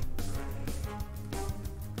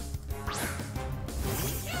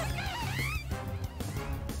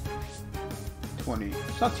 20.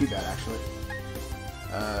 It's not too bad, actually.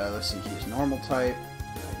 Let's see. He's normal type.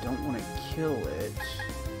 I don't want to kill it.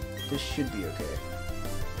 This should be okay.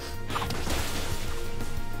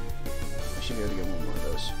 I should be able to get one more of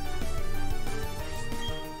those.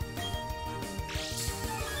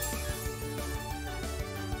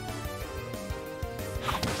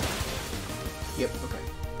 Yep, okay.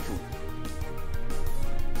 Cool.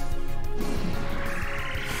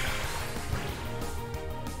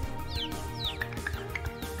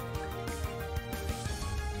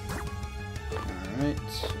 Alright,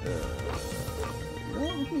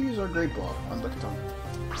 well, we can use our Great Ball on Lickitung.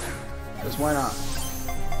 Because why not?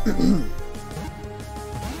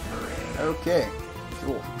 Okay,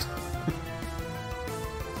 cool.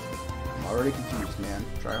 I'm already confused, man.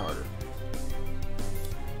 Try harder.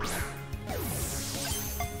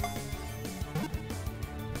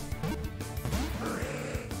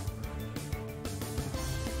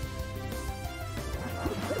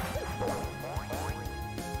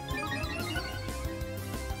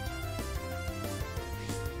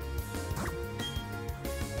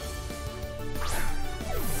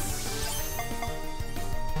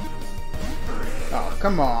 Oh,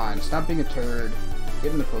 come on. Stop being a turd.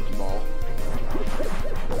 Get in the Pokeball.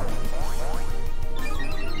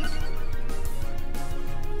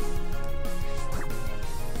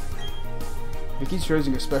 If it keeps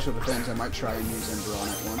raising a special defense, I might try and use Ember on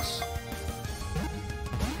it once.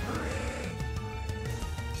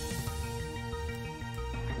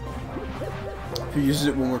 If he uses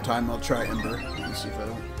it one more time, I'll try Ember and see if I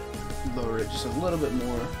don't lower it just a little bit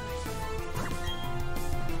more.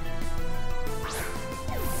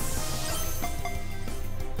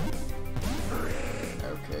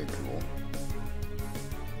 Okay, cool.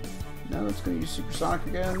 Now let's go use Supersonic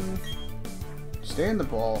again. Stay in the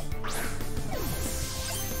ball.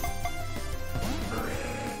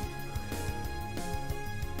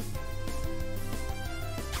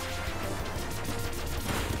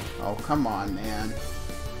 Oh, come on, man.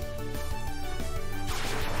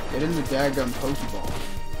 Get in the daggum Pokeball.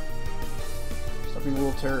 Stop being a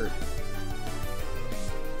little turd.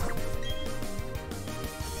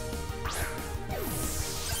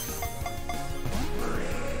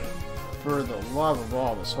 For the love of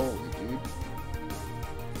all that's holy, dude.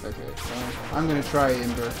 Okay, well, I'm gonna try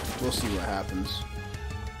Ember. We'll see what happens.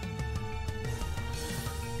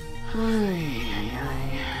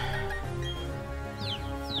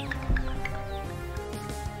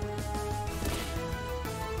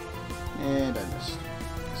 And I missed.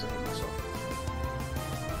 Because I hit myself.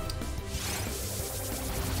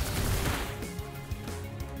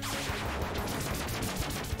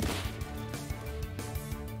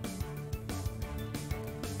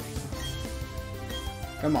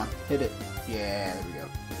 Come on, hit it. Yeah, there we go.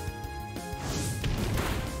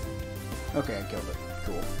 Okay, I killed it.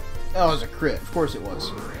 Cool. That was a crit. Of course it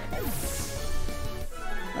was.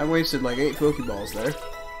 I wasted like 8 Pokeballs there.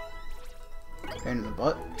 Pain in the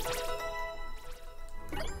butt.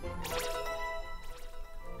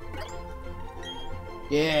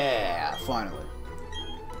 Yeah, finally.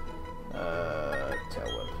 Tail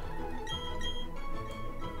whip.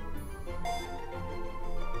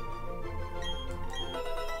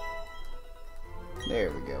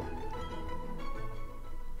 There we go.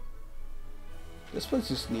 This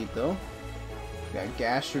place is neat though. Got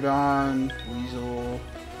Gastrodon, Weasel.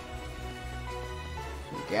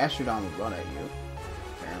 Gastrodon would run at you,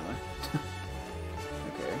 apparently.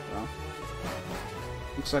 Okay, well.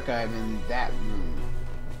 Looks like I'm in that room.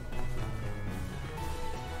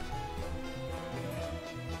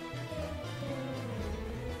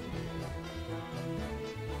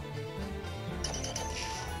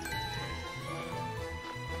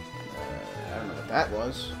 I don't know what that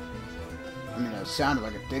was. I mean, it sounded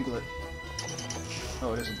like a Diglett.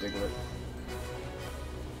 Oh, it is a Diglett.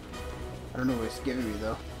 I don't know what it's giving me,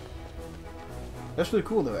 though. That's really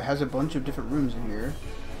cool, though. It has a bunch of different rooms in here.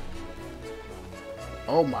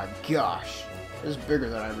 Oh my gosh. This is bigger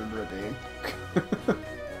than I remember it being.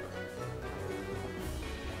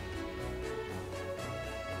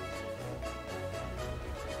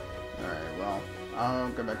 Alright, well, I'll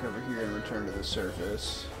go back over here and return to the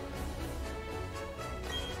surface.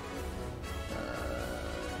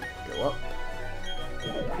 Go up.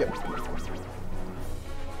 Yep.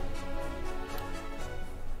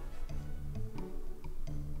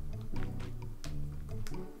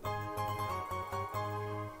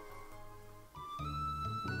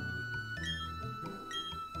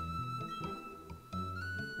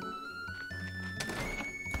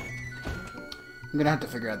 I'm gonna have to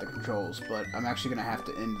figure out the controls, but I'm actually gonna have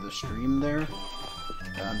to end the stream there.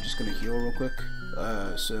 I'm just gonna heal real quick.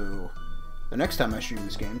 So the next time I stream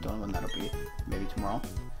this game, don't know when that'll be, maybe tomorrow.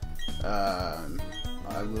 I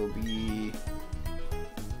will be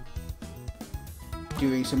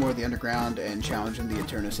doing some more of the underground and challenging the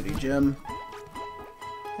Eternicity Gym,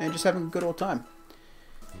 and just having a good old time.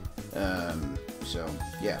 So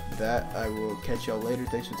yeah, that I will catch y'all later.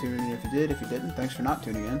 Thanks for tuning in if you did. If you didn't, thanks for not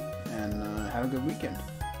tuning in, and have a good weekend.